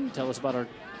Pilgrim, tell us about our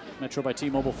Metro by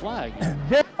T-Mobile flag.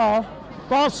 Dead ball,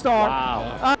 false start.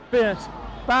 Wow. Offense,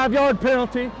 5-yard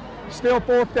penalty, still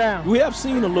 4th down. We have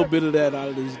seen a little bit of that out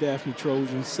of these Daphne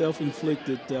Trojans,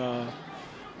 self-inflicted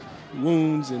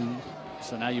wounds. And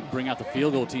so now you bring out the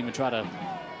field goal team and try to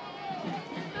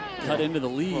cut into the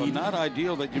lead. Well, not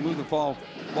ideal that you move the ball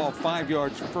 5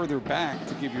 yards further back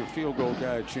to give your field goal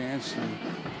guy a chance.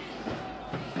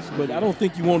 But I don't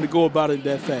think you want to go about it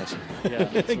that fashion. Yeah.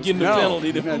 Getting the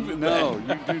penalty to move it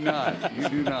back. You do not. You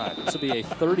do not. This will be a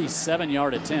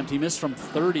 37-yard attempt. He missed from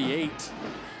 38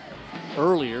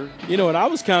 earlier. You know, and I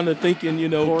was kind of thinking,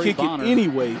 Corey kick Bonner. it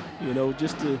anyway,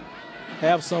 just to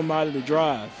have somebody to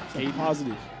drive.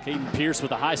 Positive. Caden Pierce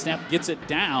with a high snap gets it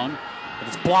down, but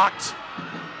it's blocked.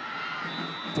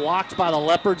 Blocked by the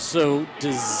Leopards, so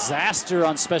disaster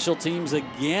on special teams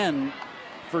again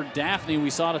for Daphne. We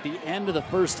saw it at the end of the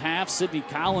first half. Sidney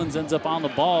Collins ends up on the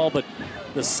ball, but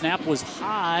the snap was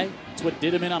high. It's what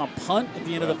did him in on a punt at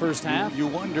the end of the first half. You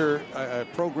wonder, a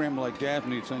program like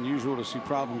Daphne, it's unusual to see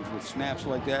problems with snaps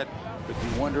like that, but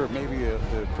you wonder if maybe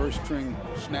the first-string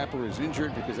snapper is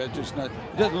injured, because that just not,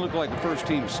 it doesn't look like a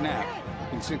first-team snap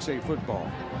in 6A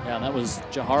football. Yeah, and that was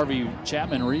Jaharvey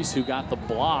Chapman-Reese who got the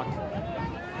block.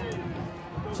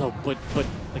 So, but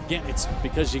again, it's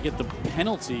because you get the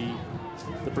penalty,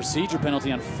 the procedure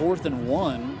penalty on 4th and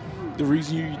 1. The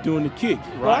reason you're doing the kick.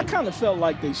 Right. Well, I kind of felt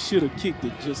like they should have kicked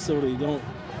it just so they don't.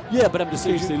 Yeah, but I'm just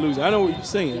saying they lose. I know what you're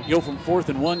saying. You go from 4th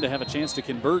and 1 to have a chance to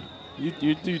convert. You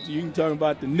can talk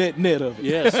about the net of it.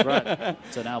 Yes, right.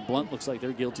 So now Blount looks like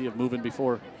they're guilty of moving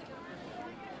before.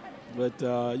 But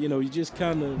you just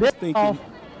kind of thinking.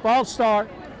 False start,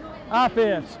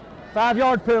 offense,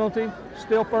 5-yard penalty,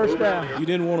 still 1st down. You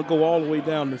didn't want to go all the way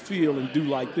down the field and do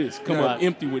like this. Come up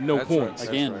empty with no points. Right.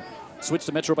 Again, switch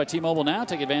to Metro by T-Mobile now.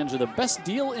 Take advantage of the best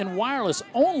deal in wireless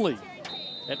only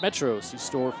at Metro. See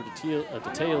store for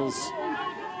details,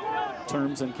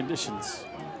 terms, and conditions.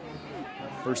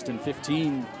 1st and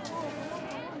 15.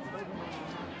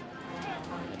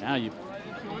 And now you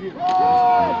get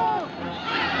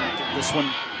this one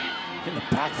in the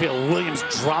backfield. Williams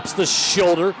drops the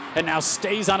shoulder and now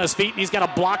stays on his feet, and he's got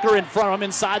a blocker in front of him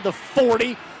inside the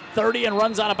 40, 30, and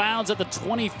runs out of bounds at the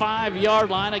 25-yard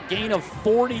line. A gain of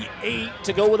 48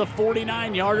 to go with a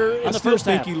 49-yarder in the first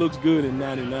half. I think he looks good in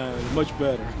 99. Much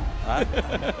better.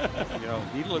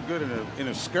 He'd look good in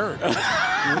a skirt.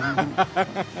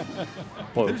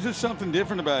 There's just something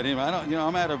different about him.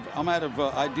 I'm out of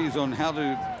ideas on how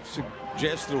to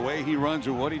suggest the way he runs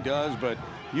or what he does, but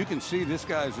you can see this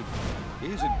guy's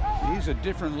he's a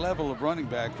different level of running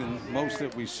back than most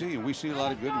that we see, and we see a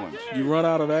lot of good ones. You run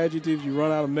out of adjectives, you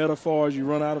run out of metaphors, you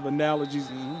run out of analogies.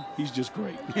 He's just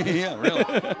great. Yeah, really.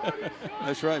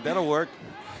 That's right. That'll work.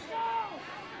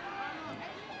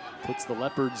 Puts the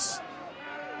Leopards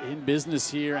in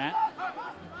business here at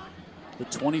the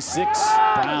 26.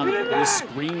 Brown is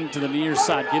screening to the near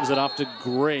side, gives it off to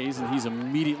Grays, and he's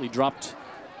immediately dropped.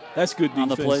 That's good defense on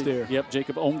the play there. Yep,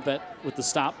 Jacob Omvet with the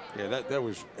stop. Yeah, that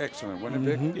was excellent, wasn't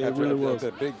it, Vic? Yeah, it really was.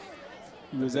 That big.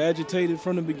 He was agitated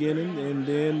from the beginning, and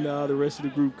then the rest of the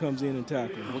group comes in and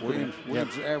tackles him.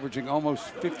 Williams averaging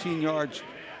almost 15 yards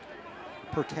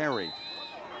per carry.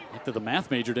 The math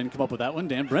major didn't come up with that one.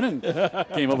 Dan Brennan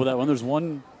came up with that one. There's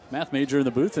one math major in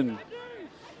the booth, and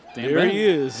Dan Brennan. He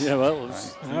is. Yeah, well,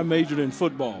 I majored in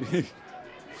football. I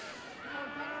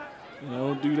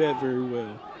don't do that very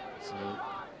well. So,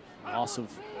 loss of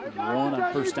 1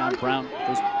 on first down. Brown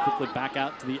goes quickly back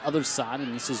out to the other side,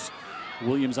 and this is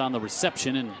Williams on the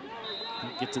reception, and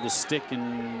get to the stick,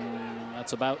 and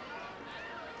that's about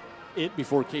it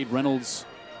before Cade Reynolds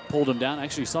pulled him down.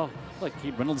 Actually, saw like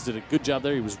Cade Reynolds did a good job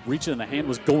there. He was reaching, and the hand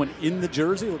was going in the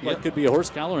jersey. Looked like it could be a horse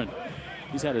collar, and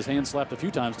He's had his hand slapped a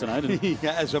few times tonight. And he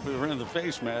has up around the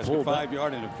face mask, a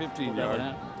 5-yard and a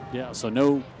 15-yard. Yeah, so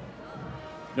no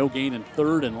gain in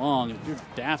 3rd and long. If you're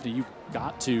Daphne, you've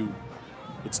got to.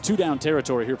 It's 2-down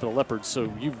territory here for the Leopards,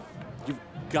 so you've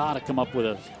got to come up with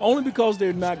a. Only because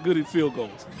they're not good at field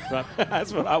goals. Right.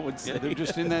 That's what I would say. Yeah, they're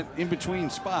just in that in-between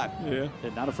spot. Yeah.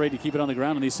 And not afraid to keep it on the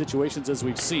ground in these situations, as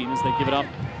we've seen, as they give it up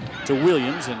to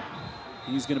Williams, and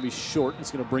he's going to be short.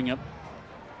 It's going to bring up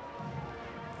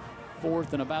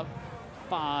 4th and about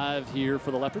 5 here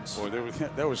for the Leopards. Boy,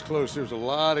 that was close. There's a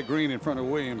lot of green in front of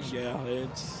Williams. Yeah,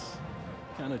 it's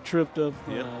kind of tripped up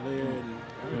there, and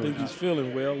I don't think he's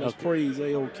feeling well. Let's pray he's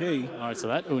A-OK. All right, so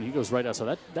and he goes right out. So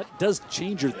that does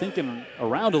change your thinking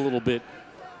around a little bit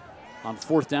on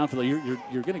 4th down. For you're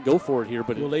going to go for it here,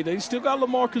 but they still got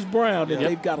LaMarcus Brown that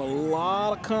they've got a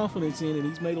lot of confidence in, and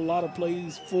he's made a lot of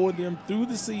plays for them through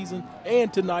the season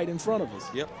and tonight in front of us.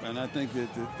 Yep, and I think that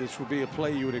this would be a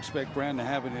play you would expect Brown to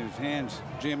have it in his hands,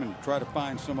 Jim, and try to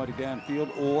find somebody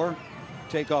downfield or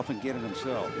take off and get it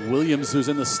himself. Williams, who's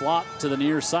in the slot to the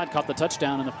near side, caught the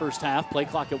touchdown in the first half. Play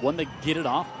clock at 1. They get it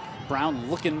off. Brown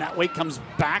looking that way, comes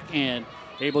back and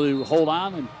able to hold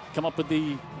on and come up with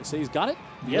the. They say he's got it.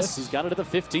 Yes, he's got it at the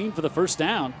 15 for the first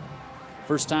down.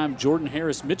 First time Jordan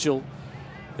Harris Mitchell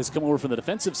has come over from the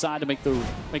defensive side to make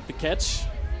the catch.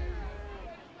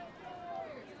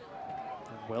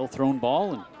 Well thrown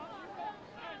ball, and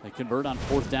they convert on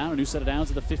 4th down. A new set of downs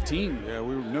at the 15. Yeah,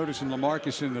 we were noticing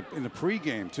LaMarcus in the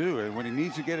pregame too. And when he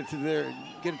needs to get it to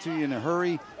you in a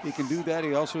hurry, he can do that.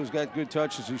 He also has got good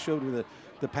touches. He showed with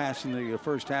the pass in the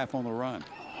first half on the run.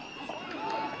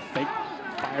 Fake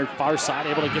fired far side,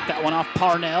 able to get that one off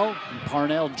Parnell. And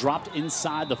Parnell dropped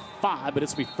inside the 5, but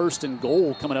it's be 1st and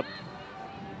goal coming up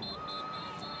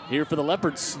here for the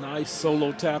Leopards. Nice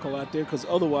solo tackle out there, because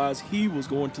otherwise he was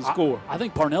going to score. I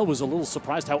think Parnell was a little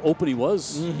surprised how open he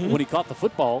was when he caught the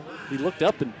football. He looked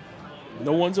up and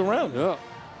no one's around. Yeah.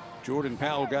 Jordan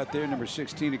Powell got there, number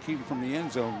 16, to keep it from the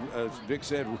end zone. As Vic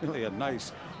said, really a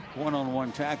nice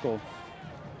one-on-one tackle.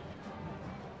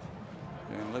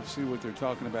 And let's see what they're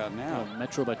talking about now.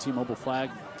 Metro by T-Mobile flag.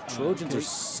 Trojans are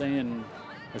saying,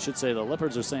 I should say the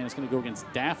Leopards are saying it's going to go against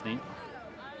Daphne.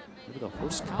 Maybe the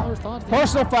horse collar thought.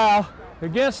 Personal foul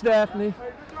against Daphne.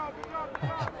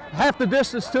 Half the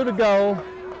distance to the goal.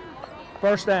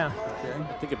 First down. Okay.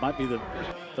 I think it might be the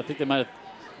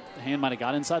hand might have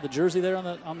got inside the jersey there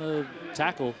on the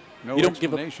tackle. No you don't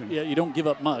explanation. Give up, you don't give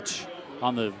up much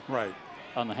on the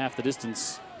on the half the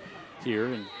distance here.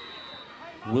 And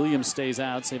Williams stays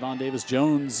out. Savon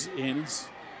Davis-Jones in.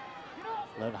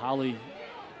 Lev Holly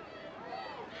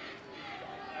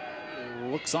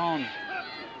looks on.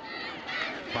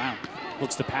 Brown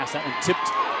looks to pass that one, tipped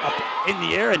up in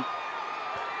the air and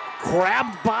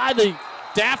grabbed by the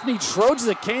Daphne Trojans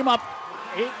that came up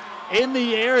in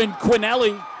the air, and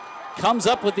Quinelli comes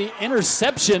up with the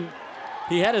interception.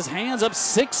 He had his hands up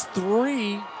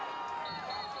 6'3".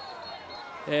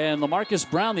 And LaMarcus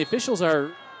Brown, the officials I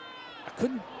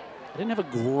didn't have a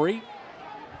great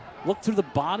look through the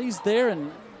bodies there,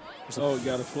 and there's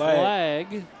got a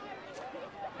flag.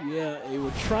 Yeah, they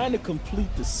were trying to complete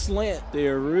the slant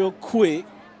there real quick.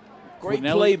 Great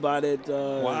play by that.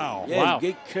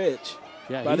 Great catch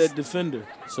by that defender.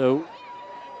 So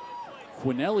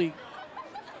Quinelli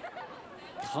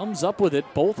comes up with it,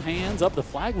 both hands up. The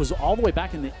flag was all the way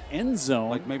back in the end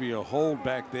zone. Like maybe a hold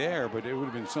back there, but it would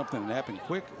have been something that happened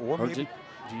quick, or maybe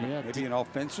an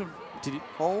offensive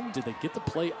hold. Did they get the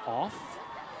play off?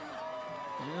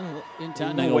 Yeah, in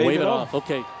time, they wave it off.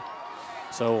 Okay.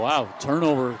 So, wow,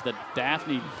 turnover that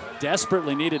Daphne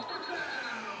desperately needed.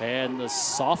 And the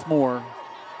sophomore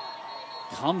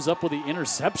comes up with the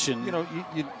interception. You know,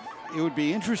 it would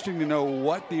be interesting to know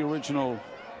what the original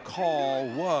call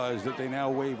was that they now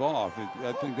wave off.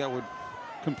 I think that would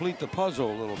complete the puzzle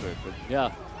a little bit. But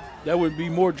yeah. That would be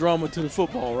more drama to the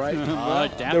football, right?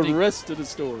 Daphne, the rest of the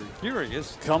story. Here he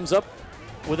is. Comes up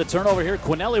with a turnover here.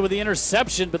 Quinelli with the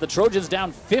interception, but the Trojans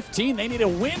down 15. They need a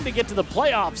win to get to the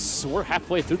playoffs. We're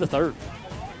halfway through the third.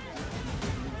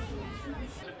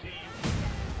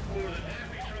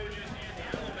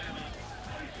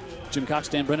 Jim Cox,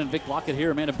 Dan Brennan, Vic Lockett here.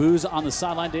 Amanda Booz on the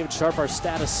sideline. David Sharp, our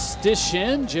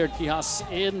statistician. Jared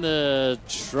Quijas in the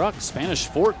truck. Spanish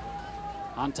Fort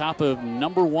on top of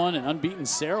number 1 and unbeaten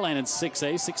Saraland in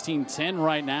 6A. 16-10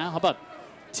 right now. How about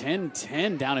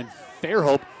 10-10 down in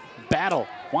Fairhope? Battle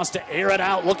wants to air it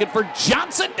out, looking for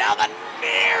Johnson down the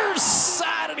near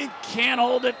side, and he can't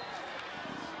hold it.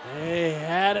 They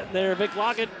had it there, Vic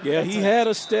Lockett. Yeah, he had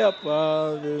a step.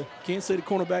 Can't say the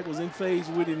cornerback was in phase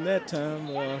with him that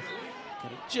time.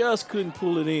 Just couldn't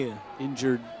pull it in.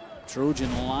 Injured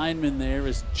Trojan lineman there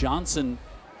is Johnson.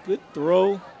 Good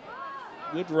throw.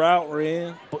 Good route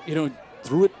ran. But,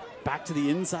 threw it back to the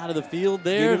inside of the field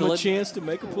there. Give him a chance to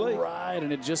make a play. Right,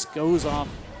 and it just goes off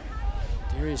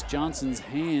Darius Johnson's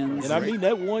hands. And I mean,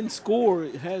 that one score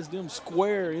has them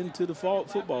square into the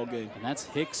football game. And that's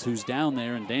Hicks who's down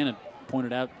there, and Dan had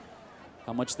pointed out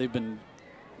how much they've been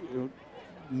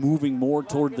moving more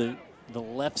toward the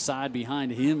left side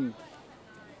behind him.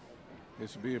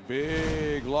 This would be a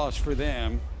big loss for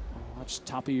them. Watch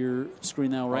top of your screen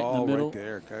now, right in the middle.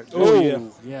 Right there.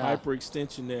 Yeah.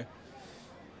 Hyperextension there.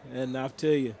 And I'll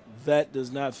tell you, that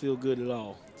does not feel good at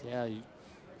all. Yeah, you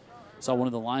saw one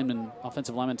of the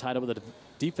offensive linemen tied up with a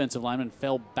defensive lineman,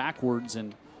 fell backwards,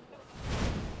 and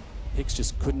Hicks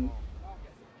just couldn't.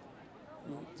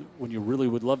 When you really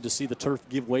would love to see the turf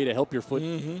give way to help your foot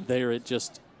there, it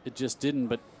just didn't.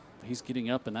 But he's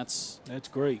getting up, and that's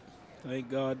great.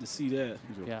 Thank God to see that.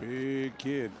 He's a big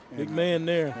kid. Big man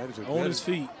there on his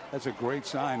feet. That's a great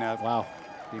sign. Wow.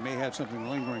 He may have something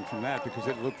lingering from that because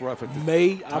it looked rough at the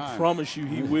time. I promise you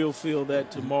he will feel that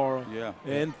tomorrow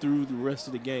and through the rest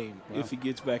of the game if he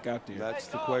gets back out there. That's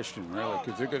the question, really,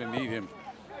 because they're going to need him.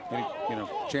 Any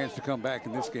chance to come back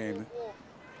in this game.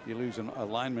 You lose a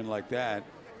lineman like that.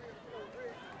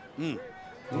 He's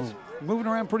moving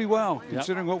around pretty well,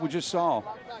 considering what we just saw.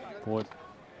 Boy,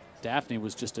 Daphne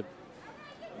was just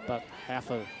about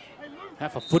half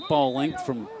a football length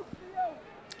from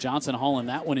Johnson hauling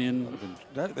that one in.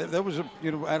 That was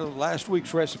out of last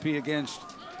week's recipe against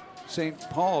St.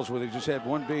 Paul's, where they just had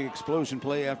one big explosion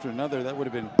play after another. That would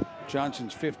have been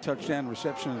Johnson's 5th touchdown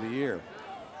reception of the year.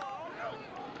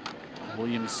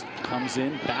 Williams comes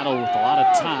in, battle with a lot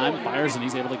of time, fires, and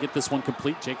he's able to get this one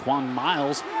complete. Jaquan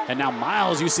Miles, and now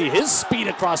Miles, you see his speed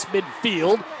across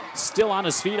midfield, still on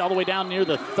his feet all the way down near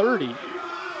the 30.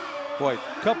 Boy,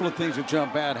 a couple of things that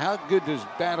jump out. How good does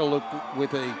Battle look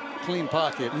with a clean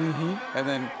pocket? And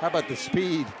then how about the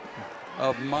speed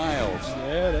of Miles?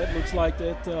 Yeah, that looks like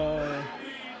that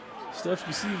stuff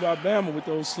you see by Bama with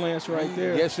those slants right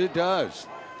there. Yes, it does.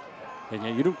 And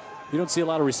yeah, you don't see a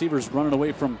lot of receivers running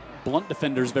away from Blount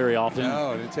defenders very often.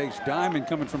 No, it takes Diamond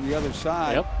coming from the other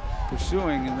side,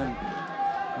 pursuing, and then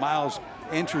Miles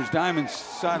enters Diamond's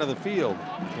side of the field.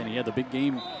 And he had the big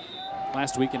game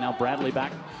last week, and now Bradley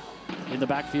back in the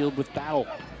backfield with Battle.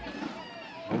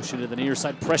 Motion to the near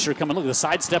side, pressure coming. Look at the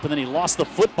sidestep, and then he lost the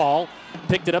football,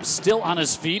 picked it up, still on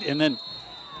his feet, and then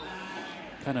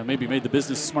kind of maybe made the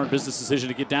smart business decision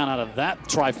to get down out of that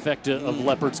trifecta of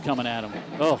Leopards coming at him.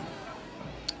 Oh.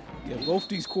 Yeah, both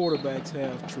these quarterbacks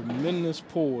have tremendous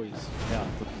poise. Yeah,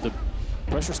 the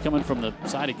pressure's coming from the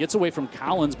side. He gets away from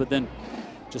Collins, but then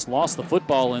just lost the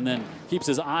football and then keeps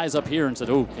his eyes up here and said,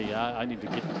 okay, I need to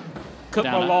get cut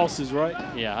down. My losses, right?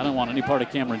 Yeah, I don't want any part of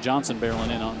Cameron Johnson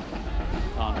barreling in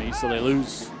on me. So they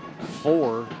lose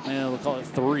 4. We'll call it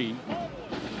 3.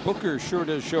 Booker sure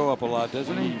does show up a lot,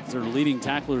 doesn't he? He's their leading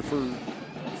tackler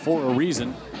for a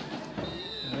reason.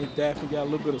 I think Daphne got a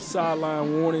little bit of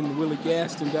sideline warning to Willie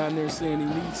Gaston down there saying he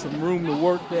needs some room to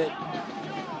work that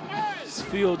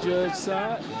field judge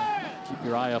side. Keep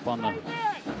your eye up on the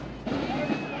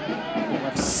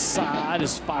left side.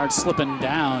 Is fired slipping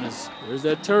down. There's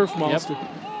that turf monster.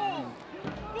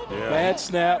 Yeah. Bad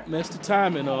snap, messed the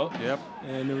timing up. Yep.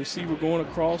 And the receiver going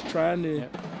across trying to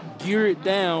gear it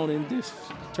down, and this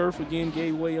turf again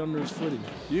gave way under his footing.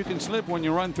 You can slip when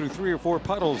you run through 3 or 4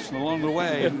 puddles along the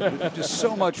way. And just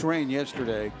so much rain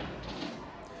yesterday.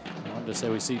 I wanted to say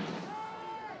we see.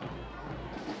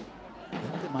 I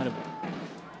think they might have.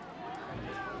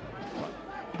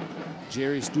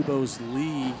 Jerry Stubo's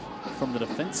Lee from the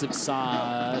defensive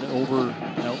side over.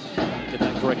 Nope. Get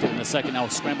that corrected in a second. Now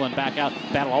scrambling back out.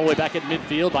 Battle all the way back at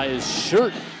midfield by his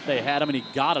shirt. They had him, and he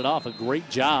got it off. A great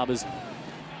job as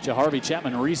Jaharvey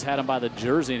Chapman-Reese had him by the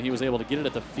jersey, and he was able to get it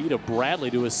at the feet of Bradley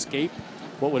to escape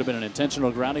what would have been an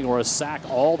intentional grounding or a sack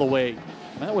all the way.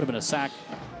 That would have been a sack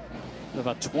of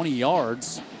about 20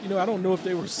 yards. I don't know if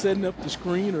they were setting up the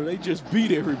screen or they just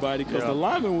beat everybody because the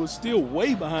lineman was still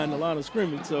way behind the line of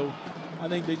scrimmage. So I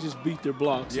think they just beat their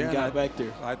blocks and got back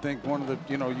there. I think one of the,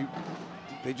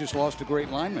 they just lost a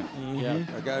great lineman. Yeah,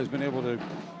 a guy who's been able to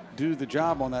do the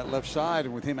job on that left side,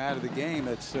 and with him out of the game,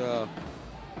 that's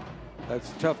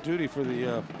tough duty for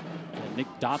the. Nick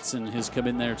Dotson has come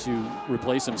in there to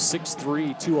replace him.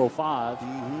 6'3", 205.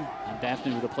 And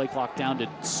Daphne with the play clock down to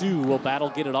 2. Will Battle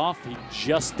get it off? He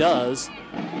just does.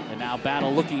 And now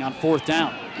Battle looking on 4th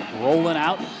down. Rolling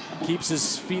out, keeps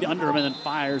his feet under him and then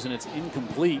fires, and it's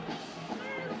incomplete.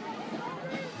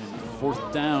 And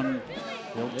 4th down,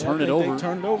 they'll turn it over. They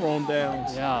turned it over on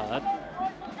downs. Yeah,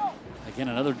 again,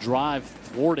 another drive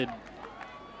thwarted.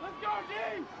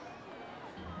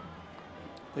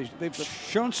 They've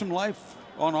shown some life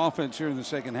on offense here in the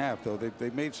second half, though.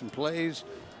 They've made some plays.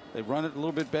 They've run it a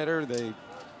little bit better. They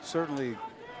certainly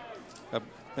have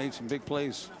made some big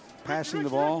plays passing the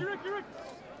ball.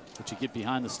 But you get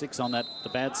behind the sticks on the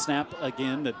bad snap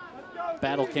again that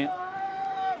Battle can't.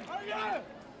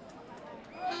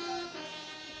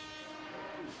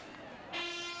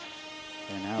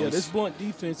 And now this Blount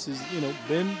defense is,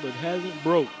 bend but hasn't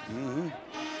broke.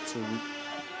 So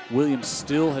Williams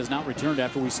still has not returned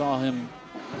after we saw him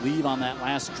leave on that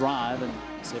last drive, and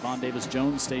Savon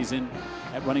Davis-Jones stays in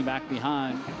at running back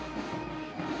behind.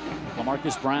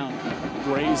 LaMarcus Brown,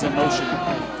 Gray's in motion,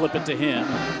 flip it to him.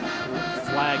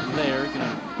 Flag there,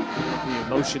 gonna be a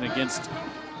motion against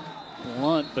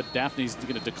Blount, but Daphne's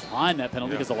going to decline that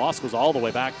penalty because the loss goes all the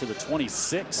way back to the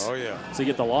 26. Oh, yeah. So you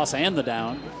get the loss and the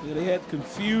down. Yeah, they had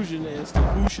confusion as to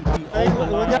who should be on the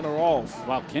line or off.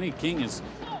 Wow, Kenny King is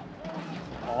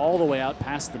all the way out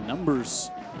past the numbers.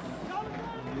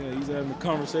 Yeah, he's having a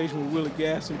conversation with Willie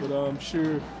Gasson, but I'm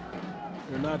sure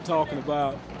they're not talking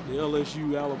about the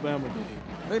LSU-Alabama game.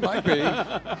 They might be.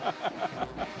 A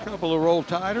couple of roll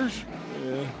tiders.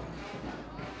 Yeah.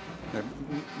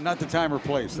 Not the time or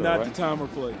place, though, Not right? the time or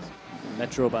place.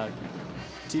 Metro by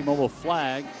T-Mobile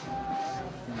flag.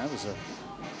 And that was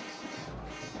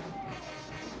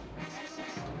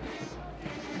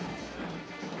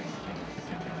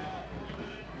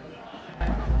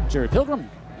Jerry Pilgrim.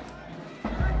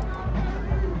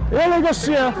 Illegal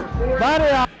shift by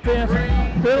the offense.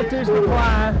 Penalties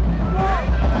decline.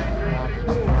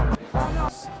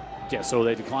 Yeah, so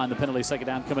they declined the penalty. Second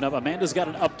down coming up. Amanda's got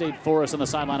an update for us on the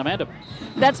sideline. Amanda.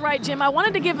 That's right, Jim. I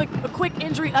wanted to give a quick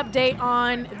injury update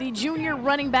on the junior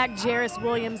running back, Jarris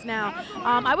Williams. Now,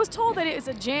 I was told that it is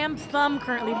a jammed thumb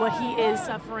currently what he is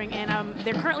suffering, and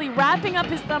they're currently wrapping up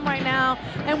his thumb right now,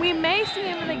 and we may see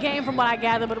him in the game from what I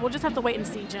gather, but we'll just have to wait and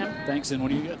see, Jim. Thanks,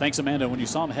 Amanda. When you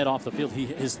saw him head off the field,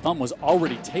 his thumb was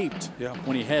already taped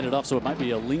when he headed up, so it might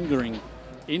be a lingering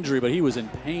injury, but he was in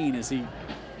pain as he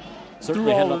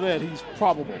certainly through all of that, he's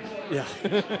probable. Yeah.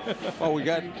 Well, we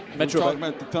were talking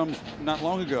about the thumbs not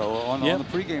long ago on the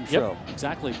pregame show.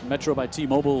 Exactly. Metro by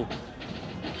T-Mobile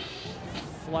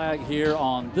flag here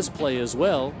on this play as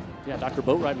well. Yeah, Dr.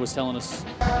 Boatright was telling us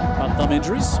about thumb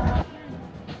injuries.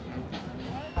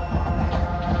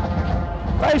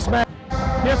 Face mask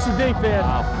gets the defense.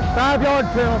 Wow. 5-yard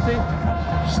penalty.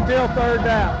 Still third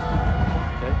down.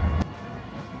 Okay.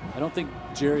 I don't think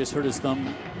Jerry has hurt his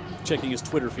thumb checking his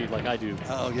Twitter feed like I do.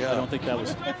 Oh, yeah. I don't think that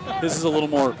was. This is a little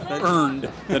more earned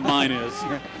than mine is.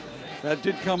 That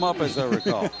did come up, as I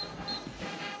recall. All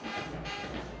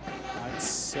right,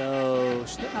 so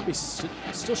should that not be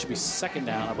still should be second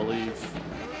down, I believe.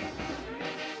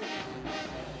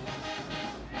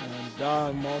 And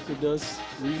Don Marker does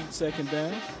read second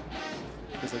down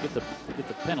because they get the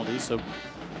penalty. So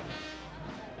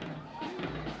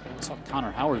I saw Connor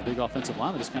Howard, the big offensive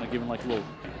lineman, just kind of giving like a little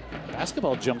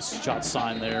basketball jump shot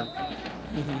sign there.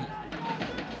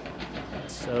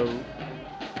 So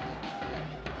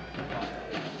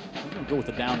I'm going to go with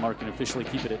the down mark and officially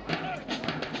keep it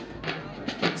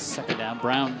at second down.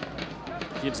 Brown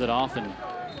gives it off, and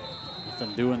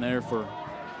nothing doing there for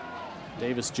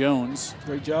Davis-Jones.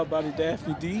 Great job by the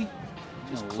Daphne D.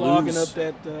 Just clogging up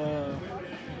that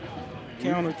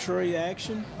counter tray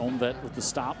action. Home vet with the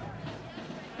stop.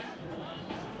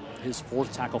 His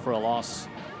fourth tackle for a loss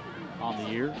on the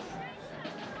year.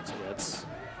 So that's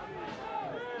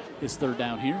his third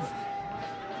down here.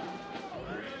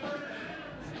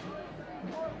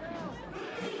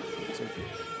 So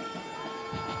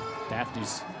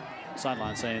Daphne's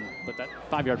sideline saying, but that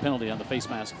 5-yard penalty on the face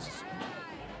mask,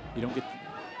 you don't get,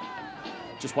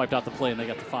 just wiped out the play and they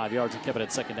got the 5 yards and kept it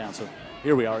at second down. So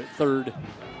here we are at 3rd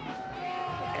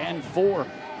and 4.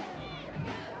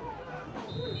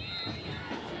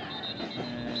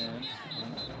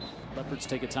 Leopards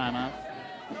take a timeout.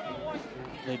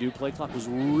 They do. Play clock was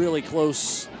really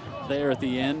close there at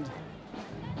the end.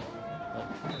 But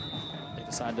they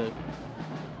decide to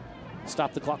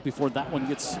stop the clock before that one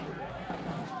gets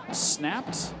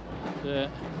snapped. Our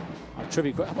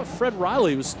trivia. How about Fred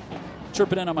Riley was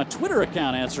chirping in on my Twitter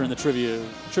account answering the trivia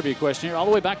question here. All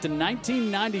the way back to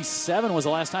 1997 was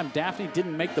the last time Daphne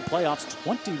didn't make the playoffs.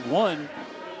 21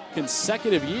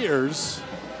 consecutive years.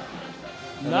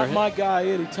 Not my guy,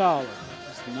 Eddie Tyler.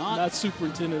 Not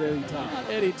Superintendent Eddie Tyler. Not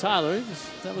Eddie Tyler.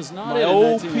 That was not my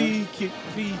old P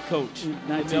coach.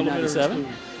 1997.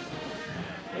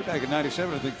 Way back in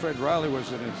 97, I think Fred Riley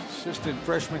was an assistant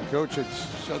freshman coach at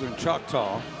Southern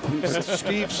Choctaw.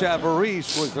 Steve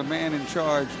Savarese was the man in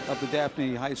charge of the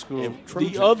Daphne High School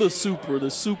Trojans. The other super, the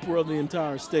super of the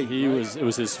entire state. It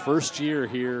was his first year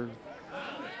here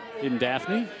in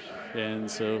Daphne, and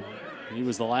so he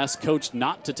was the last coach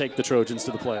not to take the Trojans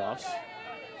to the playoffs.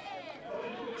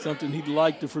 Something he'd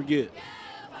like to forget.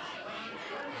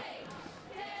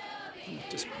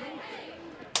 Just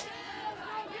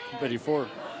ready for.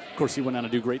 Of course, he went on to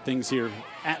do great things here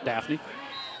at Daphne.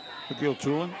 McGill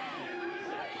Tulin.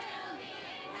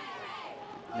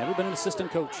 Never been an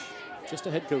assistant coach, just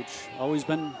a head coach. Always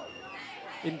been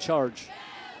in charge.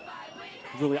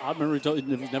 Really odd.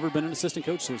 He's never been an assistant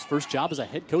coach, so his first job as a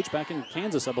head coach back in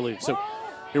Kansas, I believe. So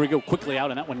here we go, quickly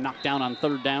out, and that one knocked down on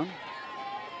 3rd down.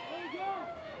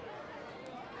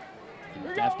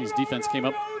 And Daphne's defense came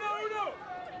up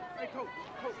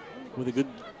with a good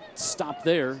stop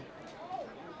there.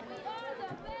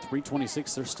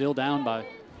 3:26, they're still down by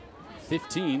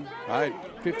 15. All right,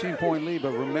 15-point lead,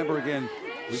 but remember again,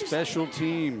 special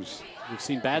teams. We've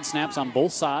seen bad snaps on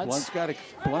both sides.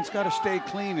 Blount's got to stay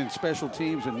clean in special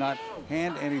teams and not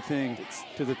hand anything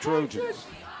to the Trojans.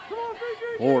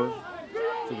 Or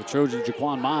for the Trojans,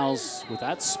 Jaquan Miles, with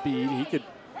that speed, he could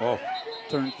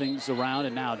turn things around.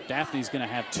 And now Daphne's going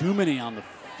to have too many on the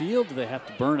field. They have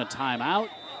to burn a timeout.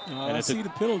 And I see the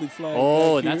penalty flag.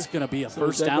 Oh, and that's going to be a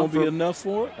first down. Is that going to be enough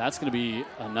for it? That's going to be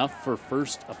enough for a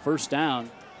first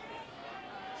down.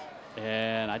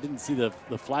 And I didn't see the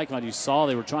flag come out. You saw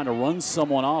they were trying to run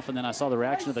someone off, and then I saw the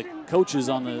reaction of the coaches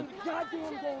on the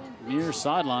near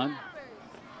sideline.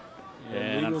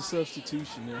 And legal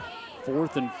substitution there.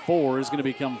 4th and 4 is going to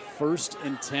become 1st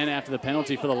and 10 after the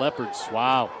penalty for the Leopards.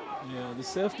 Wow. Yeah, the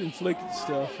self-inflicted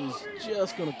stuff is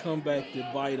just going to come back to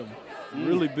bite them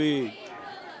really big.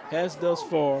 Has thus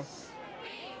far.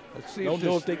 Don't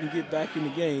know if they can get back in the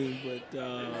game,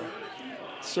 but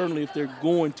certainly if they're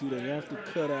going to, they have to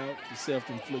cut out the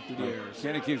self-inflicted errors.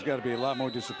 Kenneke's got to be a lot more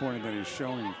disappointed than he's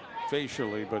showing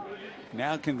facially, but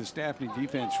now can the Daphne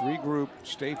defense regroup,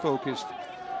 stay focused,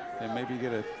 and maybe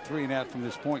get a 3-and-out from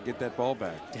this point, get that ball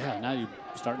back? Yeah, now you're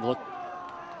starting to look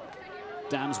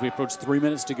down as we approach 3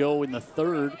 minutes to go in the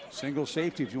 3rd. Single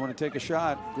safety if you want to take a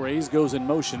shot. Grays goes in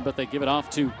motion, but they give it off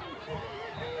to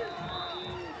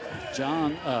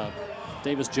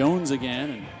Davis Jones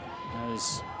again, and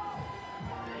as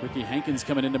Ricky Hankins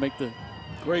coming in to make the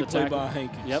great play tackle. by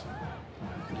Hankins. Yep.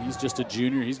 He's just a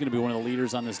junior. He's going to be one of the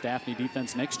leaders on this Daphne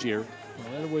defense next year.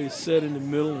 Well, that way is set in the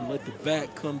middle and let the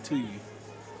back come to you.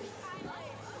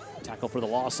 Tackle for the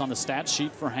loss on the stat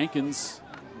sheet for Hankins.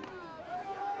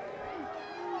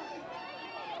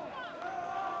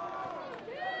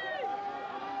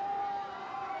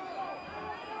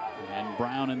 And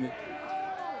Brown and the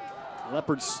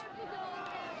Leopards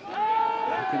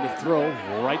looking to throw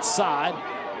right side.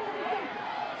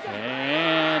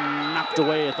 And knocked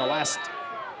away at the last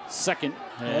second.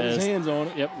 Had his hands on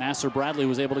it. Yep, Nasser Bradley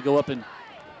was able to go up and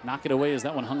knock it away as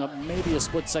that one hung up maybe a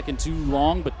split second too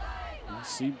long, but you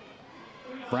see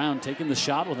Brown taking the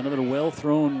shot with another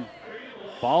well-thrown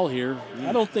ball here.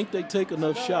 I don't think they take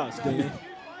enough shots, Dan.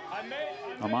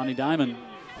 Armani Diamond.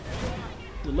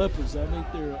 The Leopards, I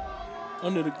think they're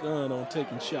under the gun on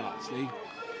taking shots. They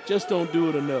just don't do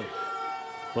it enough.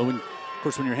 Well, of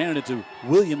course, when you're handing it to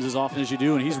Williams as often as you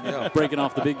do, and he's breaking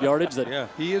off the big yardage.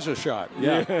 He is a shot.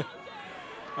 Yeah.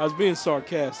 I was being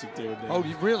sarcastic there, Dan. Oh,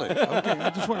 you really? Okay, I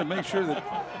just want to make sure that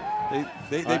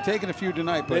they've taken a few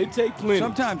tonight, but they take plenty.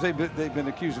 Sometimes they've been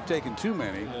accused of taking too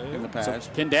many in the past.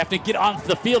 So can Daphne get off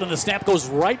the field, and the snap goes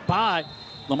right by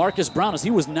LaMarcus Brown as he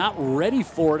was not ready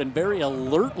for it, and very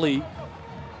alertly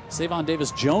Savon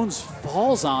Davis-Jones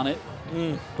falls on it.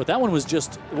 But that one was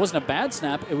just, it wasn't a bad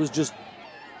snap. It was just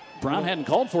Brown hadn't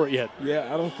called for it yet.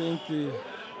 Yeah, I don't think the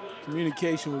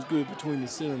communication was good between the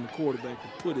center and the quarterback,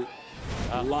 to put it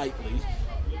lightly.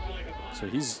 So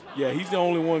he's the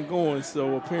only one going,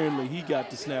 so apparently he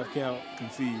got the snap count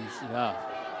confused. Yeah,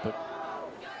 but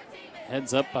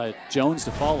heads up by Jones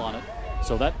to fall on it.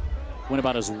 So that went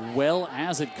about as well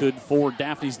as it could for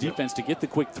Daphne's defense to get the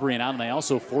quick 3-and-out, and they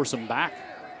also force them back.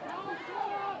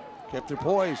 Kept their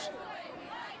poise.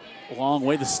 Long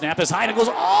way, the snap is high, and it goes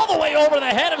all the way over the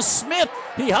head of Smith.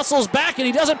 He hustles back, and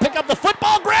he doesn't pick up the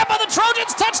football. Grab by the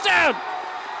Trojans, touchdown!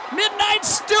 Midnight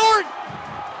Stewart.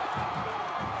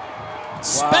 Wow.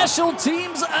 Special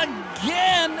teams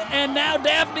again, and now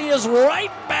Daphne is right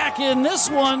back in this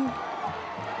one.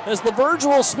 As the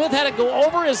Virgil Smith had it go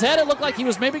over his head, it looked like he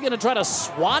was maybe going to try to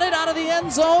swat it out of the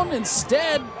end zone.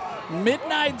 Instead,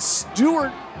 Midnight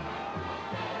Stewart.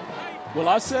 Well,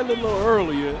 I said it a little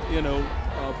earlier,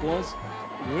 Blount's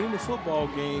winning the football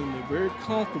game, they're very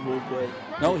comfortable, but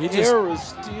errors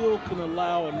still can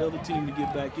allow another team to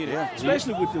get back in it,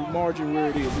 especially with the margin where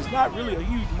it is. It's not really a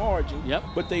huge margin,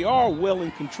 but they are well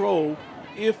in control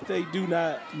if they do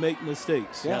not make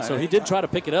mistakes. Yeah, so he did try to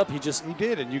pick it up. He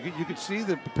did, and you could see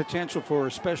the potential for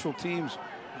a special teams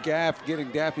gaff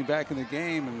getting Daphne back in the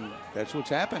game, and that's what's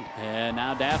happened. And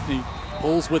now Daphne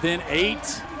pulls within 8.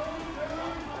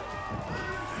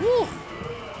 Whew.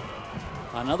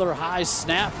 Another high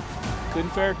snap. Couldn't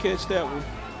fair catch that one.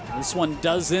 This one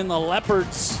does in the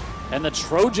Leopards, and the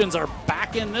Trojans are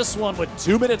back in this one with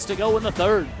 2 minutes to go in the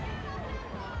third.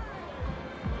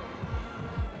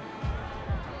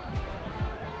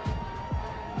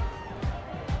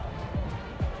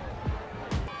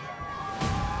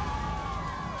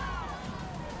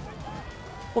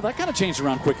 Well, that kind of changed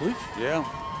around quickly. Yeah.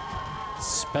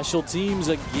 Special teams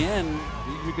again.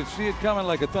 You can see it coming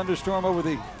like a thunderstorm over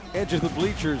the edge of the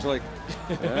bleachers. Like,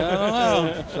 I don't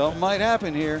know, something might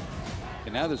happen here.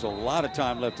 And now there's a lot of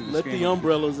time left in this game. Let the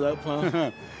umbrellas up,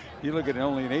 huh? You look at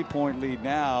only an 8-point lead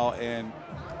now, and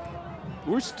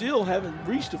we're still haven't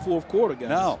reached the fourth quarter, guys.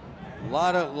 No, a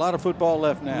lot of football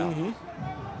left now. Mm-hmm.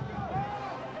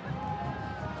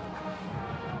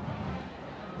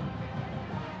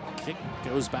 Kick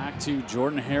goes back to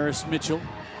Jordan Harris Mitchell,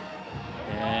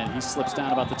 and he slips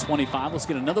down about the 25. Let's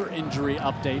get another injury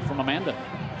update from Amanda.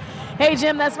 Hey,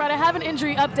 Jim, that's right. I have an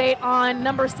injury update on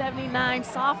number 79,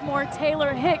 sophomore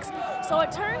Taylor Hicks. So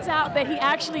it turns out that he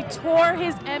actually tore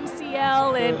his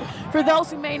MCL, and for those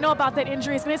who may know about that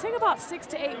injury, it's going to take about 6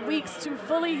 to 8 weeks to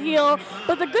fully heal.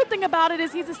 But the good thing about it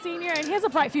is he's a senior, and he has a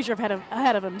bright future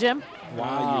ahead of him, Jim.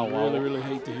 Wow, you really, really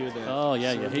hate to hear that. Oh,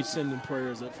 yeah, so you hate sending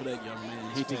prayers up for that young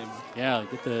man. Hate to, yeah,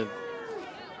 get the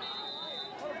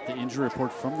injury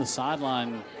report from the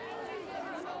sideline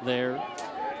there.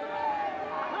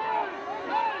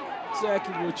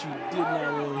 Exactly what you did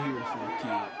not want to hear from a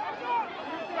kid.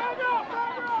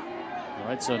 All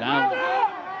right, so now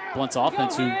Blount's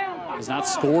offense, who has not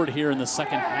scored here in the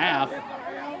second half.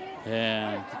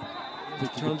 And in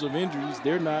terms of injuries,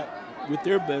 they're not with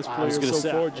their best player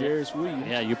so far, Jarris Williams.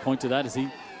 Yeah, you point to that as he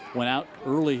went out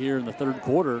early here in the third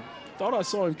quarter. Thought I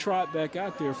saw him trot back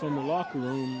out there from the locker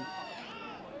room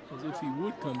as if he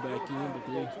would come back in, but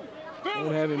they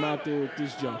don't have him out there at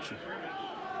this juncture.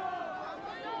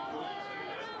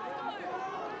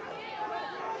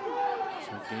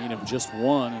 Gain of just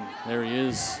 1, and there he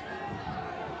is.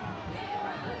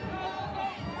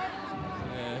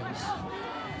 Yeah, he's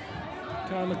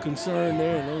kind of concerned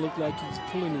there, and it look like he's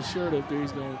pulling his shirt up there.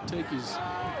 He's going to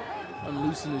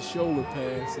unloosen his shoulder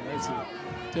pads, and that's a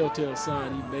telltale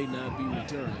sign he may not be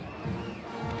returning.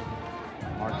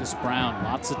 Marcus Brown,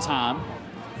 lots of time.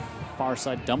 Far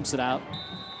side dumps it out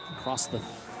across the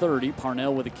 30.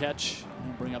 Parnell with a catch.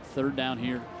 And bring up third down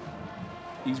here.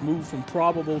 He's moved from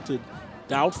probable to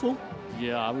doubtful?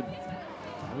 Yeah, I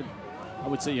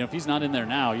would say, if he's not in there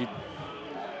now, you're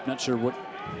not sure what,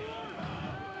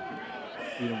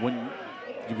 when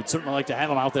you would certainly like to have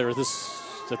him out there at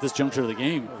this juncture of the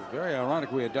game. Well, very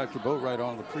ironic. We had Dr. Boatwright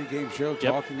on the pregame show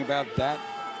talking about that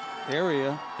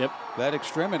area, that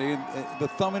extremity, and the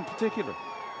thumb in particular.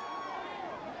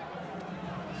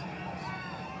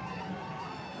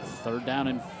 Third down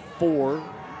and 4.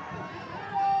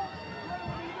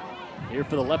 Here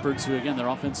for the Leopards, who again, their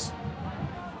offense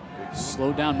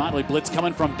slowed down mightily. Blitz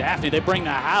coming from Daphne. They bring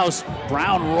the house.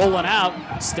 Brown rolling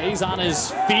out, stays on his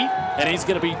feet, and he's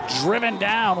going to be driven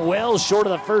down well short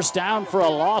of the first down for a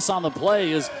loss on the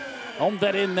play. Is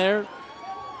Homvet in there,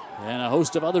 and a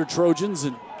host of other Trojans,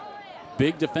 and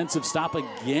big defensive stop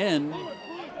again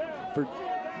for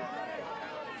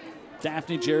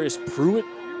Daphne. Jarris Pruitt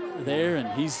there, and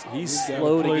he's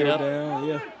slow to get up. Down,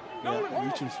 yeah,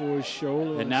 reaching for his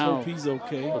shoulder. And now hope he's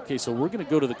okay. Okay, so we're going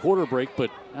to go to the quarter break, but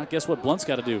now guess what Blount's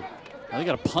got to do? Now they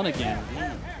got to punt again.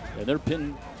 And they're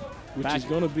pinning which back, is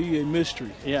going to be a mystery.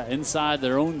 Yeah, inside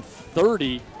their own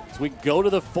 30 as we go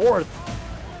to the fourth.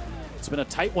 It's been a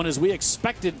tight one as we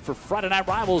expected for Friday Night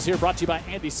Rivals here, brought to you by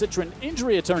Andy Citron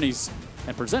Injury Attorneys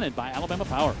and presented by Alabama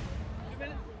Power.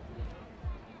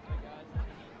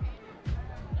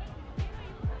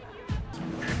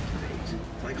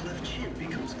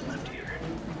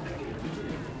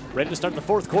 Ready to start the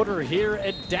fourth quarter here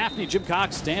at Daphne. Jim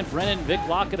Cox, Dan Brennan, Vic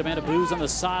Lockett, Amanda Booz on the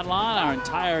sideline. Our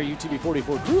entire UTV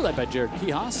 44 crew led by Jared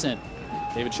Kihas and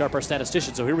David Sharp, our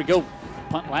statistician. So here we go.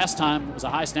 Punt last time was a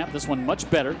high snap. This one much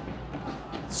better.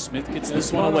 Smith gets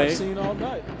this one away. I've seen all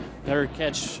night. Third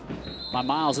catch by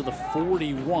Miles at the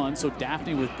 41. So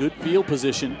Daphne with good field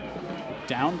position.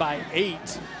 Down by 8.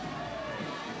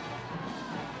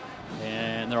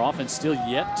 And their offense still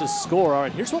yet to score. All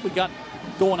right, here's what we got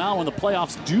going on when the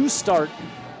playoffs do start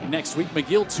next week.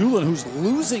 McGill-Tulane, who's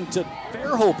losing to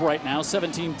Fairhope right now,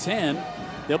 17-10.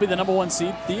 They'll be the number 1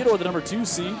 seed. Theodore, the number 2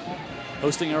 seed.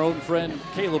 hosting our own friend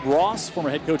Caleb Ross, former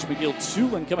head coach McGill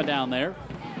Tulin coming down there.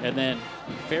 And then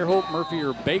Fairhope, Murphy,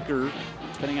 or Baker,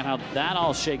 depending on how that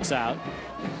all shakes out.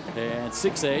 And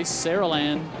 6A,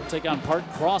 Saraland take on Park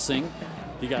Crossing.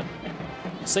 You got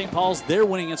St. Paul's, they're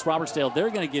winning against Robertsdale. They're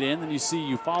going to get in. Then you see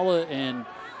Eufaula and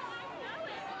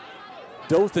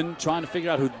Dothan trying to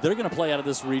figure out who they're going to play out of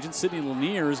this region. Sidney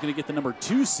Lanier is going to get the number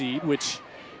 2 seed, which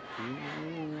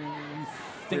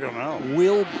we don't know.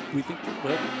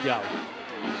 Yeah.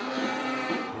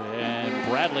 And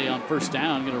Bradley on first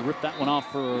down, going to rip that one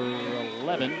off for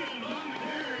 11.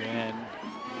 And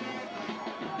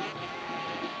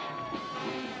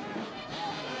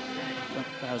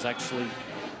that was actually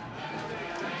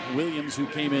Williams who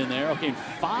came in there. Okay,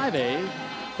 5A,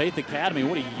 Faith Academy.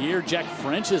 What a year Jack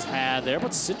French has had there,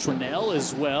 but Citronelle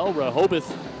as well.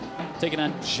 Rehoboth taking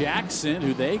on Jackson,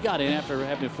 who they got in after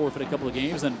having to forfeit a couple of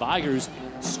games. Then Vigers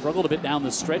struggled a bit down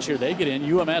the stretch here. They get in.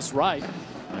 UMS right,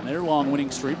 and their long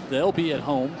winning streak. They'll be at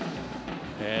home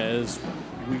as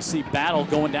we see Battle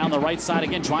going down the right side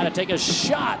again, trying to take a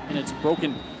shot, and it's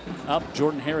broken up.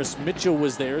 Jordan Harris Mitchell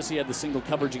was there as he had the single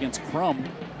coverage against Crum.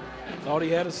 Thought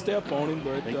he had a step on him,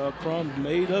 but Crum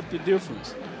made up the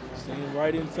difference. Staying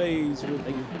right in phase with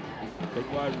the big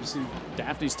wide receiver.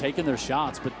 Daphne's taking their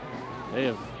shots, but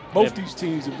both these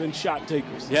teams have been shot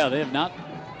takers. Yeah, they have not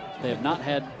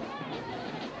had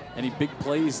any big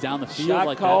plays down the field shot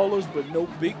like callers, that. But no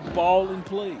big ball in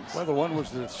plays. Well, the one was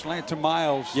the slant to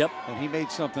Miles. Yep. And he made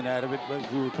something out of it, but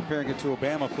we were comparing it to a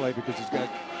Bama play because he's got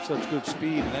such good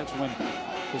speed, and that's when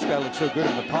this guy looks so good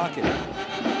in the pocket.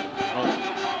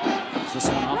 This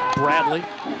one off Bradley,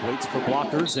 waits for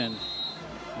blockers, and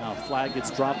now flag gets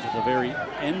dropped at the very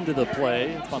end of the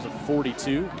play. It's about the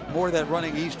 42. More of that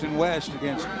running east and west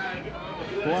against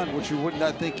Blount, which you would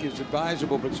not think is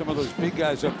advisable, but some of those big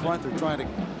guys up front, they're trying to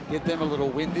get them a little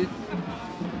winded.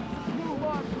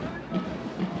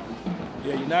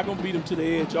 Yeah, you're not going to beat them to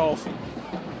the edge often.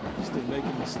 Just they make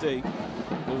a mistake,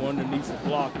 go underneath the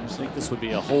blockers. I think this would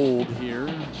be a hold here.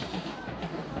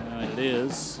 And it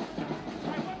is.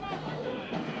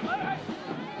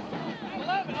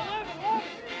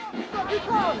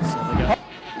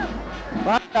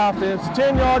 Right offense,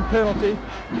 10-yard penalty,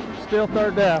 still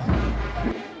third down.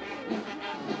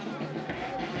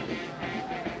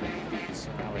 So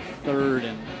now a third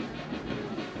and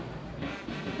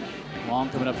long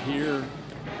coming up here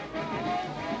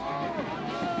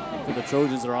for the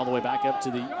Trojans. They're all the way back up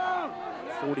to the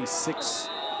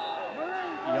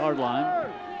 46-yard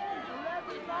line.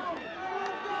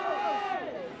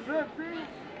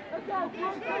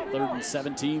 Third and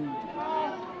 17.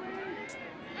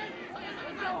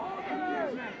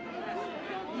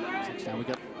 Now we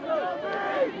got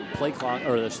play clock,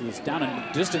 or this down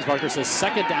and distance marker says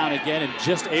second down again, and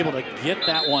just able to get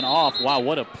that one off. Wow,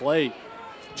 what a play.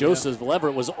 Joseph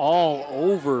Leverett was all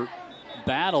over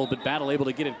Battle, but Battle able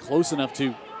to get it close enough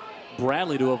to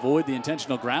Bradley to avoid the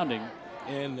intentional grounding.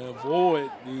 And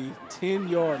avoid the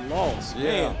 10-yard loss.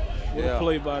 Yeah. Man, what a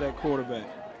play by that quarterback.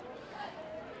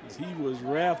 He was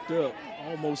wrapped up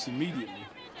almost immediately.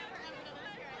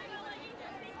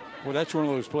 Well, that's one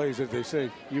of those plays that they say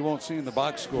you won't see in the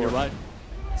box score. You're right.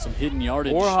 Some hidden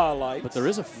yardage. Or highlights. But there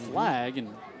is a flag,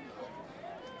 and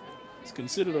it's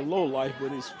considered a low life,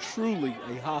 but it's truly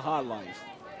a high life.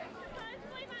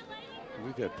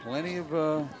 We've got plenty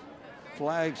of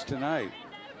flags tonight.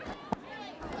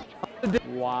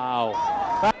 Wow.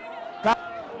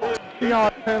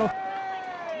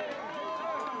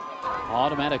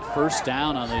 Automatic first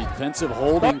down on the defensive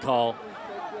holding call.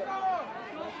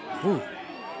 Whew.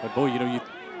 But boy,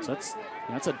 so that's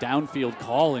a downfield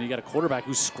call, and you got a quarterback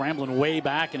who's scrambling way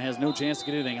back and has no chance to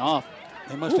get anything off.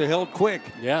 They must have held quick.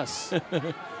 Yes.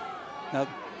 Now,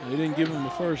 they didn't give him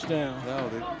the first down.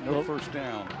 No, first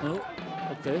down. Oh,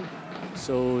 okay.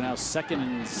 So now 2nd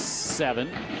and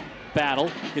 7. Battle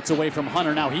gets away from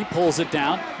Hunter. Now he pulls it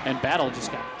down, and Battle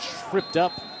just got tripped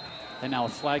up. And now a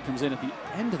flag comes in at the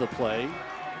end of the play.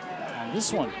 On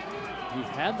this one, he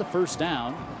had the first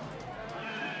down.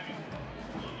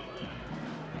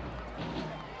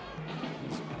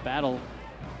 Battle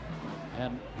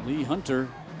and Lee Hunter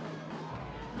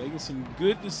making some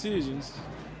good decisions.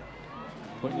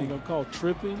 What are you going to call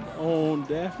tripping on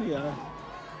Daphne? You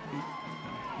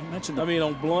mentioned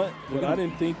on Blount, but I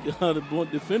didn't think the Blount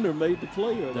defender made the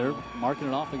play. They're marking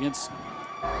it off against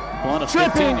Blount, a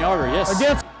 15-yarder, yes.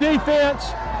 Against defense,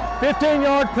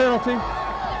 15-yard penalty,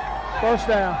 first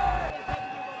down.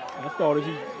 I thought if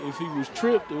he was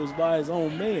tripped, it was by his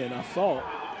own man, I thought.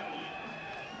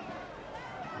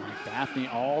 Daphne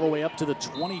all the way up to the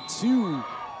 22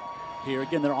 here.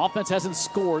 Again, their offense hasn't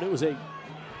scored. It was a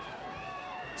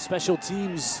special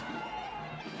teams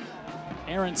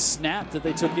errant snap that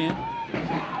they took in.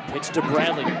 Pitch to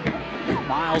Bradley.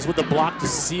 Miles with the block to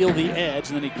seal the edge,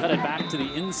 and then he cut it back to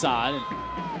the inside.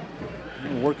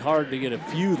 And work hard to get a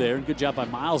few there. Good job by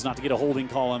Miles not to get a holding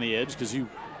call on the edge, because you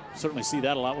certainly see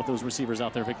that a lot with those receivers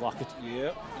out there, Vic Lockett.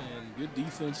 Yep, and good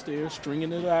defense there,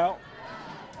 stringing it out.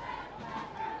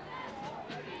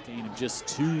 Gain of just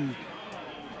 2.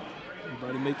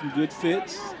 Everybody making good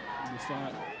fits.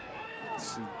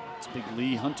 It's big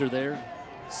Lee Hunter there.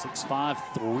 6'5",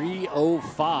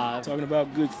 305. Talking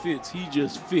about good fits, he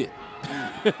just fit.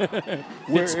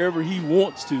 Wherever he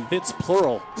wants to. Fits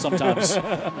plural sometimes.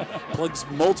 Plugs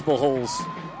multiple holes.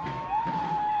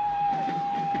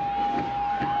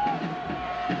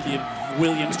 Give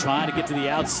Williams trying to get to the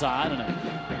outside, and a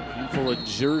handful of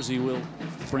Jersey will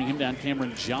bring him down.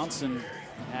 Cameron Johnson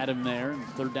had him there, and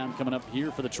third down coming up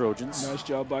here for the Trojans. Nice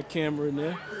job by Cameron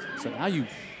there. So now you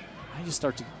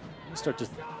start to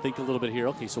think a little bit here.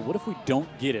 Okay, so what if we don't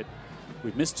get it?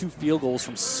 We've missed 2 field goals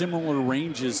from similar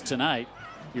ranges tonight.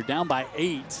 You're down by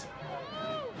 8.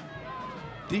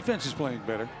 Defense is playing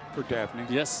better for Daphne.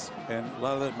 Yes. And a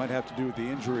lot of that might have to do with the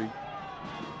injury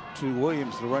to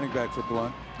Williams, the running back for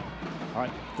Blount. All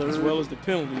right, as well as the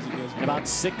penalties against him. About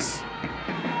 6.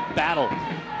 Battle.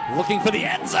 Looking for the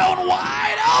end zone,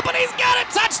 wide open. He's got a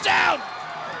touchdown.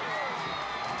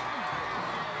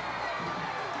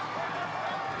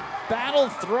 Battle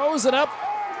throws it up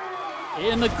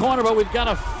in the corner, but we've got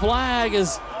a flag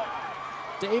as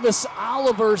Davis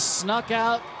Oliver snuck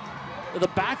out of the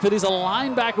backfield. He's a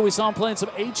linebacker. We saw him playing some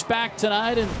H-back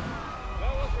tonight, and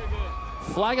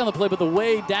flag on the play, but the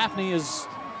way Daphne is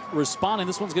responding,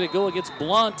 this one's going to go against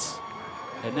Blount.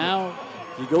 And now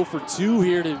you go for 2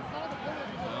 here to...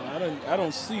 I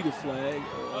don't see the flag. It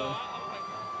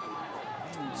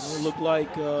don't look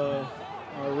like our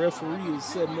referee is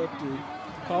setting up to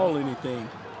call anything.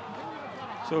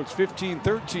 So it's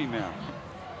 15-13 now.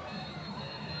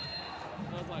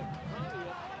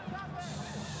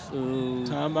 So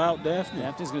timeout, Daphne.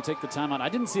 Daphne's going to take the timeout. I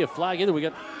didn't see a flag either. We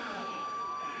got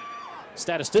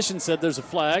statistician said there's a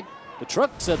flag. The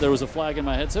truck said there was a flag in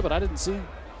my headset, but I didn't see.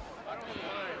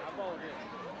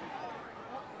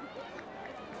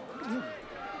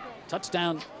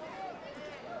 Touchdown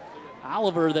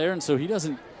Oliver there, and so he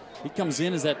comes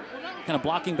in as that kind of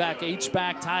blocking back,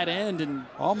 H-back, tight end, and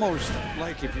almost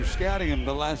like if you're scouting him,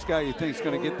 the last guy you think is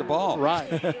going to get the ball. Right.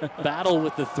 Battle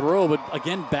with the throw, but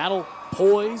again, Battle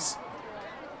poise,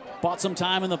 bought some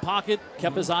time in the pocket,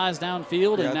 kept his eyes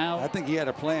downfield, and now I think he had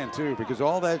a plan too, because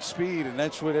all that speed, and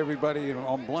that's what everybody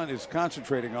on Blount is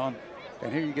concentrating on.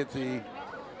 And here you get the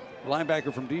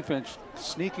linebacker from defense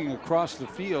sneaking across the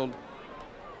field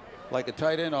like a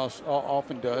tight end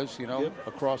often does,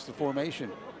 across the formation.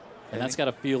 And that's got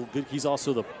to feel good. He's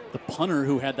also the punter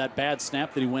who had that bad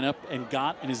snap that he went up and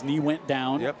got, and his knee went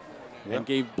down. And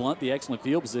gave Blount the excellent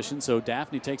field position. So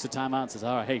Daphne takes a timeout and says,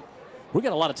 all right, hey, we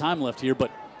got a lot of time left here, but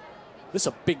this is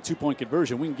a big 2-point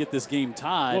conversion. We can get this game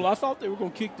tied. Well, I thought they were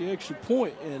going to kick the extra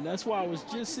point, and that's why I was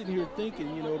just sitting here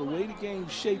thinking, the way the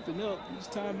game's shaping up, these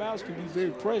timeouts can be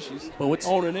very precious. But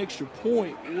on an extra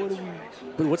point, what do we?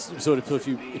 But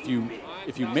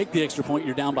if you make the extra point,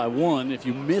 you're down by 1. If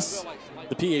you miss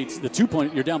the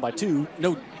 2-point, you're down by 2.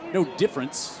 No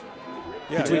difference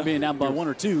between being down by 1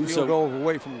 or 2. So go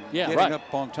away from getting right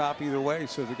up on top either way.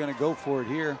 So they're going to go for it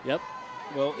here. Yep.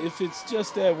 Well, if it's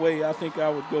just that way, I think I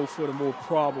would go for the more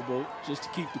probable, just to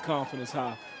keep the confidence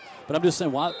high. But I'm just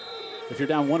saying, if you're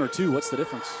down 1 or 2, what's the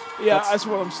difference? Yeah, that's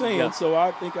what I'm saying. Yeah. So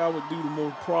I think I would do the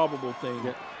more probable thing.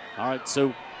 Yeah. All right,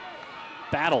 so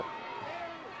Battle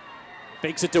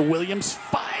fakes it to Williams,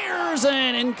 fires,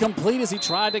 and incomplete as he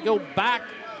tried to go back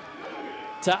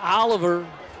to Oliver.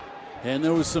 And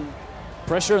there was some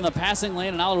pressure in the passing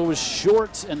lane, and Oliver was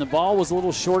short, and the ball was a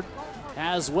little short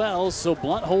as well. So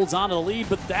Blount holds on to the lead,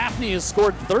 but Daphne has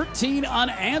scored 13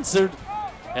 unanswered,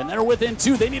 and they're within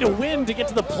 2. They need a win to get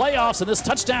to the playoffs, and this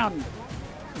touchdown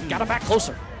got them back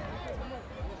closer.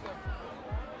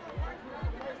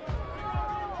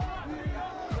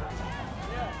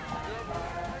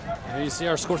 There you see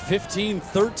our score,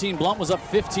 15-13. Blount was up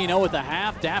 15-0 at the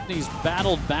half. Daphne's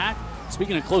battled back.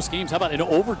 Speaking of close games, how about in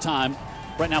overtime?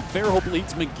 Right now, Fairhope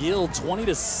leads McGill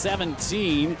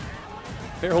 20-17.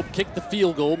 Fairhope kicked the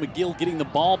field goal. McGill getting the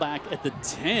ball back at the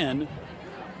 10.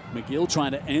 McGill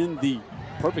trying to end the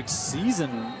perfect season.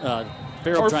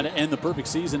 Fairhope trying to end the perfect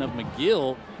season of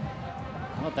McGill.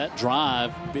 How about that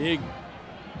drive? Big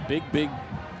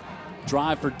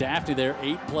drive for Daphne there.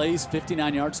 8 plays,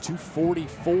 59 yards,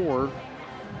 244.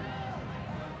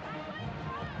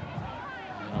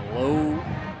 And a low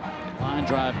line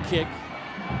drive kick.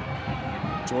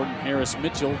 Jordan Harris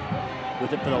Mitchell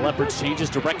with it for the Leopards. Changes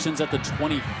directions at the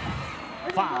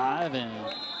 25 and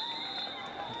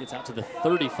gets out to the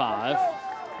 35.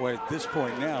 Well, at this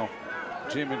point now,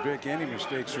 Jim and Vic, any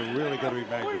mistakes are really going to be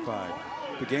magnified.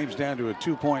 The game's down to a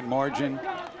 2-point margin.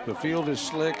 The field is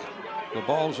slick. The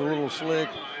ball's a little slick.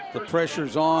 The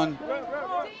pressure's on.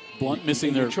 Blount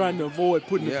missing They're their trying to avoid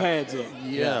putting the pads up.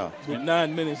 Yeah. With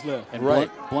 9 minutes left. and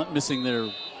Blount missing their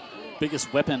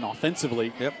biggest weapon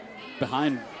offensively. Yep.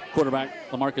 Behind quarterback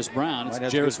LaMarcus Brown. It's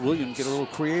Jarris Williams. Get a little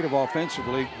creative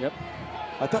offensively. Yep.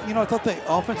 I thought the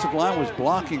offensive line was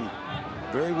blocking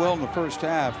very well in the first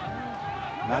half.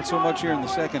 Not so much here in the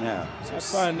second half. I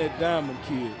find that Diamond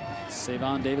kid.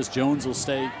 Savon Davis-Jones will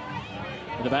stay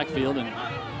in the backfield, and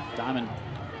Diamond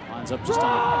lines up just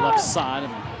on the left side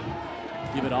and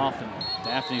give it off, and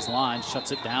Daphne's line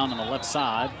shuts it down on the left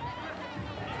side.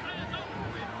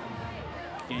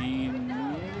 Gain,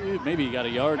 maybe he got a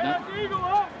yard, not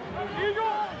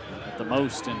at the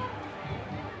most. And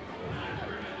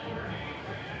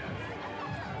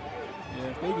yeah,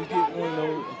 if they could get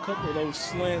a couple of those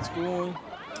slants going,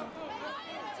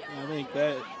 I think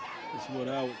that is what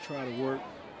I would try to work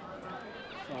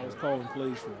if I was calling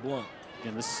plays for Blount.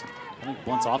 again, I think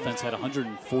Blount's offense had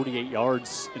 148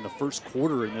 yards in the first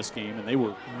quarter in this game, and they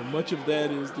were. And much of that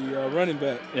is the running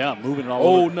back. Yeah, moving it all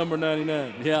old over. Number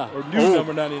 99. Yeah, or new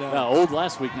number 99. Yeah, old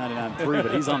last week 99-3,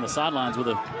 but he's on the sidelines with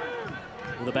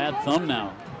a bad thumb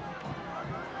now.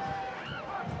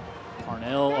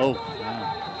 Parnell,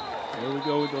 yeah. There we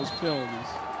go with those penalties.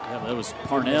 Yeah, that was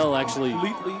Parnell actually.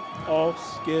 Completely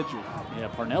off schedule. Yeah,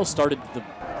 Parnell started the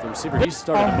receiver. He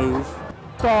started to move.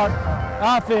 Start,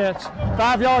 offense,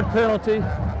 5-yard penalty,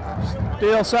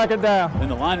 still second down. And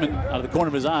the lineman, out of the corner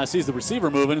of his eye, sees the receiver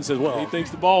moving and says, well. He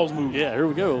thinks the ball's moving. Yeah, here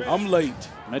we go. I'm late.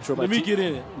 Metro Let me get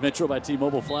in it. Metro by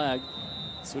T-Mobile flag.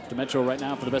 Switch to Metro right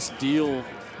now for the best deal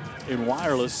in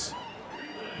wireless.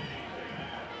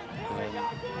 And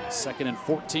 2nd and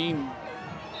 14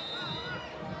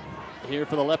 here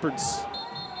for the Leopards.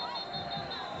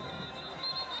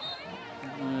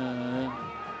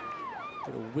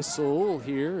 Get a whistle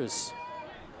here is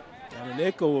got an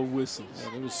echo of whistles.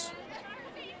 Yeah,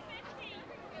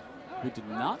 we did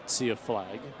not see a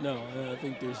flag. No, I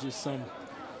think there's just some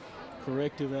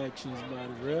corrective actions by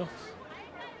the refs.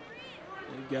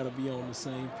 They've got to be on the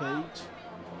same page.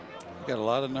 Got a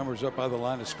lot of numbers up by the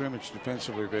line of scrimmage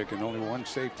defensively, Vic, and only one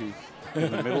safety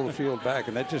in the middle of the field back,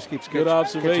 and that just keeps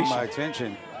catching my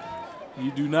attention. You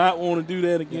do not want to do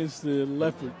that against the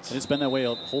Leopards. And it's been that way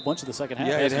a whole bunch of the second half.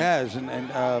 Yeah, it has, and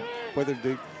whether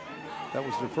that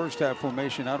was the first half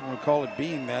formation, I don't recall it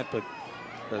being that, but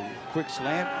a quick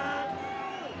slant.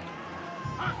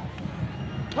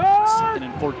 2nd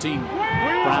and 14.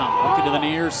 Brown looking to the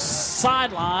near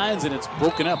sidelines, and it's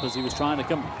broken up as he was trying to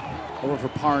come over for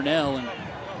Parnell, and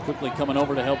quickly coming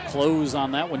over to help close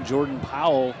on that one, Jordan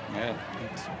Powell. Yeah,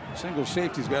 single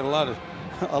safety's got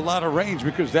a lot of range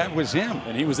because that was him.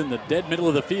 And he was in the dead middle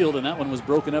of the field, and that one was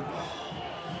broken up.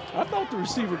 I thought the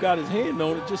receiver got his hand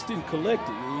on it, just didn't collect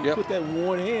it. He put that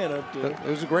one hand up there. It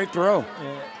was a great throw.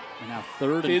 Yeah. And now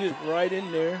 3rd Fit and it right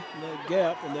in there, in that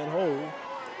gap, in that hole.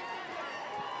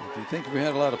 If you think we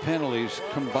had a lot of penalties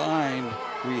combined,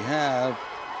 we have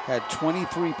had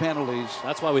 23 penalties.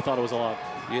 That's why we thought it was a lot.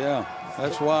 Yeah,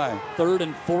 that's why. 3rd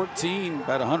and 14.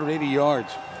 About 180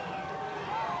 yards.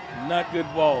 Not good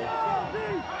ball.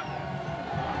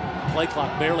 Play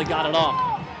clock barely got it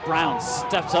off. Brown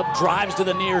steps up, drives to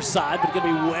the near side, but going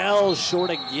to be well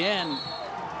short again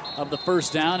of the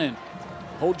first down. And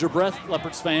hold your breath,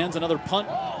 Leopards fans. Another punt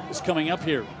is coming up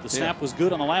here. The snap was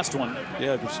good on the last one.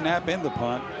 Yeah, the snap and the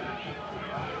punt.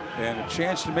 And a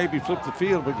chance to maybe flip the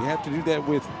field, but you have to do that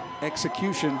with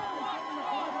execution.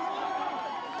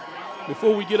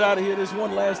 Before we get out of here, this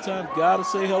one last time, gotta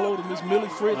say hello to Miss Millie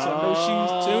Fritz. I know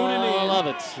she's tuning in. Love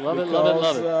it, love it, love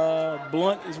it, love it.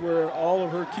 Blount is where all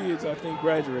of her kids, I think,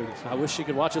 graduated. I wish she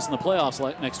could watch us in the playoffs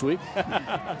next week.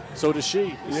 So does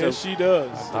she. Yes, she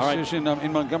does. All right. Decision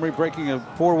in Montgomery breaking a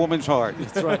poor woman's heart.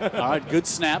 That's right. All right, good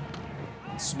snap.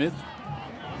 Smith,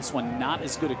 this one not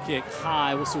as good a kick.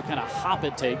 High, we'll see what kind of hop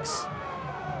it takes.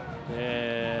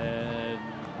 And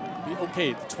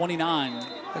okay, 29.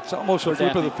 That's almost a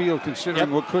flip of the field considering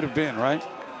what could have been, right?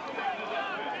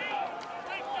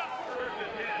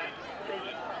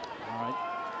 All right.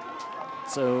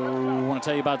 So I want to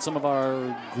tell you about some of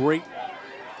our great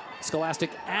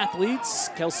Scholastic athletes.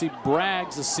 Kelsey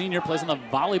Braggs, a senior, plays on the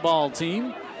volleyball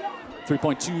team.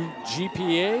 3.2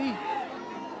 GPA.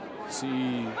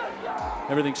 See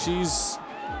everything she's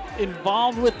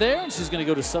involved with there. And she's going to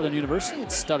go to Southern University and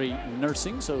study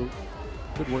nursing. So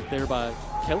good work there by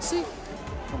Kelsey.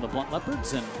 from the Blount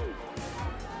Leopards. And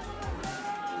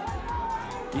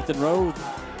Ethan Rowe,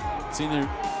 senior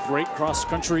great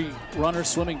cross-country runner,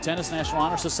 swimming, tennis, National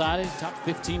Honor Society, top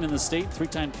 15 in the state,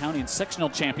 3-time county and sectional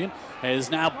champion.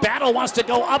 As now Battle wants to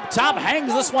go up top,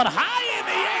 hangs this one high in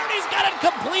the air, and he's got it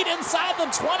complete inside the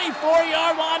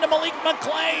 24-yard line to Malik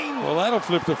McLean. Well, that'll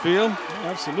flip the field.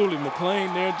 Absolutely.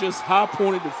 McLean there just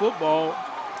high-pointed the football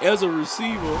as a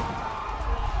receiver.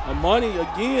 Amani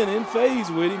again in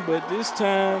phase with him, but this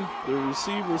time the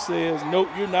receiver says, nope,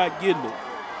 you're not getting it.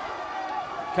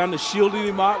 Kind of shielded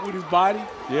him out with his body.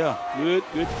 Yeah.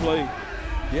 Good play.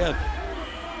 Yeah.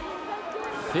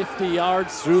 50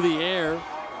 yards through the air.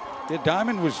 Yeah,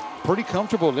 Diamond was pretty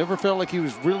comfortable. Never felt like he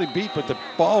was really beat, but the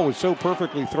ball was so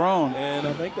perfectly thrown. And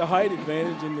I think the height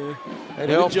advantage and the It good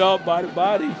helped. job by the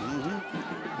body.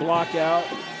 Block out.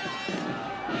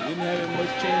 Didn't have much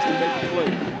chance to make the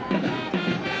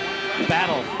play.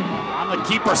 Battle on the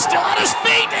keeper, still on his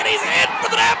feet, and he's in for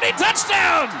the Daphne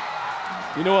touchdown.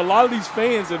 You know, a lot of these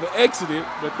fans have exited,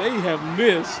 but they have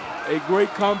missed a great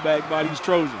comeback by these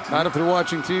Trojans. Not if they're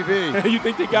watching TV. You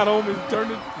think they got home and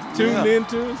tuned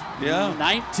into us? Yeah.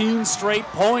 19 straight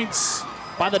points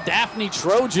by the Daphne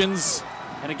Trojans.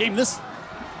 And a game this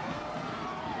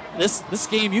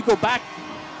game, you go back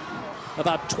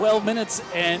about 12 minutes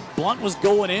and Blount was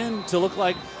going in to look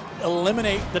like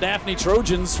eliminate the Daphne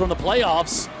Trojans from the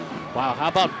playoffs. Wow, how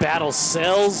about Battle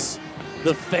sells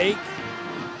the fake?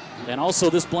 And also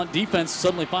this Blount defense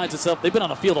suddenly finds itself, they've been on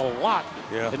the field a lot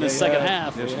in the second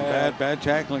half. There's some bad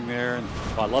tackling there. And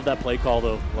I love that play call,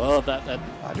 though. Love that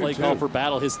play call for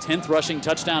Battle. His 10th rushing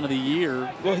touchdown of the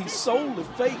year. Well, he sold the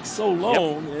fake so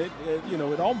long,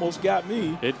 it almost got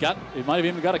me. It might have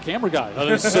even got a camera guy.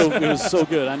 It was so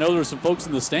good. I know there's some folks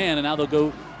in the stand, and now they'll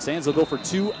go for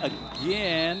two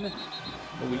again.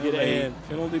 But we get a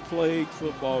penalty plague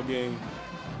football game.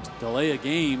 Delay a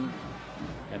game,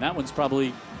 and that one's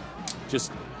probably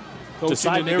just coaching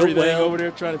decide and to everything go well. over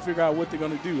there trying to figure out what they're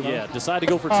going to do. Yeah, decide to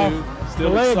go for two. Still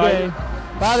delay excited.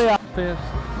 game by the offense.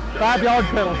 5-yard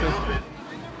penalty.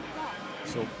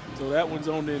 So that one's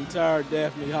on the entire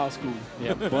Daphne High School.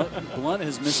 Yeah, Blount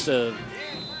has missed an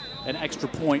extra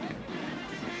point.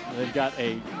 They've got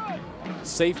a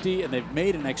safety, and they've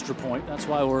made an extra point. That's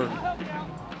why we're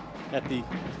at the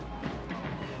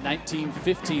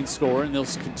 19-15 score, and they'll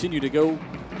continue to go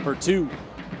for two.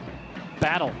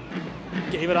 Battle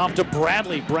gave it off to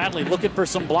Bradley. Bradley looking for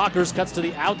some blockers, cuts to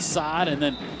the outside, and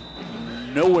then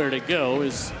nowhere to go.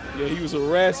 He was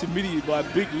harassed immediately by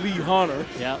Big Lee Hunter.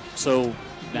 Yeah, so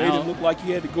made now it look like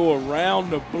he had to go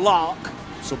around the block.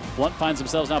 So Blount finds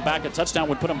themselves now back. A touchdown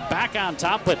would put them back on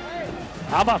top, but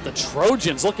how about the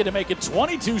Trojans looking to make it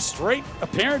 22 straight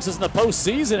appearances in the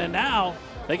postseason, and now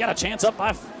they got a chance up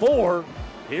by 4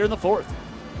 here in the fourth.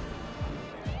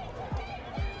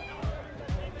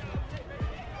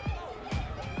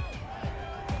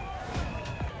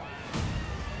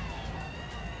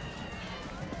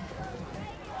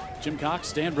 Jim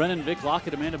Cox, Dan Brennan, Vic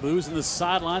Lockett, Amanda Booz in the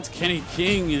sidelines. Kenny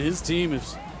King and his team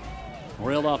has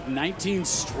railed off 19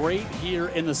 straight here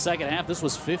in the second half. This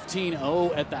was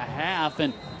 15-0 at the half,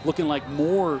 and looking like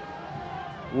more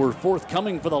were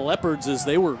forthcoming for the Leopards as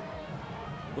they were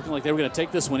looking like they were going to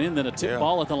take this one in. Then a tip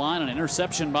ball at the line, an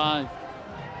interception by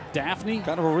Daphne.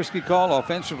 Kind of a risky call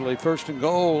offensively. 1st and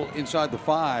goal inside the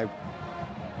 5.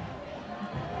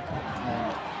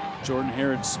 And Jordan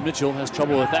Harrods Mitchell has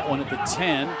trouble with that one at the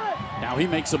 10. Now he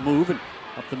makes a move and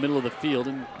up the middle of the field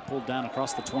and pulled down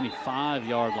across the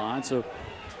 25-yard line. So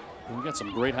we got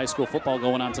some great high school football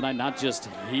going on tonight, not just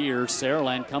here.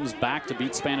 Saraland comes back to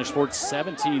beat Spanish Fort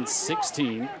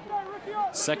 17-16.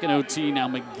 Second OT, now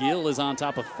McGill is on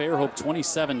top of Fairhope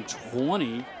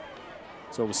 27-20.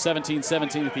 So it was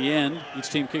 17-17 at the end. Each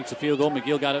team kicks a field goal.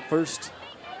 McGill got it first.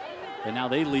 And now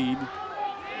they lead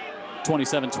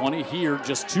 27-20. Here,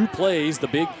 just 2 plays. The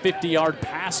big 50-yard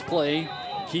pass play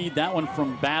keyed that one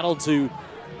from Battle to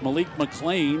Malik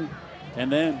McLean. And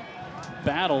then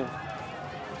Battle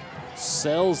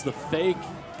sells the fake,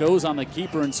 goes on the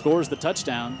keeper and scores the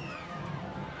touchdown.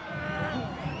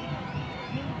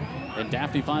 And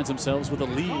Daphne finds themselves with a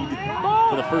lead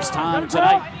for the first time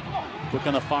tonight. Quick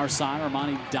on the far side,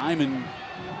 Armani Diamond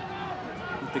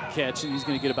with the catch, and he's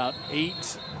going to get about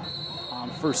 8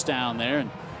 on first down there. And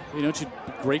you know, it should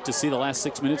be great to see the last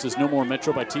 6 minutes is no more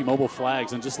Metro by T-Mobile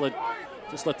flags, and just let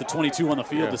the 22 on the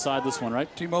field decide this one,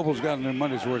 right? T-Mobile's gotten their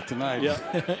money's worth tonight. Yeah,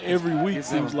 every week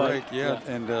seems like. Yeah,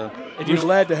 and you're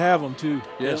glad to have them too.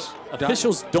 Yes,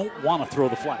 officials don't want to throw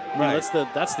the flag. Right.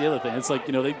 That's the other thing. It's like,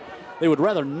 you know, they would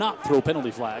rather not throw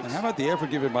penalty flags. And how about the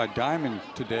effort given by Diamond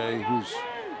today, who's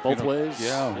both ways?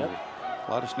 Yeah. Yep.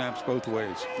 A lot of snaps both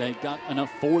ways. They got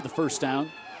enough for the first down.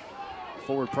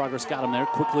 Forward progress got him there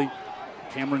quickly.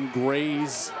 Cameron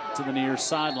Grays to the near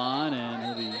sideline, and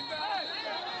he'll be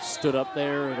stood up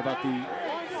there at about the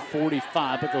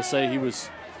 45, but they'll say he was,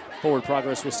 forward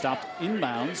progress was stopped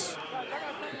inbounds.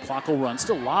 The clock will run.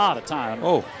 Still a lot of time.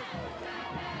 Oh,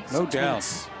 no doubt.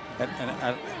 Minutes. And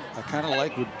I kind of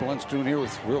like what Blount's doing here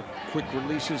with real quick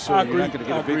releases, so I you're agree. not going to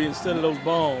get I a big, agree. Instead of those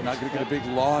bombs. not going to get a big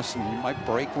loss, and you might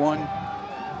break one.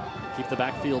 Keep the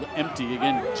backfield empty.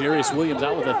 Again, Jarius Williams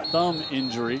out with a thumb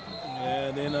injury.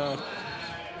 And then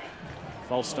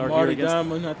False start Marty here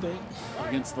Diamond, I think.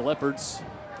 against the Leopards.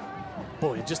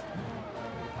 Boy, it just,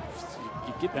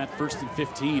 you get that 1st and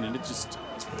 15, and it just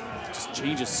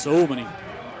changes so many.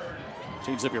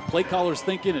 Changes up your play caller's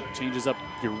thinking. It changes up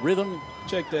your rhythm.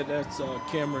 Check that. That's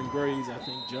Cameron Grays, I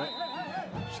think, jump.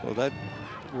 So that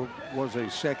was a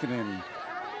 2nd and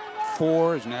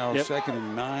 4, is now Yep. 2nd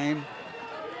and 9.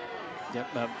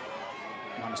 Yep,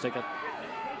 my mistake. I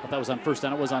thought that was on first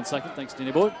down. It was on second. Thanks,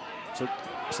 Danny Boy. So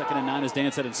 2nd and 9, as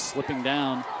Dan said, and slipping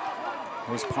down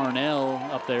was Parnell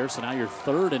up there. So now you're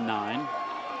 3rd and 9.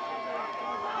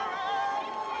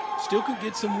 Still could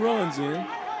get some runs in.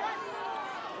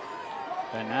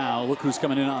 And now look who's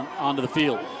coming in onto the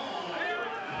field.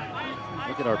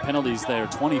 Look at our penalties there,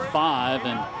 25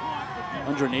 and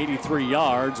 183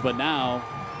 yards. But now,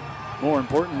 more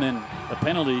important than the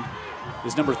penalty,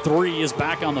 is number 3 is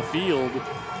back on the field.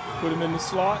 Put him in the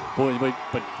slot. Boy, but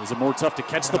is it more tough to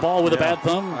catch the ball with a bad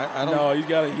thumb? I don't. No, you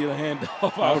got to get a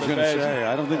handoff. I was going to say,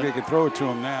 I don't think they can throw it to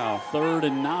him now. 3rd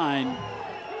and 9.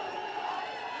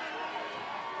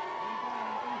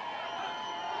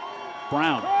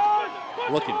 Brown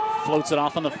looking, floats it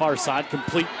off on the far side,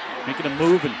 complete, making a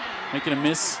move and making a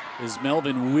miss is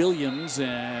Melvin Williams,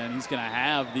 and he's going to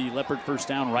have the Leopard first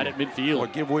down right at midfield. Well,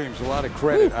 give Williams a lot of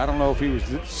credit. I don't know if he was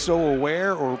so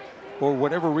aware or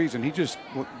whatever reason. He just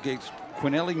gets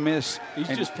Quinelli miss. He's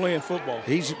just playing football.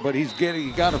 He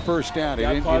got a first down. He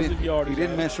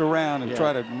didn't mess around and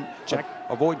try to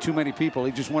avoid too many people.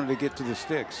 He just wanted to get to the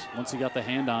sticks. Once he got the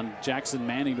hand on Jackson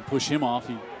Manning to push him off,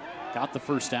 he got the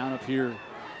first down up here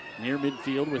near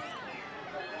midfield with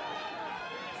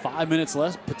 5 minutes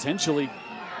left, potentially.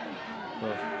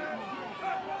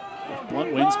 If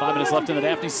Blount wins, 5 minutes left in the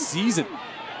Daphne season.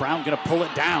 Brown going to pull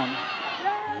it down,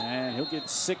 and he'll get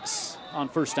 6 on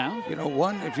first down. You know,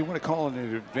 one, if you want to call it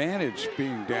an advantage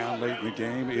being down late in the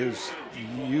game, is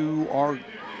you are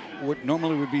what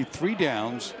normally would be 3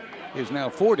 downs is now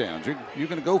 4 downs. You're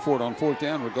going to go for it on 4th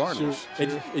down regardless.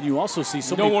 Sure. And you also see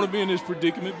so you don't want to be in this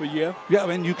predicament, but yeah. Yeah,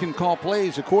 and you can call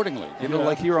plays accordingly. You know,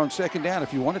 like here on 2nd down,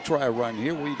 if you want to try a run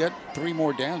here, well, you got 3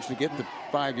 more downs to get the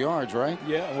 5 yards, right?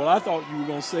 Yeah, well, I thought you were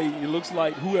going to say it looks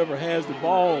like whoever has the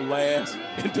ball last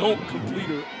and don't complete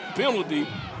a penalty,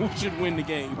 who should win the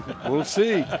game. We'll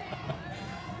see.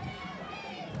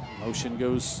 Motion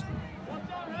goes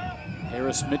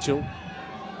Harris Mitchell.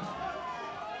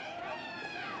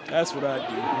 That's what I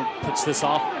do. Puts this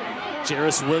off.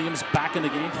 Jarius Williams back in the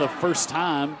game for the first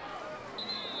time.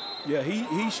 Yeah,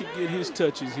 he should get his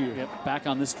touches here. Yep, back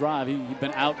on this drive. He'd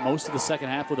been out most of the second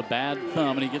half with a bad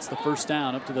thumb, and he gets the first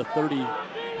down up to the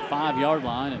 35-yard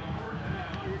line. And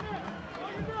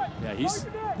yeah,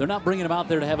 they're not bringing him out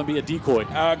there to have him be a decoy.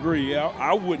 I agree.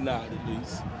 I would not, at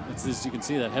least. It's as you can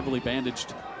see, that heavily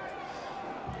bandaged.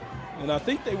 And I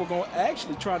think they were going to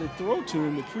actually try to throw to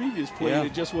him the previous play. And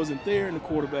it just wasn't there, and the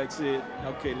quarterback said,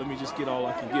 okay, let me just get all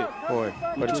I can get. Boy,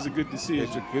 which was a good decision.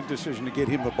 It's a good decision to get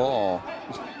him the ball.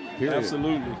 Period.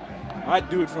 Absolutely.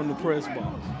 I'd do it from the press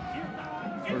box.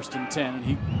 1st and 10, and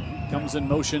he comes in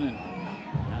motion, and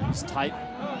now he's tight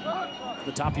at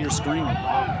the top of your screen.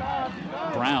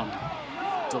 Brown,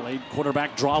 delayed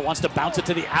quarterback draw, wants to bounce it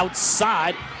to the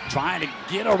outside, trying to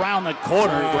get around the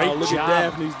corner. Great look job.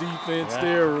 At Daphne's defense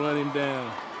there running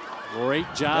down. Great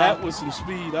job. That was some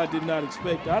speed I did not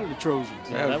expect out of the Trojans.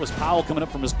 Yeah, that was Powell coming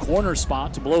up from his corner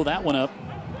spot to blow that one up.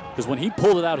 Because when he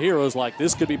pulled it out here, it was like,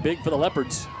 this could be big for the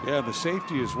Leopards. Yeah, the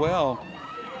safety as well.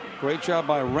 Great job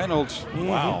by Reynolds.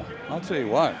 Wow. I'll tell you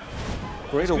what.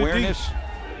 Great awareness,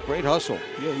 great hustle.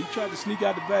 Yeah, he tried to sneak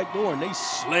out the back door, and they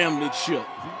slammed it shut.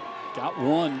 Got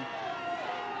one.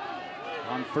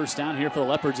 On first down here for the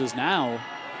Leopards is now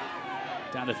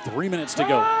down to 3 minutes to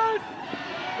go.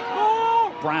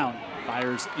 Brown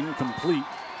fires incomplete.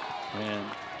 And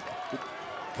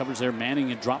covers there. Manning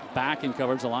had dropped back and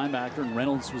covers the linebacker, and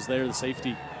Reynolds was there, the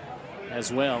safety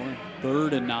as well.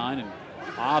 3rd and 9, and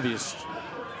obvious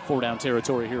 4-down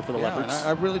territory here for the Leopards. And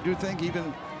I really do think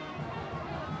even,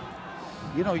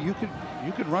 you know, you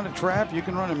could run a trap, you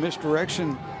can run a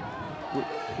misdirection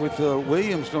with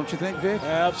Williams, don't you think, Vic?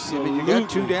 Absolutely. I mean, you got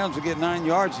 2 downs to get 9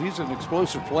 yards. He's an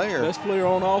explosive player. Best player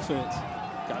on offense.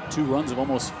 Got 2 runs of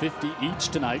almost 50 each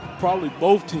tonight. Probably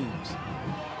both teams.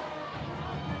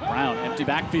 Brown, empty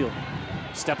backfield.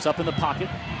 Steps up in the pocket,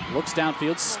 looks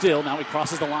downfield still. Now he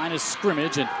crosses the line of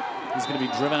scrimmage, and he's going to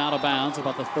be driven out of bounds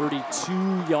about the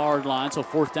 32-yard line. So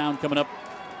 4th down coming up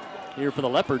here for the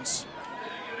Leopards.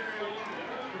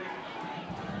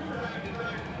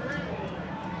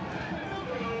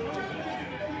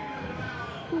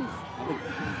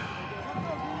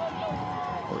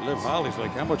 Liv Holly's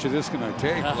like, how much of this can I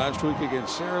take? Last week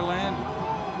against Saraland,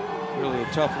 really a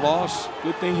tough loss.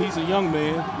 Good thing he's a young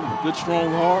man, good strong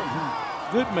heart,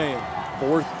 good man.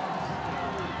 4th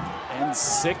and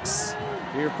 6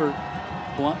 here for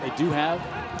Blount. They do have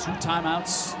 2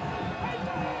 timeouts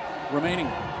remaining.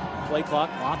 Play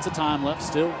clock, lots of time left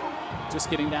still,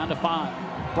 just getting down to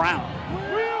 5. Brown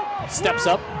steps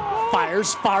up,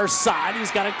 fires far side. He's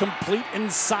got it complete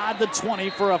inside the 20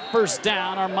 for a 1st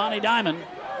down. Armani Diamond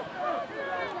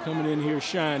coming in here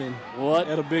shining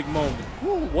at a big moment.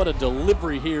 Woo, what a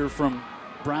delivery here from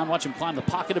Brown. Watch him climb the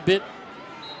pocket a bit.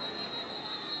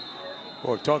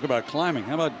 Boy, talk about climbing.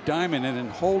 How about Diamond and then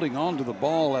holding on to the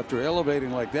ball after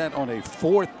elevating like that on a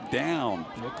 4th down?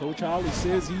 Yeah, Coach Holly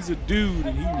says he's a dude,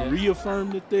 and he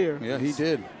reaffirmed it there. Yeah, he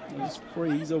did. Just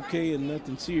pray he's okay and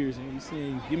nothing serious. And he's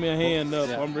saying, give me a hand up.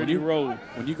 I'm ready to roll.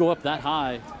 When you go up that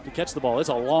high to catch the ball, it's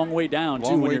a long way down,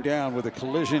 long way down with a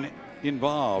collision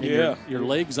involved. Yeah. Your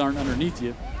legs aren't underneath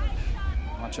you.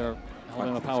 Watch our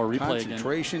Alabama Power replay again.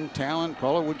 Concentration, talent,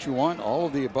 call it what you want, all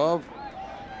of the above.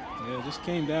 Yeah, just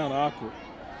came down awkward.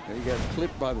 Yeah, he got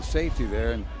clipped by the safety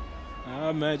there. And I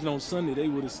imagine on Sunday they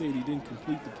would have said he didn't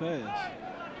complete the pass.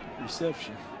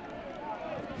 Reception.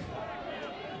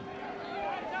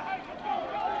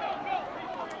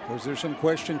 Was there some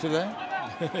question to that?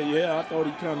 Yeah, I thought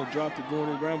he kind of dropped it going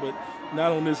to the ground, but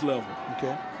not on this level.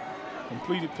 Okay.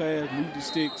 Completed pass, moved the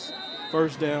sticks,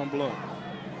 1st down, Blount.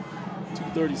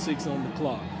 2:36 on the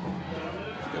clock.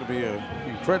 It's going to be an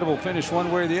incredible finish one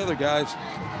way or the other, guys.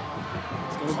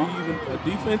 It's going to be either a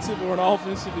defensive or an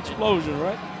offensive explosion,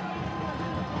 right?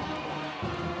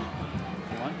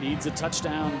 Blount needs a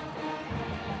touchdown.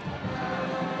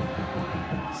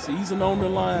 Season on the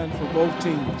line for both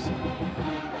teams.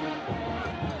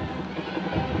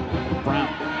 Brown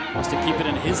wants to keep it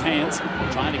in his hands,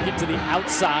 trying to get to the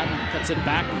outside, cuts it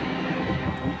back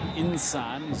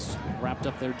inside. He's wrapped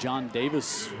up there. John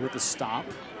Davis with the stop.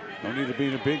 No need to be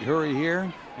in a big hurry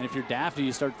here. And if you're Daphne,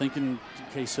 you start thinking,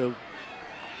 okay, so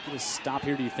get a stop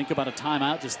here. Do you think about a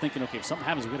timeout? Just thinking, okay, if something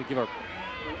happens, we've got to give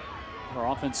our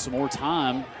offense some more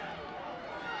time.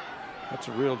 That's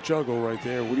a real juggle right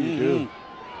there. What do you do?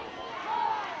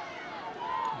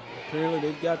 Apparently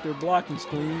they've got their blocking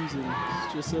screens, and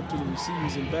it's just up to the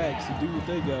receivers and backs to do what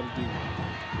they got to do.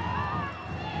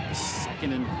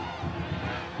 2nd and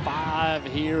 5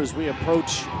 here as we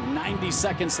approach 90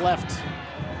 seconds left.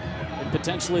 And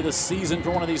potentially the season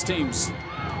for one of these teams.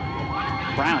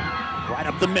 Brown right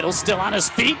up the middle, still on his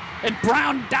feet, and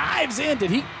Brown dives in.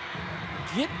 Did he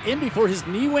get in before his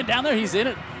knee went down there? He's in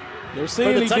it. They're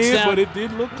saying he did, but it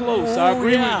did look close. I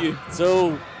agree with you.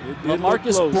 So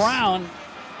Marcus Brown,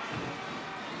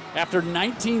 after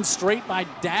 19 straight by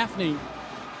Daphne,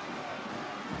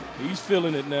 he's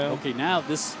feeling it now. Okay, now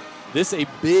this a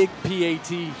big PAT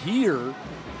here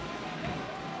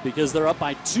because they're up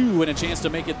by 2 and a chance to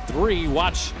make it 3.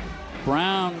 Watch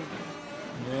Brown.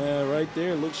 Yeah, right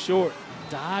there. Looks short.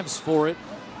 Dives for it.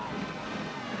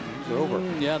 He's over.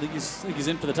 Yeah, I think he's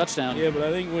in for the touchdown. Yeah, but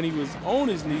I think when he was on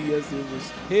his knee, as it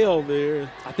was held there,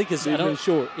 I think his knee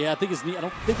short. Yeah, I think his knee. I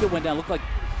don't think it went down. It looked like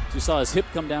you saw his hip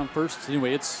come down first.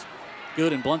 Anyway, it's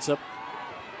good, and Blount's up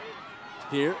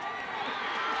here.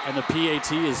 And the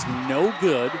PAT is no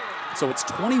good. So it's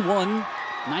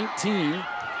 21-19.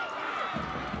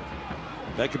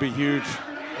 That could be huge.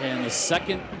 And the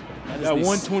second. Got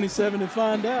 127 to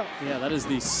find out. Yeah, that is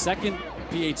the second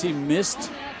PAT missed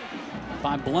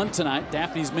by Blount tonight.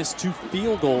 Daphne's missed 2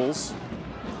 field goals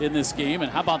in this game.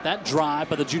 And how about that drive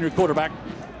by the junior quarterback,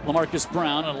 LaMarcus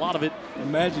Brown, and a lot of it.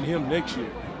 Imagine him next year.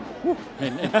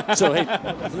 And so, hey,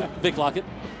 Vic Lockett.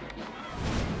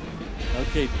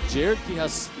 Okay, Jared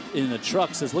Kihas in the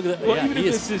truck says, look at that. Well, yeah, even if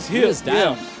it's his hip. He is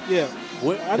down. Yeah.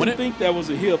 I didn't think that was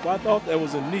a hip. I thought that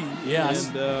was a knee. Yeah.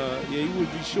 And, he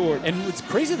would be short. And what's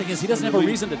crazy thing is he doesn't have a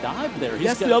reason to dive there.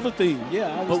 That's the other thing.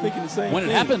 Yeah, I was thinking the same thing. When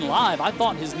it happened live, I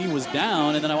thought his knee was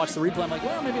down, and then I watched the replay. I'm like,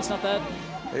 well, maybe it's not that.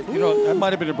 You know, that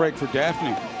might have been a break for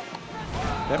Daphne.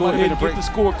 That Go ahead and get the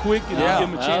score quick and give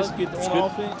him a chance to get on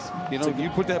offense. You know, you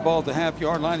put that ball at the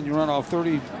half-yard line and you run off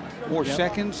 30 more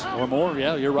seconds. Or more,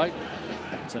 yeah, you're right.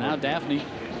 So now Daphne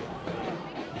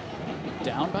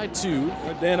down by 2.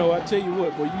 Dano, I tell you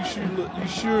what, boy, you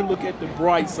sure look at the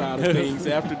bright side of things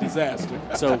after disaster.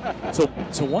 So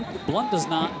Blount does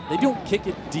not. They don't kick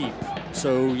it deep.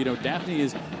 So Daphne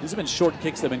these have been short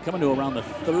kicks. They've been coming to around the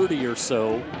 30 or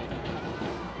so.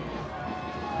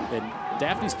 And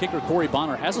Daphne's kicker Corey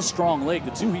Bonner has a strong leg.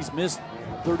 The 2 he's missed,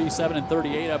 37 and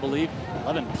 38, I believe.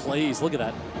 11 plays. Look at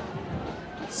that.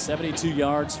 72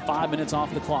 yards, 5 minutes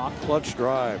off the clock. Clutch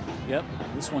drive. Yep.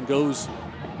 This one goes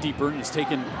deeper and is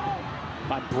taken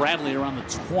by Bradley around the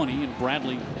 20, and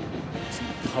Bradley is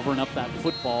covering up that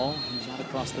football. He's out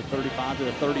across the 35 to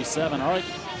the 37. All right.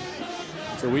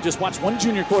 So we just watched one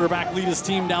junior quarterback lead his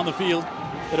team down the field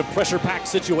in a pressure-packed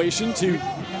situation to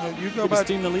give his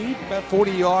team the lead. About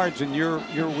 40 yards, and you're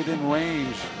within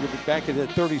range. You're back at the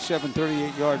 37,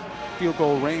 38-yard field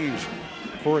goal range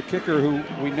for a kicker who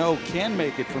we know can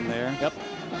make it from there. Yep.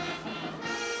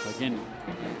 Again,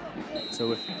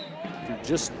 so if you're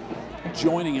just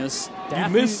joining us,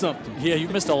 Daphne, you missed something. Yeah, you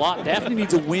missed a lot. Daphne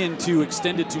needs a win to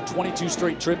extend it to 22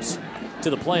 straight trips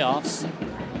to the playoffs.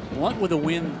 Blount with a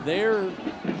win there,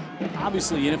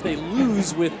 obviously, and if they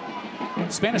lose with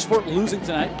Spanish Fort losing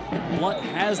tonight, Blount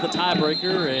has the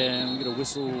tiebreaker, and we get a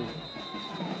whistle.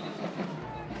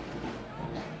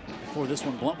 Before this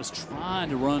one, Blount was trying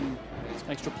to run some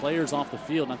extra players off the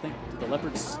field, and I think the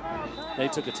Leopards, they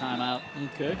took a timeout.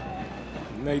 Okay.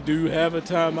 And they do have a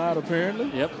timeout,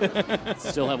 apparently. Yep.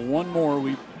 Still have one more,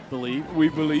 we believe. We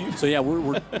believe. So, yeah,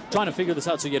 we're trying to figure this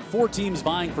out. So you had 4 teams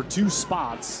vying for 2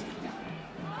 spots.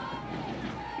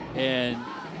 And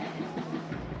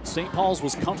St. Paul's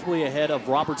was comfortably ahead of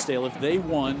Robertsdale. If they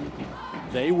won,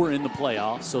 they were in the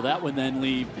playoffs. So that would then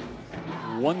leave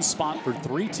 1 spot for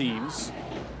 3 teams.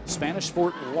 Spanish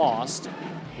Fort lost.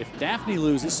 If Daphne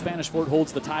loses, Spanish Fort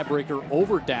holds the tiebreaker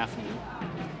over Daphne.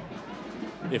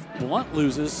 If Blount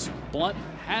loses, Blount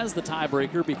has the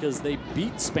tiebreaker because they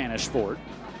beat Spanish Fort.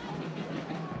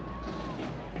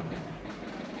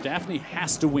 Daphne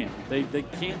has to win. They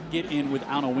can't get in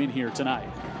without a win here tonight.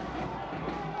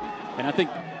 And I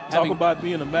think talk about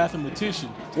being a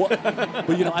mathematician. Well, but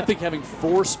I think having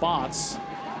 4 spots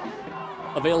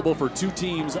available for 2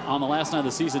 teams on the last night of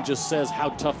the season just says how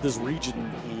tough this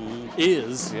region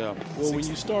is. Yeah. Well, when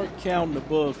you start counting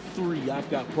above 3, I've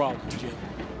got problems, Jim.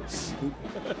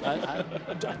 I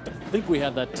think we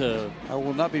have that. I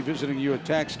will not be visiting you at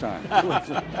tax time.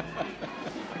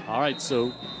 All right,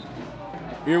 so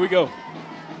here we go.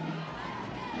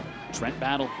 Trent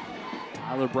Battle.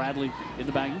 Tyler Bradley in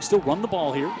the back. You can still run the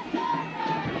ball here.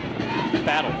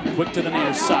 Battle, quick to the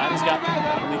near side. He's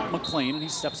got McLean, and he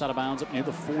steps out of bounds up near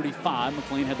the 45.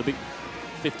 McLean had the big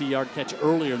 50-yard catch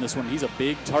earlier in this one. He's a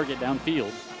big target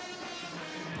downfield.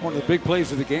 One of the big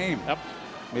plays of the game. Yep.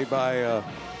 Made by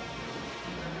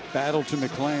Battle to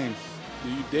McLean. Do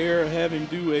you dare have him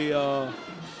do a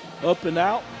up and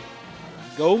out?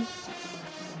 Go.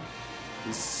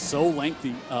 He's so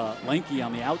lanky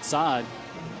on the outside.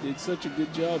 Did such a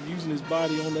good job using his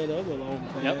body on that other long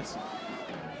pass. Yep.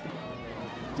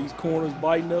 These corners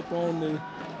biting up on the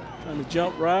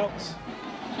jump routes.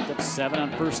 Up 7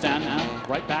 on first down now.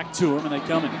 Right back to him, and they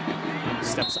come and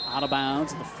steps out of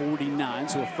bounds at the 49,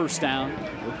 so a first down.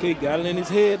 Okay, got it in his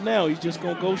head now. He's just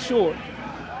going to go short.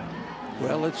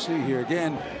 Well, let's see here.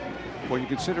 Again, when you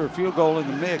consider a field goal in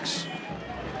the mix,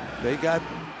 they got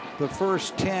the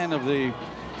first 10 of the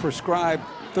prescribed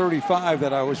 35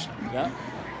 that I was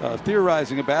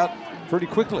theorizing about pretty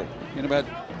quickly in about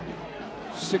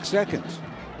 6 seconds.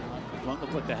 Blount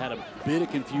looked like they had a bit of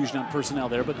confusion on personnel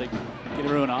there, but they get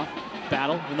everyone off.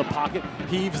 Battle in the pocket,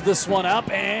 heaves this one up,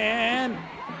 and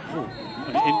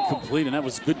incomplete. And that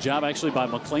was a good job actually by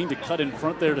McLean to cut in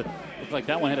front there to look like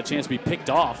that one had a chance to be picked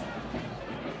off.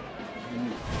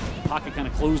 And pocket kind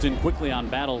of closed in quickly on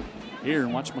Battle here,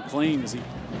 and watch McLean as he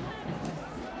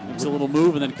makes a little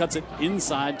move and then cuts it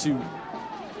inside to.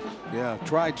 Yeah,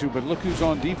 tried to, but look who's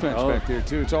on defense back there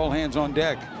too. It's all hands on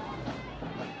deck.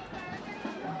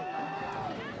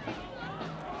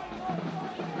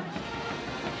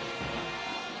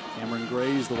 Cameron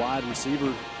Gray's the wide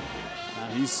receiver.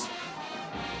 He's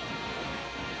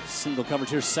single coverage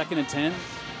here, 2nd and 10.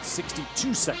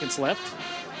 62 seconds left.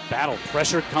 Battle,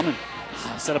 pressure coming.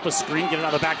 Set up a screen, get it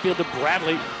out of the backfield to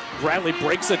Bradley. Bradley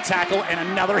breaks a tackle, and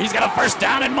another. He's got a first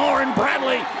down and more, and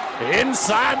Bradley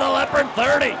inside the Leopard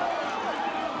 30.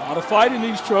 A lot of fight in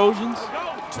these Trojans.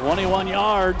 21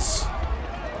 yards.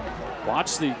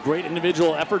 Watch the great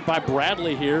individual effort by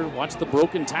Bradley here. Watch the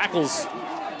broken tackles.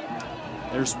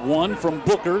 There's one from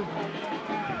Booker.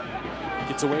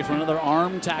 Gets away from another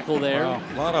arm tackle there. Wow.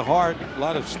 A lot of heart, a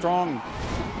lot of strong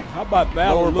How about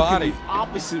Battle Lower looking body. the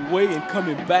opposite way and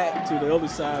coming back to the other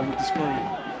side with the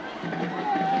screen?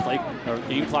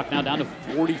 Game clock now down to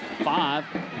 45.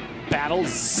 Battle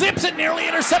zips it, nearly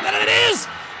intercepted, and it is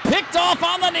picked off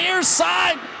on the near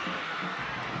side.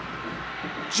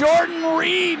 Jordan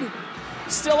Reed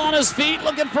still on his feet,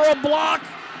 looking for a block.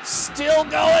 Still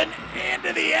going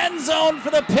into the end zone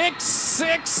for the pick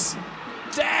six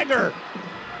dagger.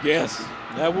 Yes,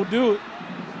 that will do it.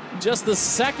 Just the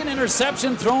second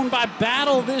interception thrown by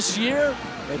Battle this year.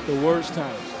 At the worst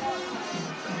time.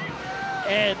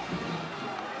 And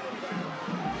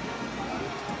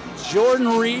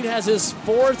Jordan Reed has his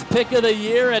fourth pick of the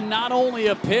year, and not only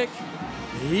a pick,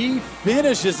 he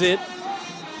finishes it.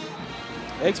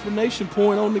 Explanation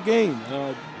point on the game.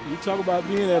 You talk about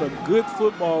being at a good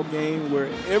football game where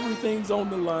everything's on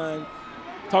the line.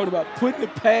 Talking about putting the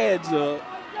pads up.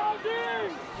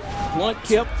 Blount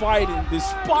kept fighting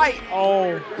despite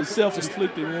all the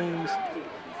self-inflicted wounds.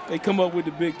 They come up with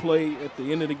the big play at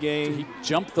the end of the game. He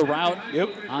jumped the route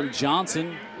on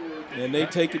Johnson. And they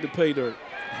take it to pay dirt.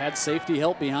 Had safety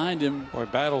help behind him. Boy,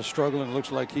 Battle's struggling. It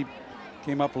looks like he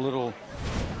came up a little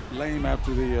lame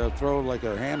after the throw, like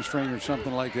a hamstring or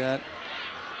something like that.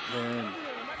 And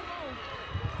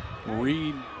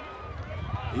Reed,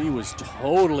 he was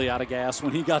totally out of gas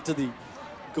when he got to the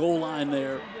goal line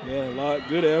there. Yeah, a lot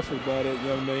good effort by that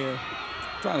young man.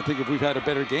 Trying to think if we've had a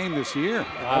better game this year.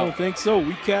 I don't think so.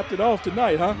 We capped it off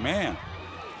tonight, huh? Man.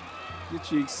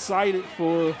 Get you excited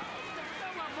for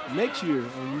next year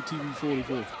on UTV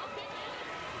 44.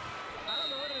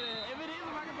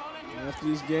 After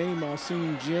this game, I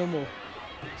assume Jim will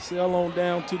sail on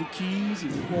down to the Keys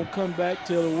and he won't come back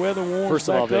till the weather warms First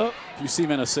of back all, Vic, up. if you see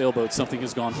him in a sailboat, something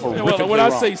has gone horrifically Well, when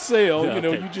wrong. I say sail, Yeah,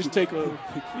 you just take a,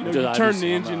 you Just- turn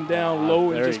the engine down low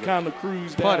and just kind of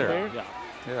cruise down Putter. there.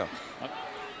 Yeah.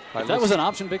 If that was an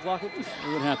option, Big Lockett, it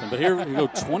would happen. But here we go,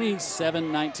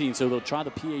 27-19, so they'll try the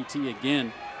PAT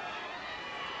again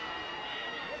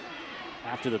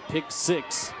after the pick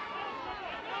six.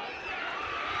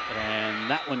 And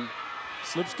that one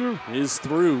slips through. Is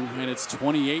through, and it's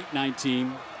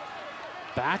 28-19.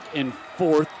 Back and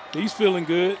forth. He's feeling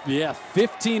good. Yeah,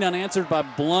 15 unanswered by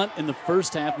Blount in the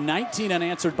first half, 19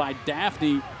 unanswered by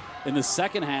Daphne in the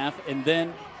second half, and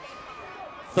then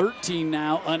 13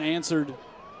 now unanswered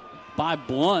by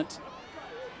Blount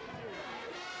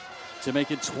to make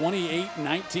it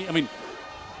 28-19. I mean,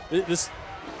 this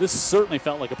certainly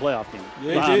felt like a playoff game.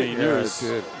 Yeah, it did. It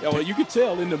did. Yeah, well, you could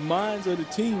tell in the minds of the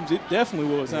teams, it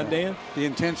definitely was, huh, Dan? The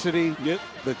intensity,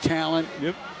 the talent,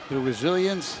 the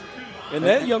resilience. And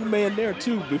that young man there,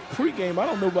 too, the pregame, I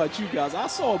don't know about you guys, I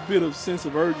saw a bit of sense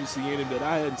of urgency in him that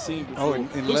I hadn't seen before.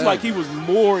 Looks like he was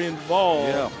more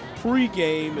involved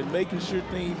pregame and making sure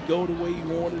things go the way he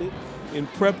wanted it in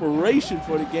preparation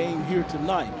for the game here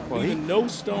tonight. Well, leaving no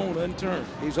stone unturned.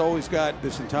 He's always got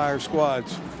this entire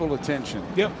squad's full attention.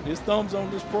 Yep, his thumb's on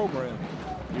this program.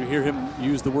 You hear him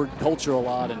use the word culture a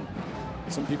lot, and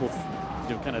some people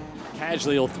kind of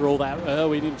casually will throw that, oh,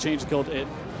 we need to change the culture.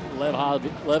 Lev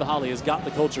Holly has got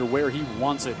the culture where he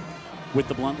wants it with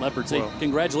the Blount Leopards. Hey,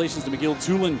 congratulations to McGill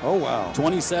Tulin. Oh, wow.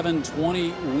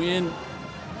 27-20 win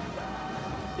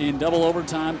in double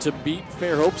overtime to beat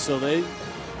Fairhope, so they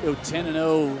go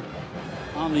 10-0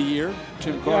 on the year.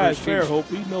 Tim Carter's Fairhope,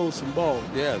 he knows some ball.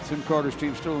 Yeah, Tim Carter's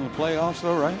team still in the playoffs,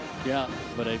 though, right? Yeah,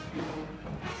 but a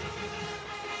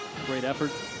great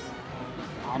effort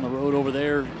on the road over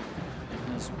there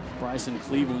as Bryson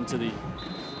Cleveland to the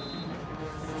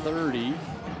 30.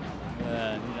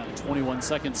 Down to 21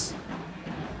 seconds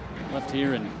left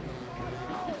here, and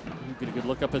you get a good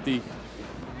look up at the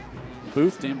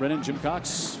booth. Dan Brennan, Jim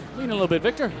Cox, lean a little bit,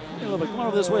 Victor. Lean a little bit. Come on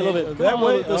over this way a little bit. That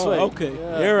way? This way. Okay.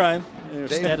 There, Ryan.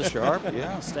 David Sharp,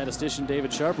 Statistician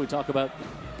David Sharp, we talk about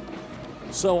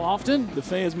so often. The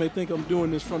fans may think I'm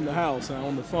doing this from the house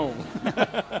on the phone.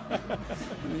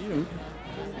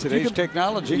 Today's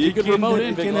technology. You could remote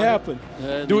in. It can happen.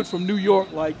 Do it from New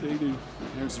York like they do.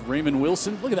 There's Raymond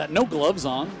Wilson. Look at that. No gloves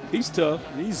on. He's tough.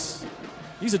 He's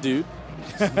a dude.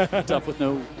 Tough with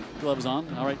no gloves on.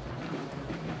 All right.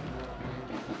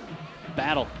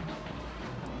 Battle.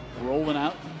 Rolling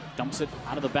out. Dumps it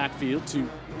out of the backfield to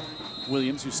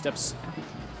Williams, who steps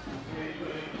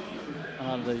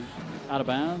out of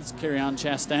bounds. Carry on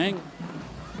Chastang.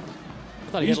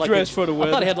 He's dressed for the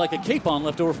weather. I thought he had like a cape on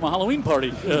left over from a Halloween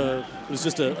party. It was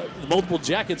just the multiple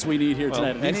jackets we need here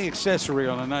tonight. Any accessory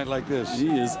on a night like this. He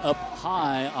is up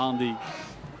high on the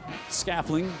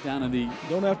scaffolding down in the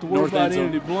Don't have to worry north about end any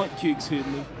of zone. the Blount kicks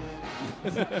hitting me.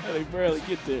 They barely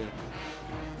get there.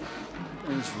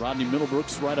 There's Rodney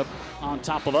Middlebrooks right up on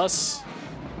top of us.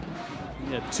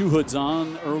 He had 2 hoods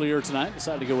on earlier tonight.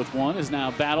 Decided to go with 1. Is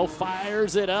now Battle.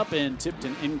 Fires it up and tipped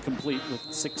and incomplete with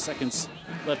 6 seconds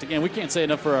left. Again, we can't say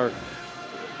enough for our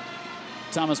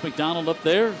Thomas McDonald up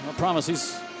there. I promise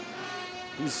he's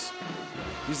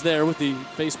there with the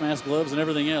face mask, gloves, and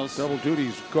everything else. Double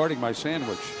duties guarding my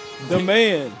sandwich. The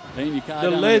man, the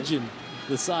legend,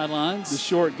 the sidelines, the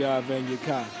short guy,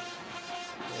 Vanyaka.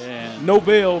 And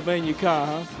Nobel Vanyaka,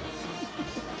 huh?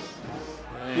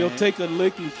 He'll take a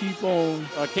lick and keep on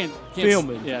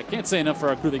filming. Yeah, I can't say enough for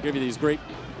our crew. They give you these great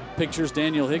pictures.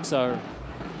 Daniel Hicks, our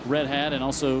red hat, and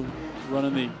also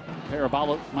running the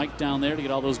parabolic mic down there to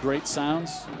get all those great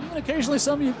sounds. And occasionally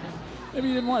some you maybe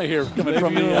you didn't want to hear coming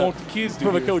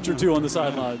from a coach or two on the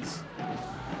sidelines.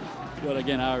 But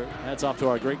again, our hats off to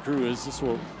our great crew as this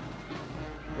will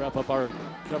wrap up our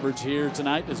coverage here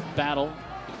tonight as Battle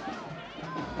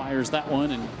fires that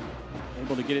one and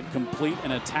able to get it complete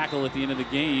and a tackle at the end of the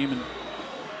game. And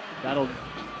that'll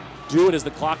do it as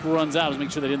the clock runs out. Just make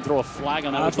sure they didn't throw a flag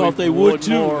on that. I thought they would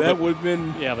too. More, that would have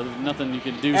been but there's nothing you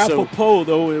can do. Apropos,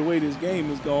 though, the way this game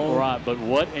is going. All right, but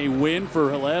what a win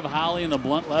for Lev Holly and the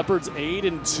Blount Leopards.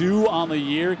 8-2 on the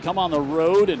year. Come on the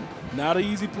road and not an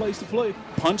easy place to play.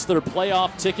 Punch their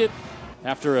playoff ticket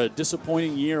after a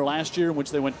disappointing year last year in which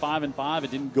they went 5-5.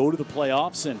 It didn't go to the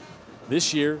playoffs, and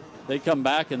this year they come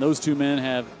back, and those two men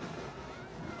have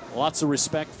lots of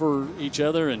respect for each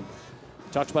other. And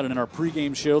we talked about it in our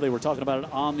pregame show. They were talking about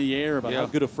it on the air about how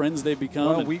good of friends they've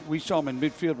become. Well, we saw them in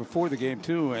midfield before the game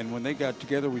too, and when they got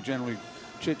together, we generally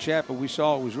chit-chat, but we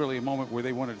saw it was really a moment where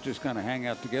they wanted to just kind of hang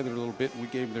out together a little bit, and we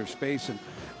gave them their space. And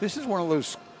this is one of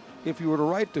those, if you were to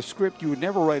write the script, you would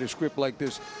never write a script like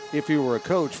this if you were a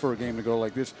coach for a game to go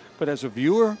like this. But as a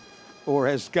viewer or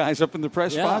as guys up in the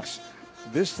press box,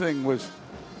 this thing was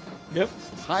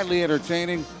highly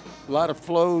entertaining, a lot of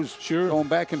flows going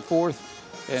back and forth,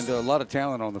 and a lot of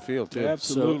talent on the field, too.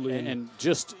 Absolutely. So, and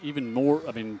just even more,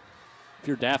 I mean, if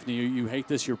you're Daphne, you hate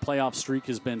this. Your playoff streak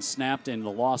has been snapped, and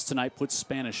the loss tonight puts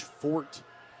Spanish Fort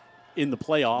in the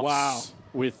playoffs. Wow.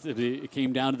 It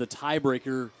came down to the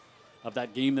tiebreaker of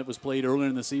that game that was played earlier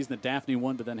in the season that Daphne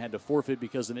won, but then had to forfeit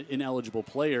because of an ineligible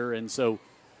player. And so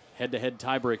head-to-head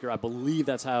tiebreaker, I believe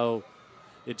that's how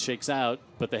it shakes out.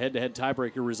 But the head-to-head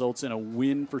tiebreaker results in a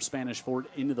win for Spanish Fort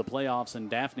into the playoffs, and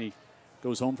Daphne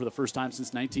goes home for the first time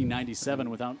since 1997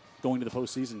 without going to the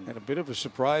postseason. And a bit of a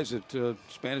surprise that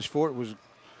Spanish Fort was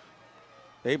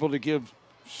able to give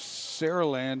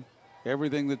Saraland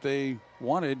everything that they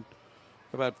wanted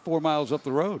about 4 miles up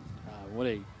the road.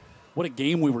 What a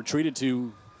game we were treated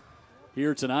to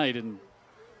here tonight. And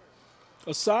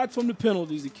aside from the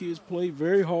penalties, the kids played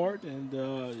very hard, and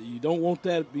you don't want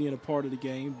that being a part of the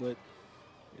game, but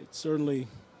it certainly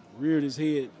reared its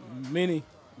head many,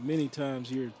 many times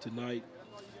here tonight,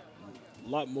 a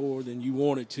lot more than you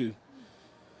wanted to.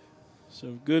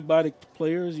 So good by the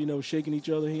players, shaking each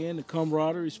other's hand, the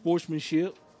camaraderie,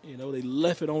 sportsmanship. They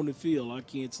left it on the field. I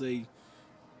can't say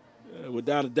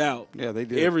without a doubt. Yeah, they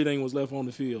did. Everything was left on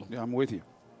the field. Yeah, I'm with you.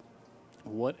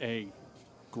 What a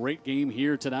great game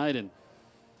here tonight. And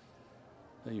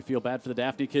you feel bad for the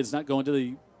Daphne kids not going to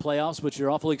the playoffs, but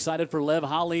you're awfully excited for Lev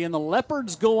Holly and the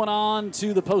Leopards going on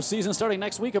to the postseason starting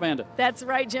next week, Amanda. That's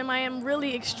right, Jim. I am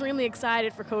really extremely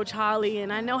excited for Coach Holly,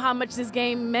 and I know how much this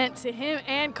game meant to him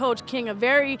and Coach King. A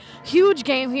very huge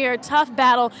game here, tough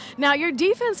battle. Now, your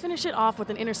defense finished it off with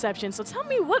an interception, so tell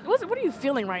me, what are you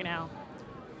feeling right now?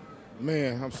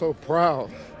 Man, I'm so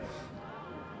proud.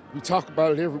 We talk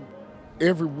about it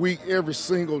every week, every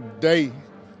single day,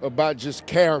 about just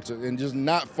character and just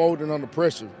not folding under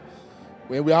pressure.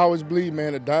 And we always believe,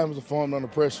 man, that diamonds are formed under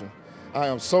pressure. I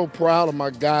am so proud of my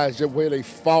guys, the way they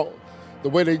fought, the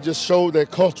way they just showed their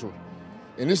culture.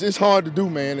 And it's hard to do,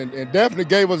 man. And Daphne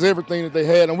gave us everything that they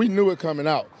had, and we knew it coming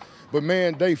out. But,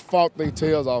 man, they fought their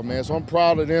tails off, man. So I'm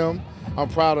proud of them. I'm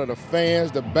proud of the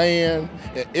fans, the band,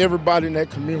 and everybody in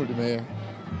that community, man.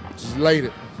 Just laid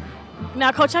it.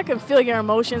 Now, Coach, I can feel your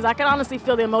emotions. I can honestly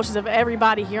feel the emotions of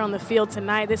everybody here on the field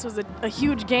tonight. This was a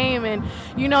huge game, and,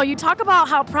 you talk about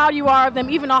how proud you are of them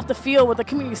even off the field with the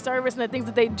community service and the things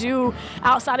that they do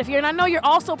outside of here. And I know you're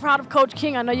also proud of Coach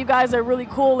King. I know you guys are really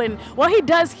cool and what he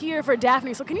does here for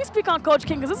Daphne. So can you speak on Coach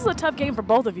King? Because this is a tough game for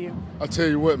both of you. I'll tell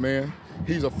you what, man.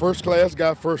 He's a first-class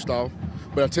guy, first off.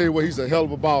 But I tell you what, he's a hell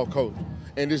of a ball coach.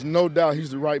 And there's no doubt he's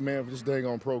the right man for this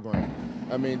dang-on program.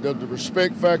 I mean, the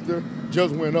respect factor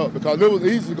just went up because it was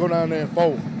easy to go down there and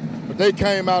fold. But they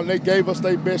came out and they gave us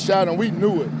their best shot, and we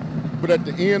knew it. But at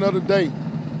the end of the day,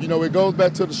 it goes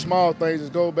back to the small things.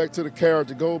 It goes back to the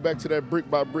character. It goes back to that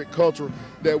brick-by-brick culture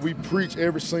that we preach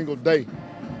every single day.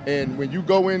 And when you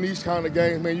go in these kind of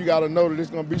games, man, you got to know that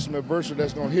there's going to be some adversity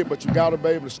that's going to hit, but you got to be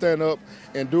able to stand up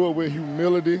and do it with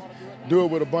humility, do it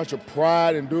with a bunch of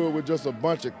pride, and do it with just a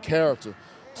bunch of character.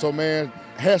 So, man,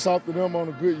 hats off to them on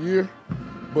a good year.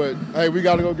 But, hey, we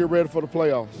got to go get ready for the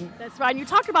playoffs. That's right. And you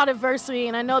talk about adversity,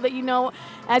 and I know that,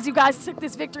 as you guys took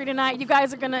this victory tonight, you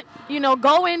guys are going to,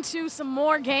 go into some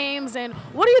more games. And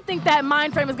what do you think that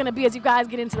mind frame is going to be as you guys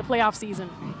get into the playoff season?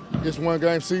 It's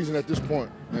one-game season at this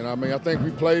point. And, I think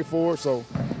we played for it, so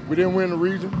we didn't win the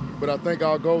region, but I think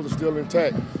our goals are still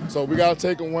intact. So we got to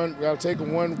take it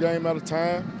one game at a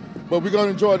time. But we're going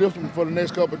to enjoy this one for the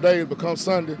next couple of days. But come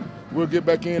Sunday, we'll get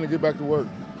back in and get back to work.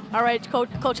 All right,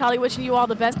 Coach Holly, wishing you all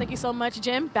the best. Thank you so much.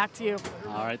 Jim, back to you.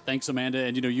 All right, thanks, Amanda.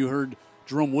 And, you heard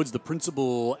Jerome Woods, the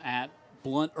principal at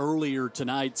Blount, earlier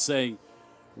tonight saying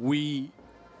we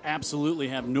absolutely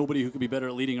have nobody who could be better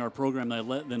at leading our program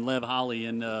than Lev Holly.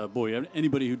 And, boy,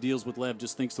 anybody who deals with Lev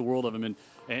just thinks the world of him.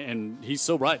 And he's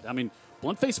so right. I mean,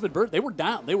 Blount faced him at birth. They were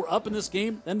down. They were up in this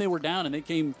game, then they were down, and they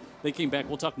came back.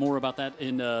 We'll talk more about that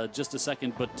in just a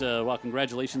second. But,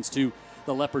 congratulations to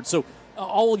the Leopards. So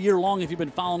all year long, if you've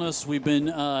been following us, we've been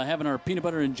having our peanut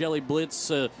butter and jelly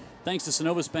blitz. Thanks to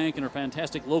Synovus Bank and our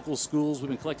fantastic local schools, we've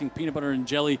been collecting peanut butter and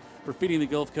jelly for feeding the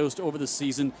Gulf Coast over the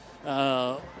season.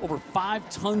 Over 5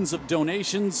 tons of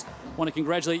donations. Want to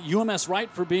congratulate UMS Wright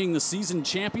for being the season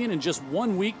champion. In just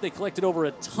 1 week, they collected over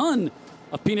a ton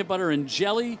of peanut butter and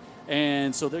jelly.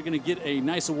 And so they're going to get a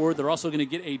nice award. They're also going to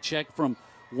get a check from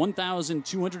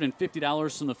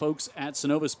 $1,250 from the folks at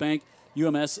Synovus Bank.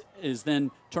 UMS is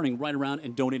then turning right around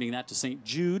and donating that to St.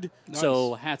 Jude. Nice.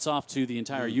 So hats off to the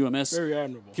entire UMS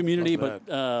community. But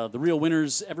the real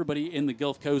winners, everybody in the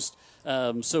Gulf Coast.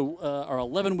 Our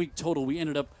 11-week total, we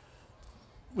ended up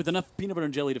with enough peanut butter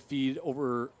and jelly to feed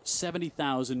over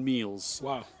 70,000 meals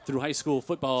through high school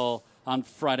football on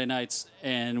Friday nights.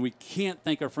 And we can't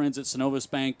thank our friends at Synovus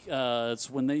Bank. It's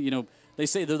when they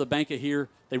say they're the bank of here.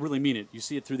 They really mean it. You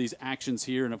see it through these actions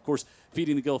here. And, of course,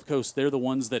 feeding the Gulf Coast, they're the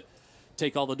ones that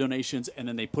take all the donations and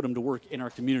then they put them to work in our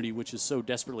community, which is so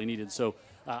desperately needed. So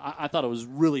I thought it was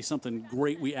really something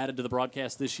great we added to the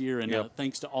broadcast this year. And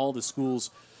thanks to all the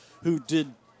schools who did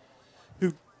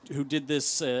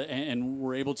this and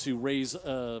were able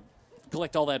to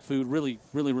collect all that food. Really,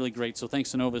 really, really great. So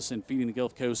thanks to Synovus and feeding the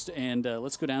Gulf Coast. And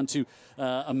let's go down to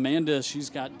Amanda. She's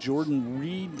got Jordan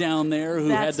Reed down there who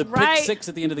had the pick 6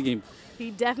 at the end of the game. He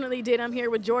definitely did. I'm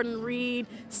here with Jordan Reed,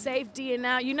 safety. And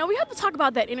now, we have to talk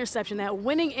about that interception, that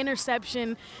winning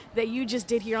interception that you just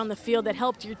did here on the field that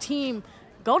helped your team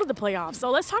go to the playoffs. So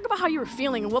let's talk about how you were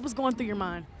feeling and what was going through your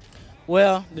mind.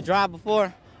 Well, the drive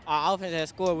before, our offense had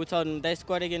scored. We told them they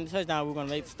scored, they get the touchdown, we're going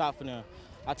to make the stop for them.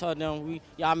 I told them,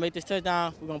 y'all make this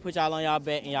touchdown, we're going to put y'all on y'all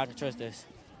back, and y'all can trust us.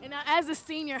 And now, as a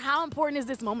senior, how important is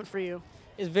this moment for you?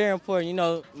 It's very important.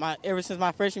 Ever since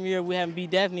my freshman year, we haven't beat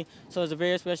Daphne, so it's a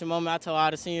very special moment. I told all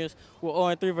the seniors we're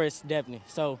 0-3 versus Daphne.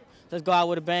 So let's go out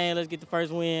with a bang. Let's get the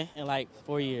first win in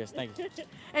 4 years. Thank you.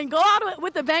 And go out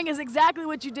with a bang is exactly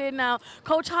what you did. Now,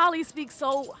 Coach Holly speaks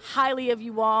so highly of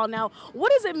you all. Now,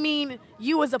 what does it mean,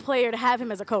 you as a player, to have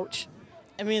him as a coach?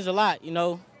 It means a lot,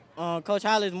 Coach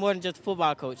Holly is more than just a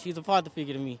football coach. He's a father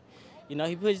figure to me.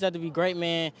 He pushes us to be a great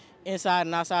man inside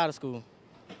and outside of school.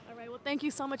 All right, well, thank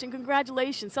you so much, and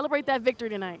congratulations. Celebrate that victory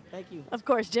tonight. Thank you. Of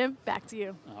course, Jim, back to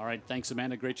you. All right, thanks,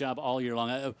 Amanda. Great job all year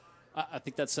long. I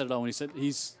think that said it all when he said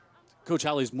Coach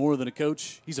Holly's more than a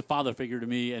coach. He's a father figure to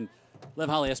me, and Lev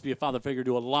Holly has to be a father figure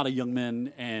to a lot of young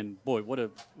men, and boy,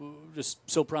 just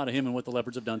so proud of him and what the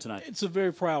Leopards have done tonight. It's a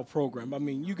very proud program. I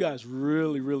mean, you guys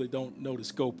really, really don't know the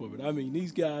scope of it. I mean,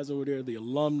 these guys over there, the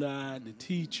alumni, the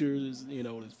teachers,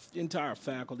 the entire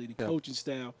faculty, the coaching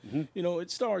staff,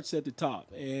 it starts at the top,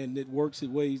 and it works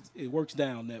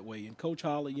down that way. And Coach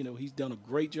Holly, he's done a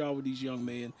great job with these young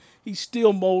men. He's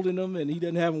still molding them, and he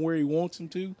doesn't have them where he wants them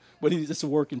to, but it's a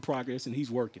work in progress, and he's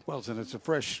working. Well, and it's a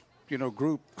fresh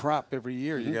group crop every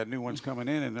year. You got new ones coming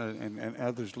in and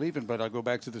others leaving. But I'll go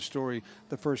back to the story.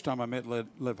 The first time I met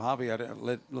Lev Holly, I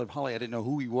didn't know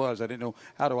who he was. I didn't know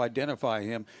how to identify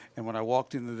him. And when I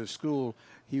walked into the school,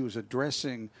 he was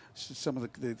addressing some of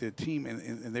the team,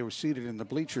 and they were seated in the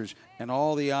bleachers, and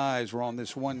all the eyes were on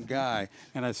this one guy.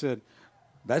 And I said,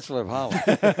 that's Lev Holly.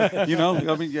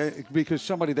 Because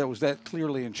somebody that was that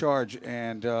clearly in charge,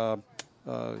 and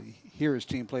here his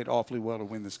team played awfully well to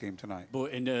win this game tonight.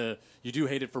 And you do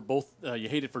hate it for both. You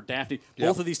hate it for Daphne.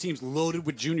 Both of these teams loaded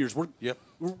with juniors. We're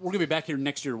going to be back here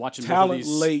next year watching both of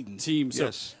these teams.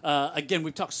 Yes. So, again,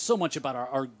 we've talked so much about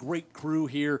our great crew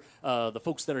here, the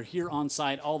folks that are here on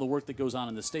site, all the work that goes on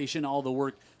in the station, all the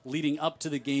work leading up to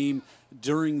the game,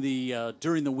 during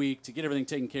the week, to get everything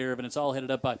taken care of, and it's all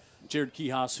headed up by Jared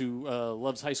Kihas, who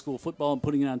loves high school football and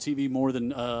putting it on TV more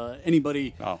than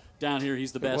anybody down here.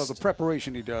 He's the best. Well, the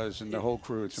preparation he does and the whole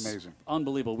crew, it's amazing.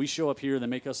 Unbelievable. We show up here, they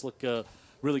make us look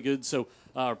really good. So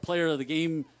our player of the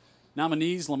game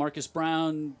nominees, LaMarcus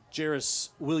Brown, Jarris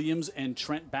Williams, and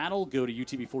Trent Battle. Go to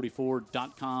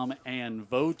utv44.com and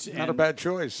vote. Not a bad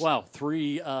choice. Wow,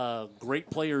 3 great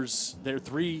players. They're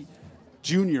 3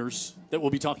 juniors that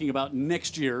we'll be talking about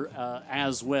next year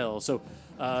as well. So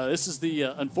this is the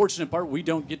unfortunate part. We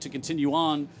don't get to continue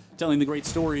on telling the great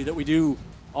story that we do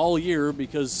all year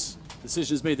because the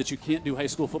decision is made that you can't do high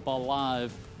school football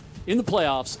live in the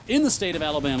playoffs in the state of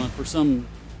Alabama for some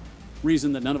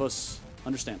reason that none of us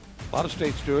understand. A lot of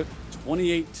states do it.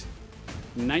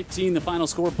 28-19 the final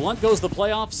score. Blount goes to the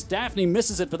playoffs. Daphne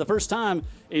misses it for the first time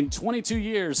in 22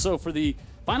 years. So for the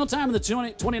final time in the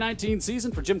 2019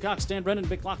 season, for Jim Cox, Dan Brennan,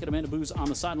 Vic Lockett, Amanda Booz on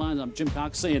the sidelines, I'm Jim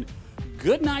Cox saying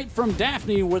good night from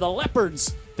Daphne, where the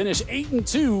Leopards finish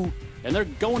 8-2, and they're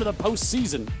going to the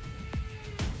postseason.